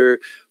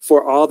nature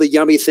for all the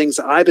yummy things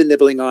I've been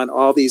nibbling on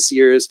all these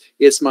years.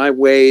 It's my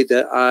way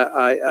that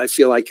I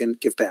feel I can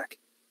give back.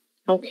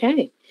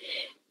 Okay.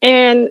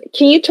 And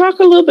can you talk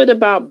a little bit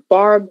about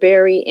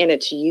barberry and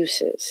its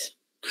uses?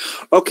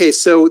 Okay,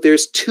 so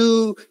there's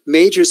 2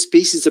 major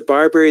species of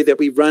barberry that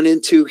we run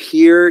into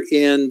here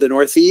in the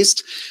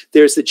Northeast.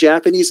 There's the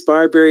Japanese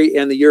barberry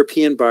and the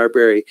European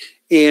barberry.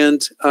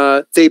 And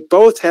they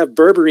both have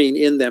berberine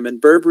in them.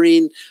 And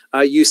berberine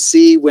you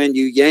see when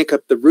you yank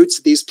up the roots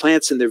of these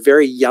plants, and they're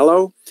very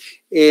yellow.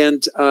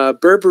 And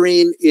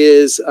berberine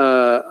is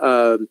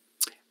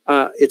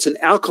it's an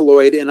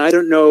alkaloid, and I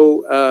don't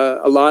know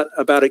a lot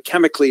about it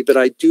chemically, but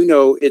I do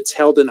know it's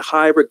held in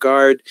high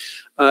regard.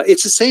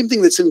 It's the same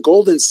thing that's in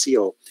golden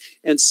seal.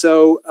 And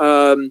so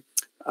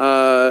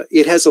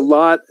it has a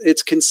lot,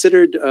 it's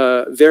considered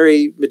a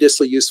very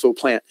medicinally useful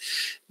plant.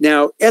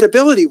 Now,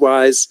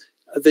 edibility-wise,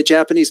 the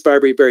Japanese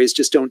barberry berries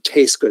just don't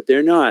taste good.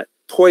 They're not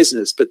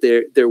poisonous, but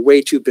they're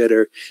way too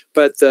bitter.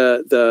 But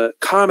the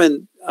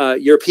common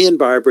European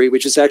barberry,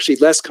 which is actually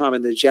less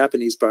common than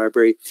Japanese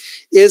barberry,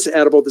 is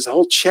edible. There's a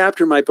whole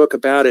chapter in my book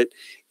about it.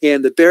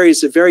 And the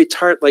berries are very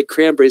tart like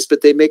cranberries,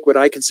 but they make what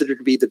I consider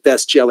to be the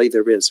best jelly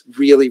there is.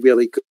 Really,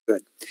 really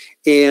good.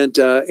 And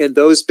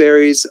those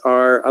berries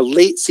are a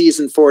late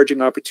season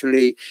foraging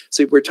opportunity.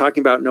 So we're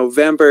talking about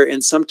November,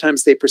 and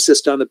sometimes they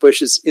persist on the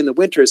bushes in the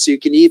winter. So you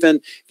can even,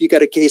 if you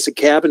got a case of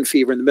cabin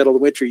fever in the middle of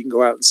the winter, you can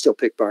go out and still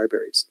pick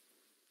barberries.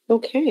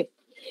 Okay.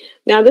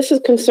 Now this is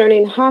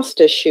concerning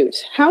hosta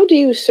shoots. How do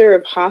you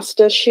serve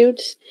hosta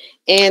shoots?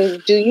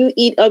 And do you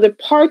eat other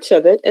parts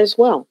of it as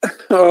well?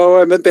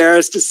 Oh, I'm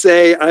embarrassed to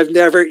say I've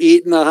never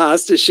eaten a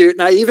hosta shoot,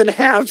 and I even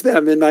have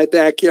them in my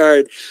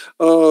backyard.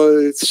 Oh,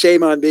 it's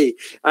shame on me.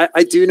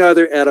 I do know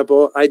they're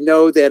edible. I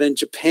know that in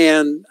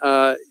Japan,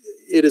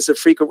 it is a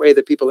frequent way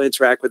that people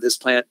interact with this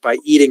plant by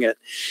eating it.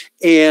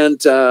 And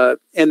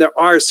there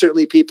are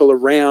certainly people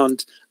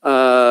around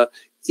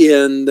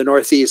in the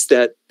Northeast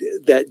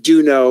that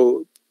do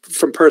know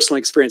from personal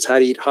experience how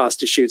to eat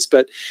hosta shoots.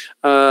 But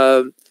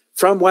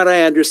from what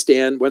I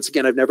understand, once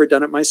again, I've never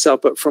done it myself,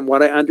 but from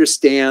what I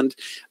understand,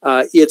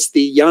 it's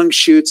the young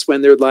shoots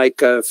when they're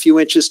like a few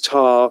inches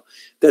tall.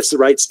 That's the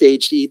right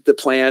stage to eat the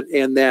plant,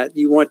 and that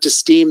you want to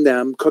steam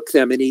them, cook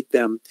them, and eat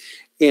them.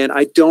 And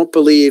I don't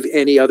believe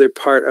any other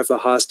part of the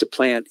hosta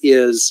plant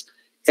is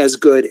as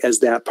good as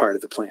that part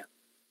of the plant.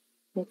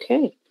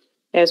 Okay.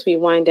 As we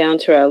wind down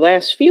to our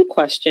last few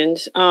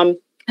questions, how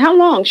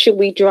long should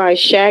we dry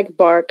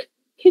shagbark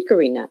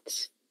hickory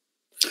nuts?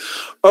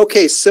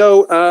 Okay,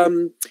 so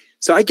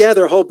I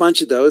gather a whole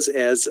bunch of those,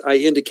 as I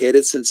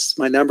indicated, since it's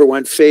my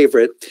 #1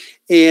 favorite.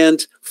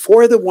 And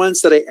for the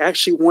ones that I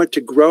actually want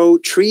to grow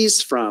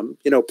trees from,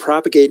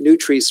 propagate new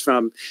trees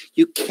from,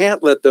 you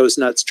can't let those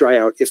nuts dry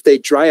out. If they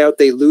dry out,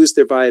 they lose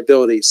their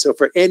viability. So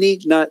for any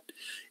nut,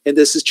 and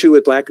this is true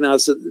with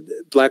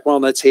black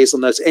walnuts,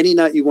 hazelnuts, any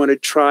nut you want to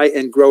try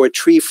and grow a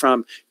tree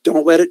from,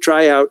 don't let it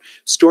dry out.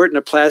 Store it in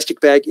a plastic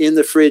bag in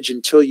the fridge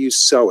until you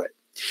sow it.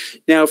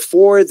 Now,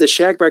 for the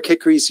shagbark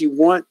hickories you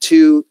want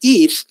to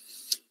eat,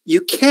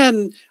 you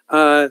can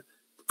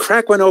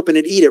crack one open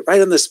and eat it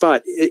right on the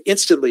spot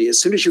instantly as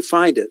soon as you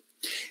find it.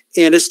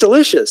 And it's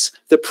delicious.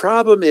 The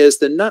problem is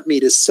the nut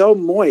meat is so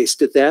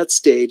moist at that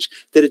stage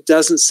that it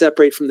doesn't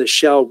separate from the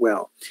shell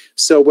well.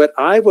 So what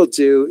I will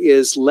do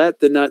is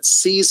let the nuts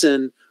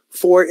season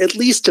for at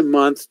least a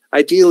month,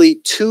 ideally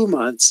 2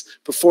 months,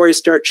 before I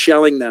start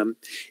shelling them.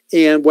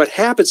 And what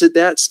happens at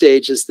that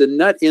stage is the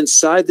nut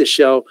inside the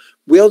shell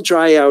will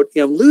dry out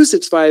and lose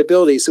its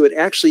viability, so it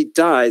actually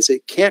dies.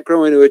 It can't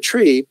grow into a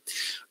tree,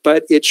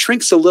 but it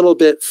shrinks a little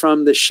bit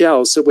from the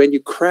shell. So when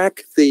you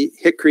crack the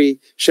hickory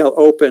shell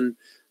open,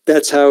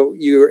 that's how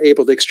you're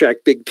able to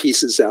extract big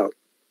pieces out.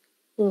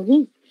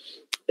 Mm-hmm.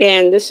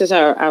 And this is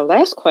our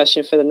last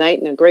question for the night,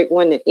 and a great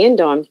one to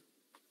end on.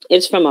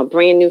 It's from a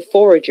brand new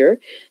forager.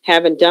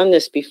 Haven't done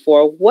this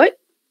before.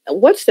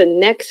 What's the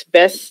next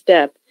best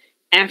step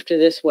after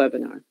this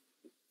webinar?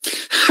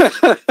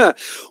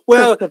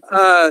 Well,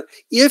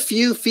 if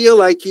you feel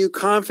like you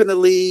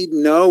confidently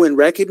know and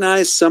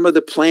recognize some of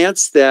the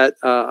plants that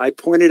I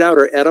pointed out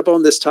are edible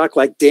in this talk,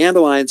 like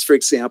dandelions, for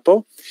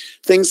example,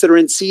 things that are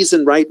in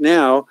season right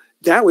now,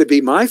 that would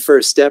be my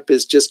first step,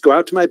 is just go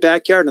out to my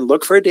backyard and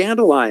look for a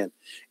dandelion.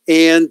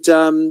 And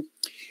the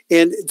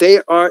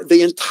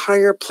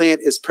entire plant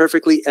is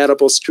perfectly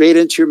edible, straight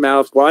into your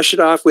mouth. Wash it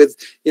off with,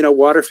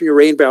 water from your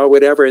rain barrel or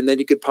whatever, and then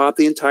you could pop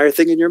the entire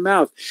thing in your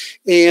mouth.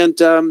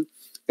 And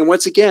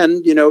once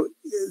again,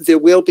 there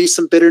will be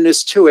some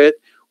bitterness to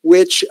it,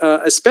 which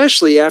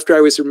especially after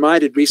I was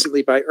reminded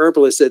recently by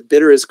herbalists that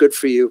bitter is good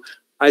for you,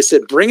 I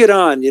said, bring it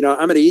on. I'm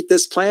going to eat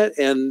this plant,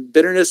 and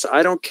bitterness,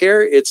 I don't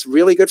care. It's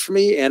really good for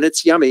me, and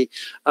it's yummy.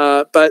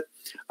 But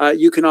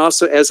you can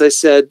also, as I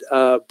said,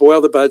 boil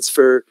the buds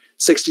for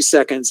 60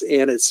 seconds,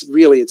 and it's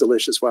really a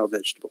delicious wild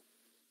vegetable.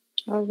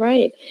 All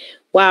right.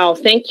 Wow.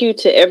 Thank you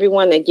to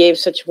everyone that gave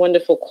such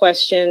wonderful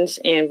questions.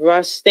 And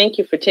Russ, thank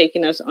you for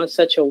taking us on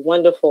such a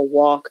wonderful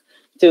walk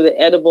through the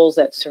edibles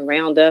that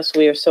surround us.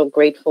 We are so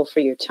grateful for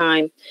your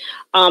time.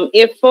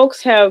 If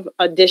folks have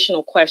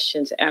additional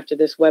questions after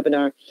this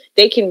webinar,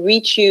 they can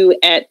reach you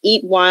at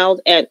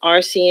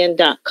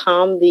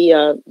eatwild@rcn.com,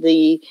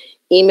 the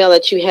email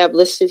that you have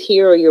listed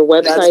here, or your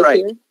website. That's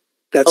right. Here.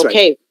 That's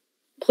okay. Right.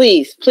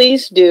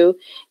 Please do.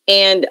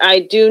 And I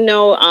do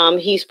know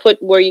he's put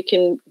where you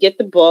can get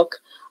the book.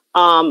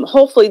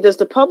 Hopefully, does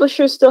the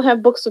publisher still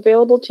have books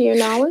available, to your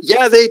knowledge?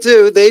 Yeah, they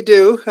do. They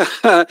do.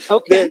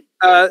 Okay.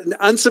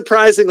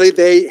 Unsurprisingly,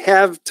 they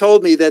have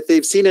told me that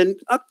they've seen an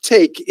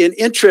uptake in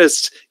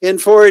interest in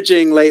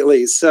foraging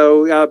lately.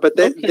 So, but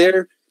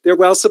they're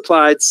well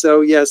supplied. So,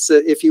 yes,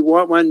 if you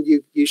want one,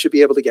 you should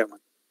be able to get one.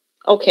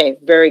 Okay,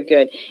 very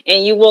good.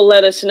 And you will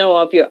let us know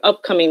of your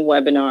upcoming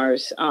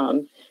webinars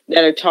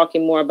that are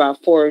talking more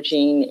about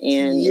foraging,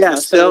 and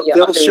yes,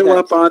 they'll show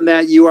up on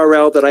that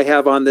URL that I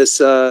have on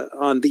this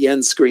on the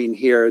end screen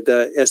here,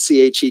 the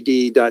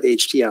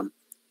sched.htm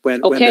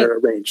when they're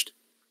arranged.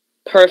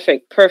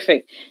 Perfect.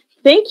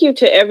 Thank you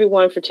to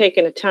everyone for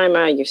taking the time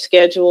out of your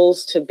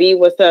schedules to be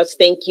with us.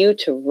 Thank you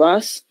to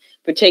Russ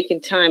for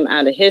taking time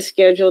out of his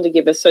schedule to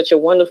give us such a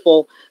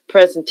wonderful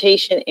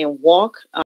presentation and walk.